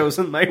never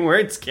chosen my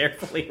words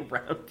carefully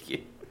around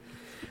you.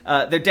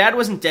 Their dad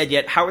wasn't dead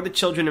yet. How are the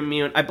children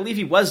immune? I believe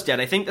he was dead.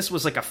 I think this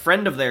was like a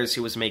friend of theirs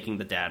who was making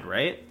the dad,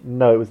 right?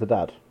 No, it was the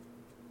dad.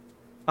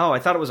 Oh, I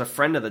thought it was a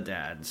friend of the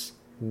dad's.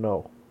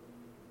 No.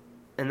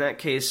 In that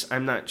case,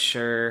 I'm not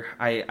sure.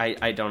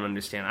 I don't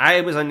understand. I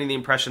was under the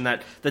impression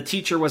that the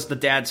teacher was the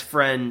dad's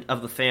friend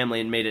of the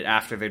family and made it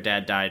after their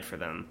dad died for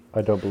them.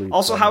 I don't believe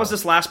Also, so, how is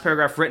this last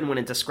paragraph written when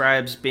it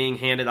describes being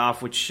handed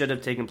off, which should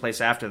have taken place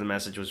after the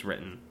message was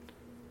written?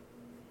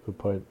 Good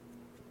point.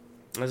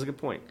 That's a good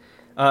point.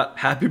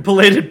 Happy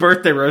belated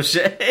birthday,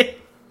 Roger.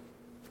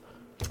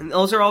 And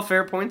those are all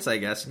fair points, I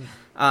guess.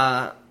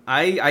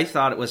 I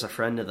thought it was a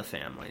friend of the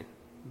family.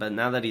 But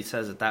now that he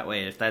says it that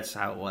way, if that's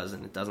how it was,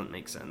 and it doesn't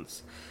make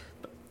sense.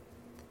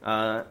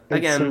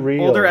 Again,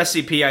 older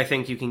SCP, I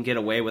think you can get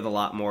away with a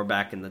lot more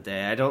back in the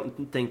day. I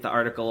don't think the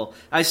article...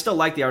 I still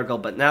like the article,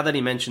 but now that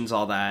he mentions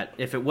all that,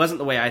 if it wasn't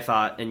the way I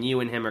thought, and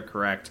you and him are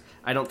correct,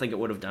 I don't think it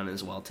would have done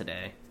as well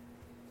today.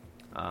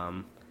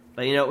 But,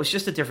 it was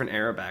just a different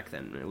era back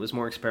then. It was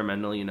more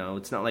experimental,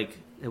 It's not like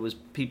it was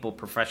people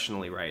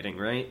professionally writing,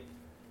 right?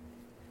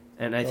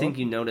 And I think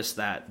you notice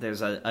that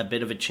there's a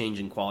bit of a change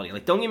in quality.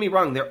 Like, don't get me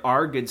wrong, there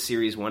are good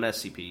Series 1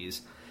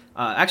 SCPs.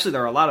 Actually,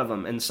 there are a lot of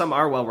them, and some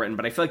are well-written,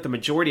 but I feel like the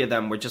majority of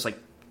them were just, like,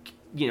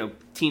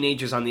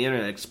 teenagers on the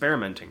internet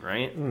experimenting,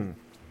 right?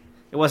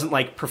 It wasn't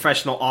like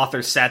professional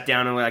authors sat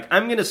down and were like,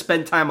 I'm going to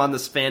spend time on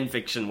this fan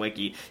fiction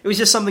wiki. It was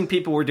just something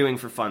people were doing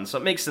for fun, so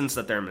it makes sense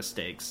that there are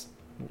mistakes.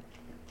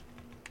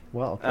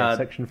 Well, okay,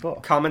 Section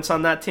 4. Comments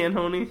on that,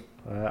 Tanhoney?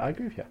 I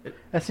agree with you.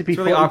 It's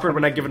really awkward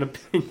when I give an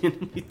opinion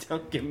and you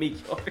don't give me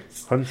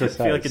yours. Hunter says,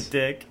 I feel like a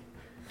dick.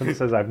 Hunter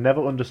says, I've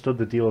never understood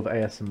the deal with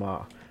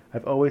ASMR.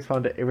 I've always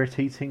found it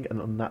irritating and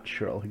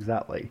unnatural.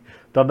 Exactly.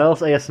 Darnell's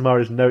ASMR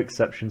is no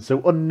exception,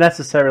 so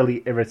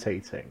unnecessarily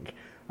irritating.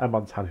 I'm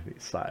on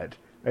Tanhoney's side.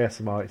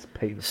 ASMR is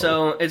painful.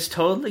 So it's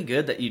totally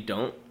good that you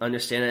don't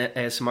understand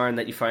ASMR and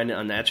that you find it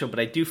unnatural, but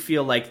I do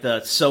feel like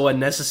the so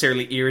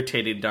unnecessarily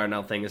irritated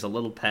Darnell thing is a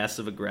little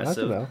passive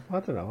aggressive. I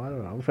don't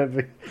know.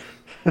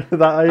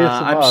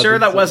 I'm sure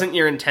that wasn't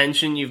your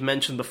intention. You've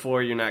mentioned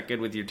before you're not good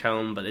with your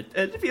tone, but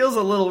it feels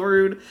a little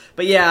rude.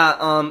 But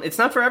yeah, it's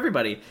not for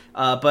everybody.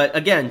 But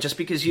again, just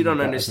because you don't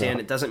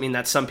understand it doesn't mean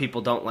that some people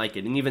don't like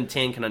it, and even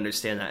Tan can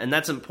understand that. And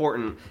that's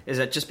important, is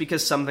that just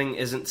because something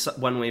isn't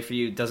one way for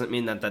you doesn't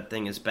mean that that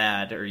thing is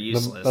bad or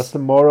useless. That's the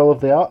moral of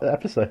the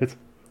episode.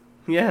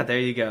 Yeah, there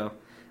you go.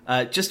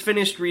 Just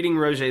finished reading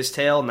Roger's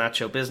Tale, Not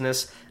Show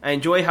Business. I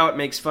enjoy how it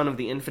makes fun of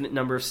the infinite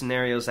number of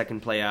scenarios that can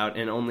play out,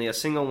 and only a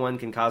single one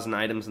can cause an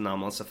item's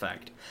anomalous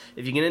effect.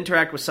 If you can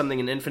interact with something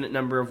an infinite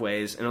number of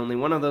ways, and only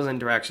one of those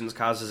interactions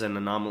causes an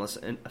anomalous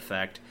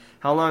effect,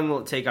 how long will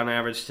it take on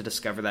average to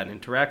discover that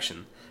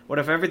interaction? What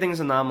if everything's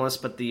anomalous,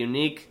 but the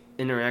unique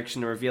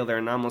interaction to reveal their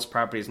anomalous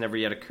property has never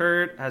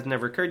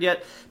occurred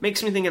yet?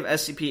 Makes me think of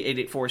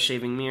SCP-884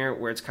 Shaving Mirror,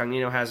 where its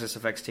cognitohazardous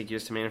effects take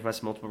years to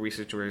manifest. Multiple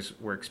researchers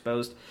were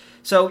exposed.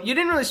 So, you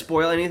didn't really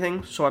spoil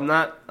anything, so I'm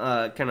not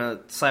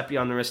gonna slap you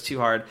on the wrist too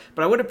hard,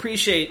 but I would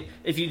appreciate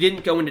if you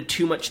didn't go into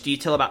too much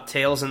detail about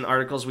tales and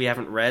articles we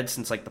haven't read,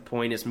 since, like, the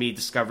point is me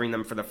discovering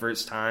them for the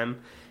first time.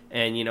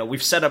 And, you know,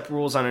 we've set up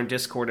rules on our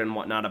Discord and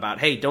whatnot about,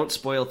 hey, don't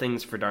spoil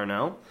things for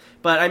Darnell.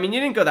 But, I mean,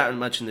 you didn't go that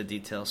much into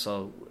detail,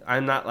 so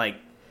I'm not, like...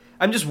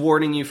 I'm just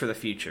warning you for the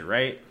future,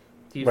 right?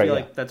 Do you feel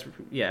like that's,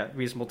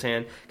 reasonable,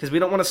 Tan? Because we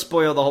don't want to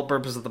spoil the whole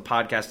purpose of the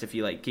podcast if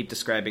you, like, keep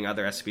describing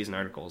other SCPs and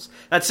articles.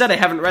 That said, I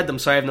haven't read them,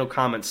 so I have no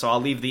comments, so I'll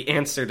leave the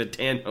answer to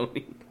Tan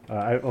Honey.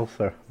 I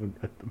also haven't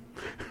read them.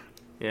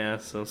 Yeah,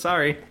 so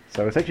sorry.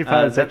 So it's Section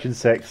 5 and Section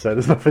 6, so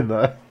there's nothing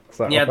there.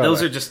 So, yeah,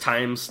 those are just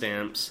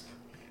timestamps.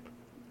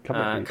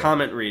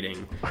 Comment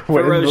reading.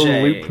 We're in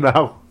the loop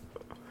now.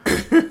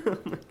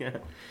 Yeah.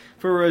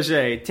 For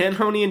Roger, Tan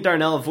Honey and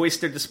Darnell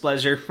voiced their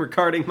displeasure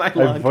regarding my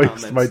long comments.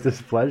 I voiced my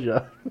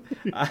displeasure.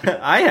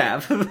 I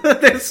have.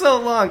 They're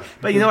so long.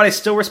 But you know what? I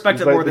still respect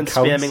it more than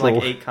spamming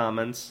like 8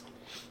 comments.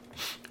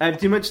 I have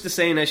too much to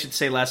say and I should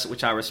say less,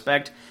 which I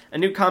respect. A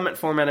new comment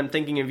format I'm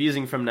thinking of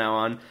using from now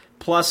on,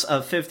 plus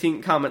a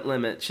 15 comment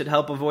limit, should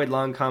help avoid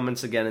long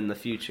comments again in the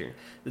future.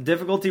 The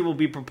difficulty will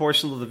be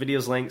proportional to the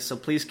video's length, so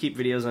please keep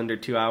videos under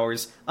 2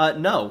 hours.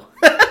 No.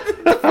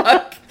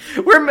 Fuck.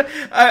 We're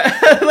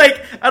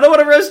like, I don't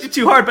want to roast you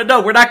too hard, but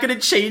no, we're not going to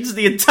change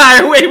the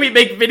entire way we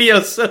make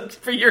videos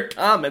for your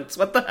comments.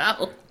 What the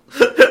hell?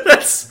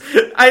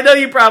 I know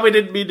you probably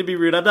didn't mean to be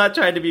rude. I'm not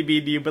trying to be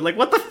mean to you, but like,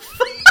 what the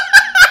fuck?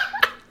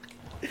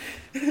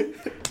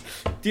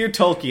 Dear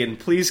Tolkien,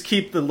 please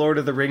keep the Lord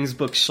of the Rings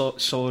book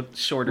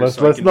shorter.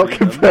 Let's not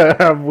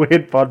compare our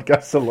weird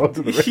podcast to Lord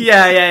of the Rings.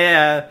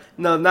 Yeah.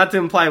 No, not to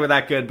imply we're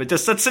that good, but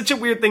just that's such a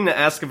weird thing to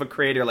ask of a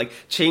creator. Like,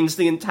 change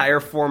the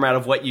entire format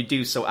of what you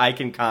do so I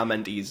can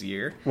comment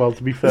easier. Well,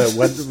 to be fair,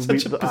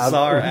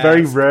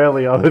 very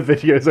rarely are the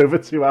videos over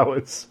 2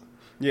 hours.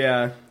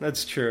 Yeah,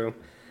 that's true.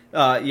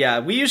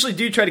 We usually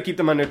do try to keep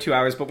them under 2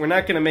 hours, but we're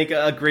not going to make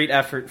a great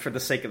effort for the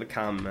sake of the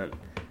comment.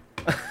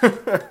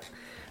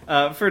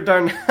 For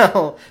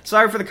Darnell,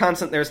 sorry for the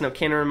constant there's no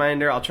canon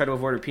reminder. I'll try to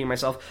avoid repeating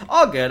myself.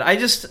 All good. I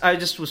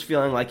just was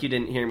feeling like you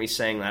didn't hear me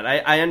saying that.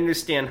 I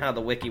understand how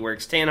the wiki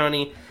works. Tan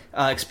Honey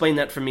explained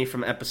that for me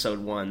from episode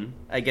 1.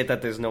 I get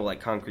that there's no,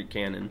 like, concrete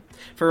canon.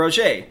 For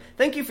Roger,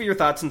 thank you for your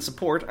thoughts and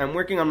support. I'm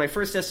working on my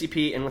first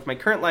SCP, and with my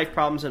current life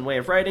problems and way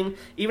of writing,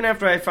 even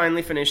after I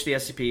finally finish the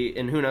SCP,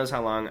 in who knows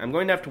how long, I'm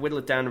going to have to whittle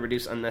it down to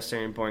reduce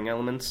unnecessary and boring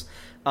elements.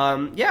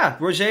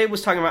 Roger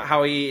was talking about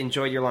how he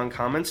enjoyed your long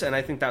comments, and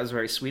I think that was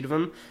very sweet of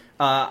him.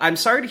 I'm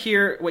sorry to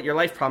hear what your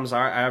life problems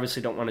are. I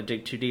obviously don't want to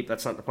dig too deep.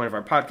 That's not the point of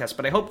our podcast.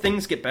 But I hope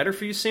things get better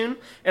for you soon.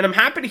 And I'm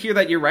happy to hear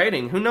that you're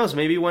writing. Who knows?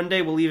 Maybe one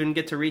day we'll even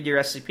get to read your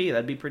SCP.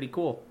 That'd be pretty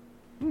cool.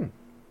 What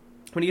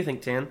do you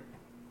think, Tan?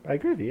 I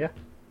agree with you, yeah.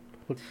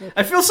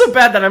 I feel so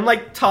bad that I'm,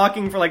 like,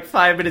 talking for, like,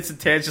 5 minutes and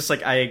Tan's just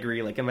like, I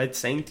agree. Like, am I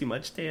saying too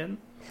much, Tan?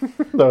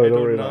 No, don't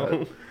worry about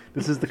it.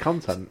 This is the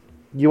content.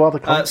 You are the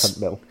content,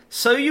 Bill.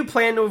 So you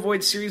plan to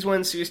avoid Series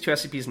 1, Series 2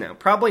 SCPs now?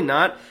 Probably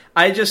not.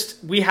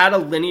 We have a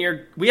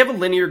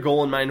linear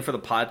goal in mind for the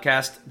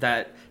podcast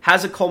that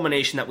has a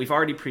culmination that we've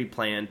already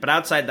pre-planned, but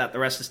outside that, the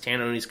rest is Tan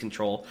Honey's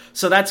control.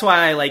 So that's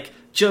why I, like,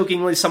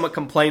 jokingly somewhat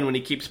complain when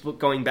he keeps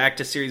going back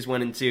to Series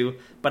 1 and 2,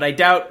 but I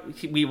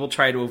doubt we will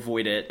try to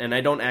avoid it, and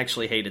I don't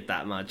actually hate it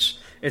that much.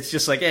 It's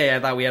just like, hey, I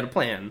thought we had a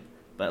plan.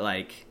 But,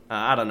 like,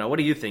 I don't know. What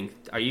do you think?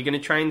 Are you going to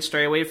try and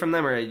stray away from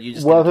them, or are you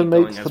just whatever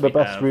makes for the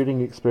best reading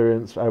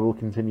experience, I will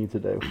continue to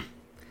do.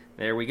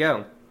 There we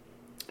go.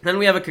 Then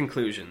we have a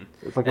conclusion.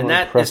 It's like and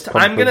that is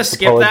I'm going to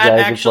skip that,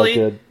 actually.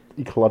 Like an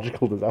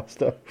ecological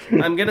disaster.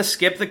 I'm going to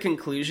skip the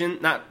conclusion.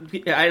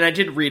 And I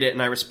did read it,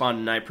 and I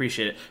responded, and I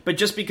appreciate it. But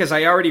just because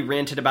I already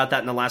ranted about that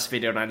in the last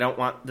video, and I don't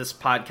want this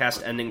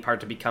podcast ending part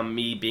to become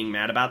me being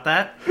mad about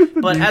that.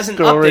 But as an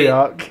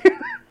update...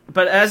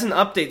 But as an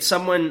update,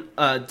 someone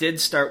did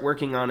start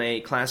working on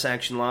a class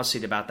action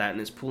lawsuit about that and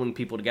is pooling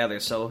people together.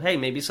 So, hey,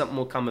 maybe something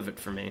will come of it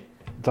for me.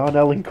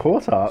 Darnell in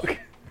court arc.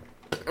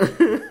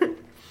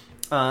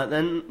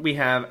 Then we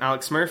have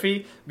Alex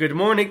Murphy. Good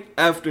morning,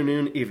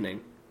 afternoon,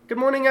 evening. Good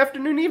morning,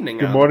 afternoon, evening.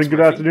 Good morning,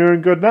 good afternoon,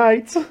 and good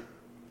night.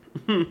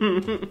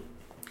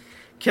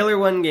 Killer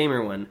One,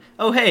 Gamer One.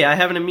 Oh, hey, I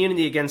have an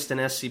immunity against an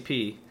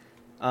SCP.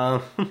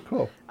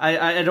 Cool.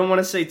 I don't want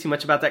to say too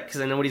much about that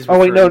because I know what he's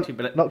referring to.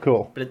 But not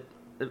cool. But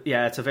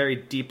yeah, it's a very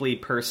deeply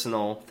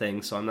personal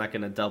thing, so I'm not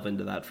going to delve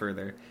into that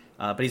further.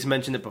 But he's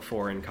mentioned it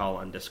before in Call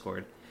on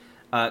Discord.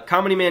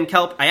 Comedy Man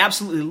Kelp, I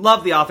absolutely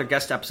love the author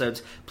guest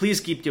episodes.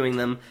 Please keep doing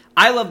them.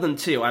 I love them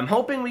too. I'm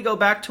hoping we go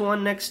back to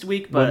one next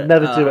week, but... We'll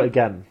never do it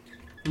again.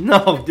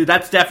 No, dude,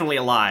 that's definitely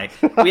a lie.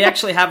 We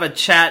actually have a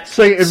chat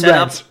Say it in set red.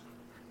 up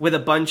with a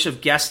bunch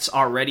of guests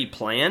already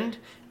planned.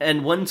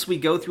 And once we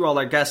go through all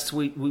our guests,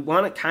 we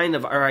want to kind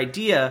of, our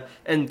idea,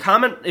 and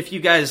comment if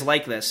you guys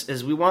like this,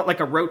 is we want like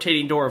a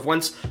rotating door of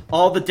once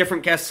all the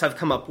different guests have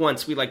come up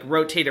once, we like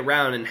rotate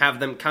around and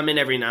have them come in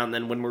every now and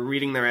then when we're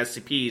reading their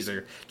SCPs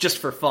or just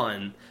for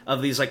fun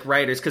of these like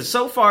writers. Because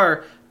so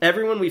far,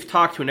 everyone we've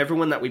talked to and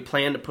everyone that we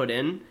plan to put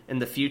in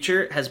the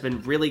future has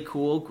been really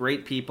cool,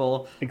 great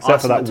people,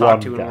 Except for awesome that to talk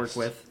one to and guest.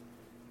 work with.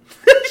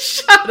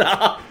 Shut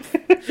up!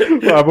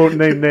 Well, I won't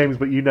name names,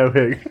 but you know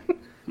who.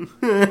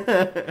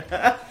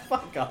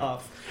 Fuck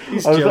off.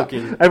 He's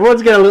joking.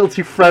 Everyone's getting a little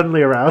too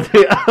friendly around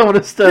here. I want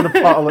to stir the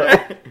pot a little.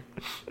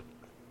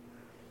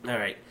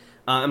 Alright.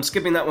 I'm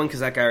skipping that one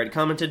because that guy already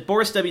commented.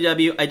 Boris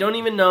WW, I don't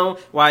even know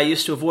why I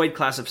used to avoid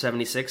Class of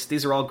 76.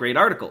 These are all great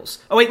articles.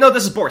 Oh wait, no,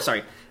 this is Boris,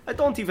 sorry. I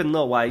don't even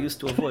know why I used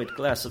to avoid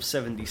Class of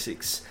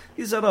 76.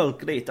 These are all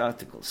great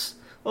articles.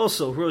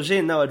 Also,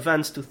 Roger now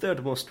advanced to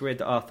third most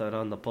read author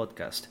on the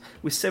podcast,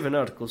 with 7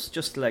 articles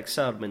just like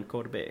Salman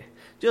Corbet.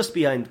 Just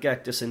behind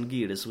Cactus and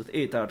Gears with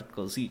 8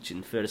 articles each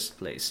in first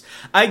place.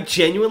 I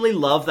genuinely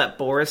love that,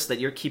 Boris, that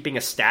you're keeping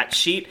a stat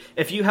sheet.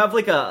 If you have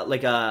like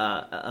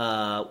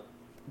a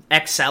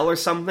Excel or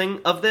something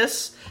of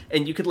this,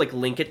 and you could like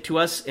link it to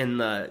us in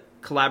the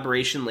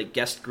collaboration like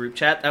guest group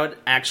chat, that would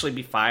actually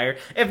be fire.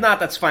 If not,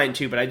 that's fine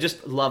too, but I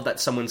just love that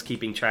someone's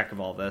keeping track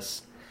of all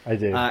this. I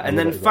do. And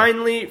then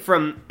finally,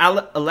 from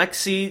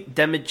Alexei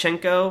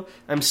Demidchenko,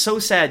 I'm so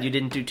sad you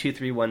didn't do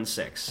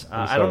 2316.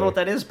 I don't know what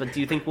that is, but do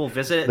you think we'll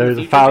visit it There's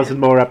in the future? 1,000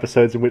 more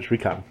episodes in which we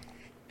can.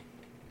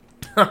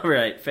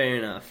 Alright, fair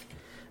enough.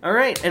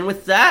 Alright, and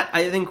with that,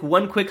 I think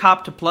one quick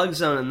hop to Plug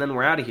Zone, and then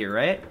we're out of here,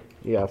 right?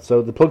 Yeah,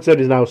 so the plug zone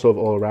is now sort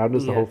of all around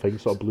us. The Yeah. whole thing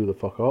sort of blew the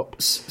fuck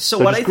up. So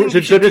what I think just,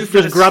 we should do just, for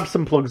just this... grab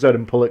some plug zone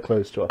and pull it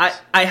close to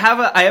us. I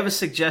have a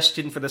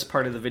suggestion for this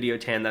part of the video,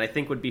 Tan, that I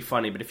think would be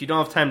funny, but if you don't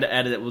have time to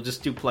edit it, we'll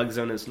just do Plug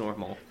Zone as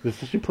normal. This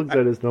just plug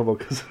zone is normal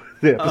because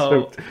the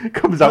episode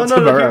comes out No,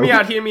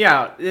 tomorrow. hear me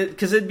out.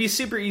 Because it'd be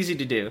super easy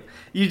to do.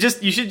 You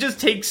should just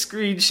take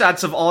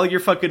screenshots of all your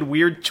fucking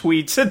weird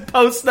tweets and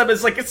post them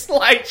as like a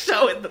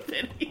slideshow in the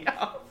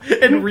video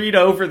and read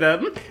over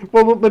them.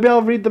 Well, maybe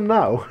I'll read them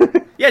now.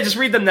 Yeah, just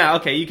read them now.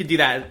 Okay, you can do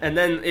that. And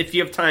then if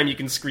you have time, you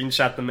can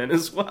screenshot them in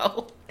as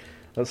well.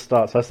 Let's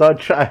start. So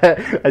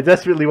I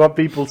desperately want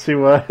people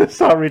to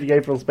start reading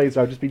April Space.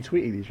 I've just been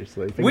tweeting these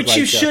recently. Things Which like,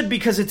 you should,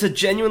 because it's a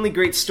genuinely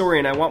great story,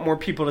 and I want more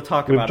people to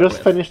talk We've about it just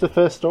with. finished the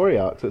first story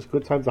arc, so it's a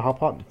good time to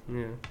hop on.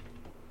 Yeah.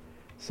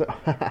 So,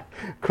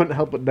 couldn't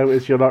help but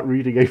notice you're not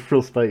reading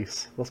April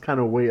Space. That's kind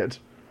of weird.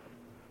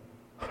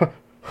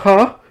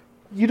 Huh?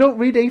 You don't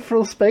read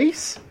April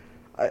Space?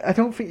 I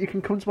don't think you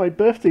can come to my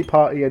birthday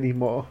party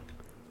anymore.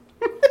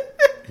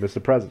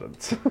 Mr.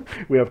 President,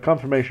 we have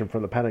confirmation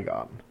from the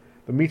Pentagon.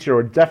 The meteor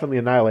will definitely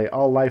annihilate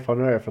all life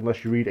on Earth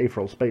unless you read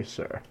April Space,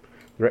 sir.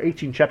 There are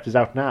 18 chapters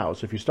out now,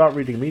 so if you start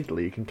reading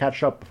immediately, you can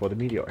catch up before the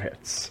meteor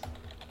hits.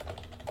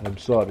 I'm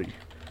sorry.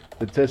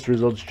 The test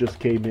results just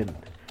came in.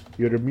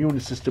 Your immune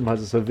system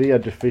has a severe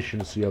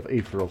deficiency of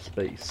April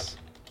Space.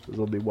 There's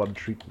only one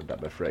treatment,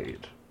 I'm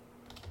afraid.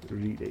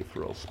 Read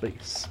April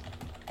Space.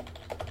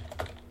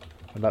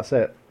 And that's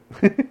it.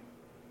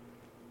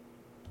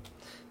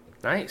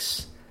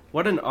 Nice.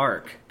 What an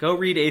arc. Go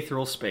read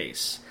Aetheral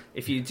Space.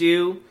 If you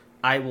do,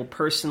 I will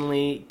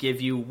personally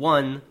give you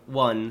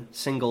one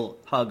single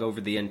hug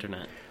over the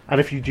internet. And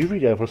if you do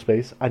read April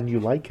Space and you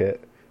like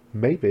it,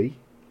 maybe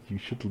you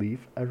should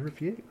leave a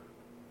review.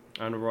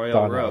 On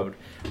Royal Road.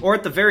 Or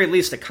at the very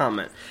least, a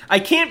comment. I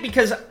can't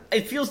because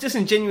it feels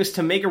disingenuous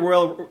to make a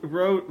Royal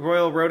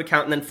Road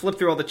account and then flip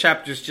through all the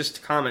chapters just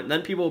to comment.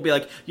 Then people will be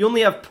like, you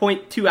only have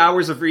 0.2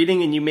 hours of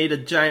reading and you made a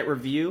giant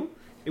review?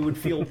 It would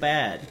feel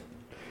bad.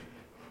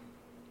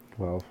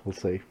 Well, we'll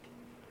see.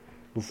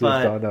 We'll see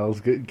if Darnell's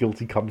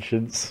guilty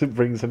conscience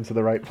brings him to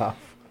the right path.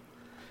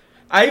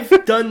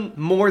 I've done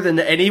more than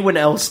anyone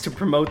else to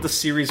promote the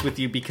series with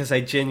you because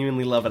I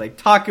genuinely love it. I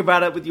talk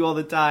about it with you all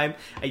the time.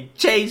 I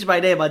changed my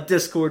name on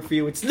Discord for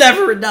you. It's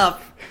never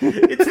enough.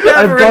 It's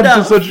never I've enough. gone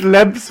to such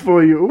lengths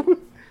for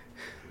you.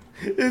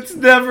 It's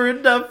never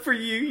enough for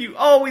you. You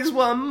always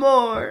want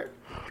more.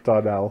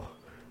 Darnell,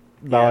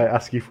 now I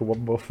ask you for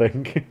one more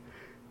thing.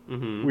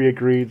 Mm-hmm. We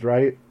agreed,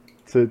 right?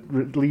 To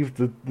leave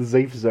the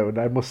safe zone,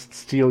 I must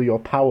steal your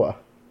power.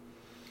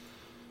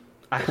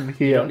 Come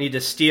here. You don't need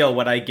to steal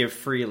what I give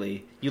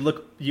freely. You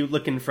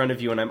look in front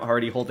of you, and I'm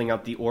already holding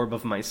out the orb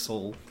of my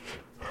soul.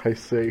 I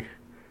see.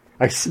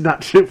 I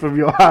snatch it from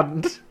your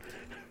hand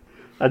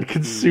and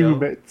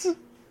consume it.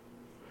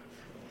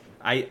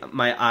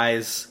 My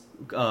eyes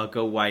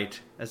go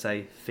white as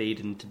I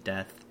fade into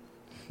death.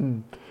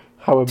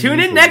 How amusing. Tune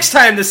in next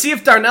time to see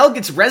if Darnell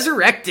gets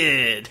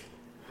resurrected.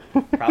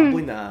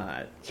 Probably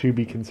not. To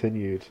be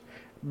continued.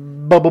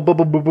 Bye.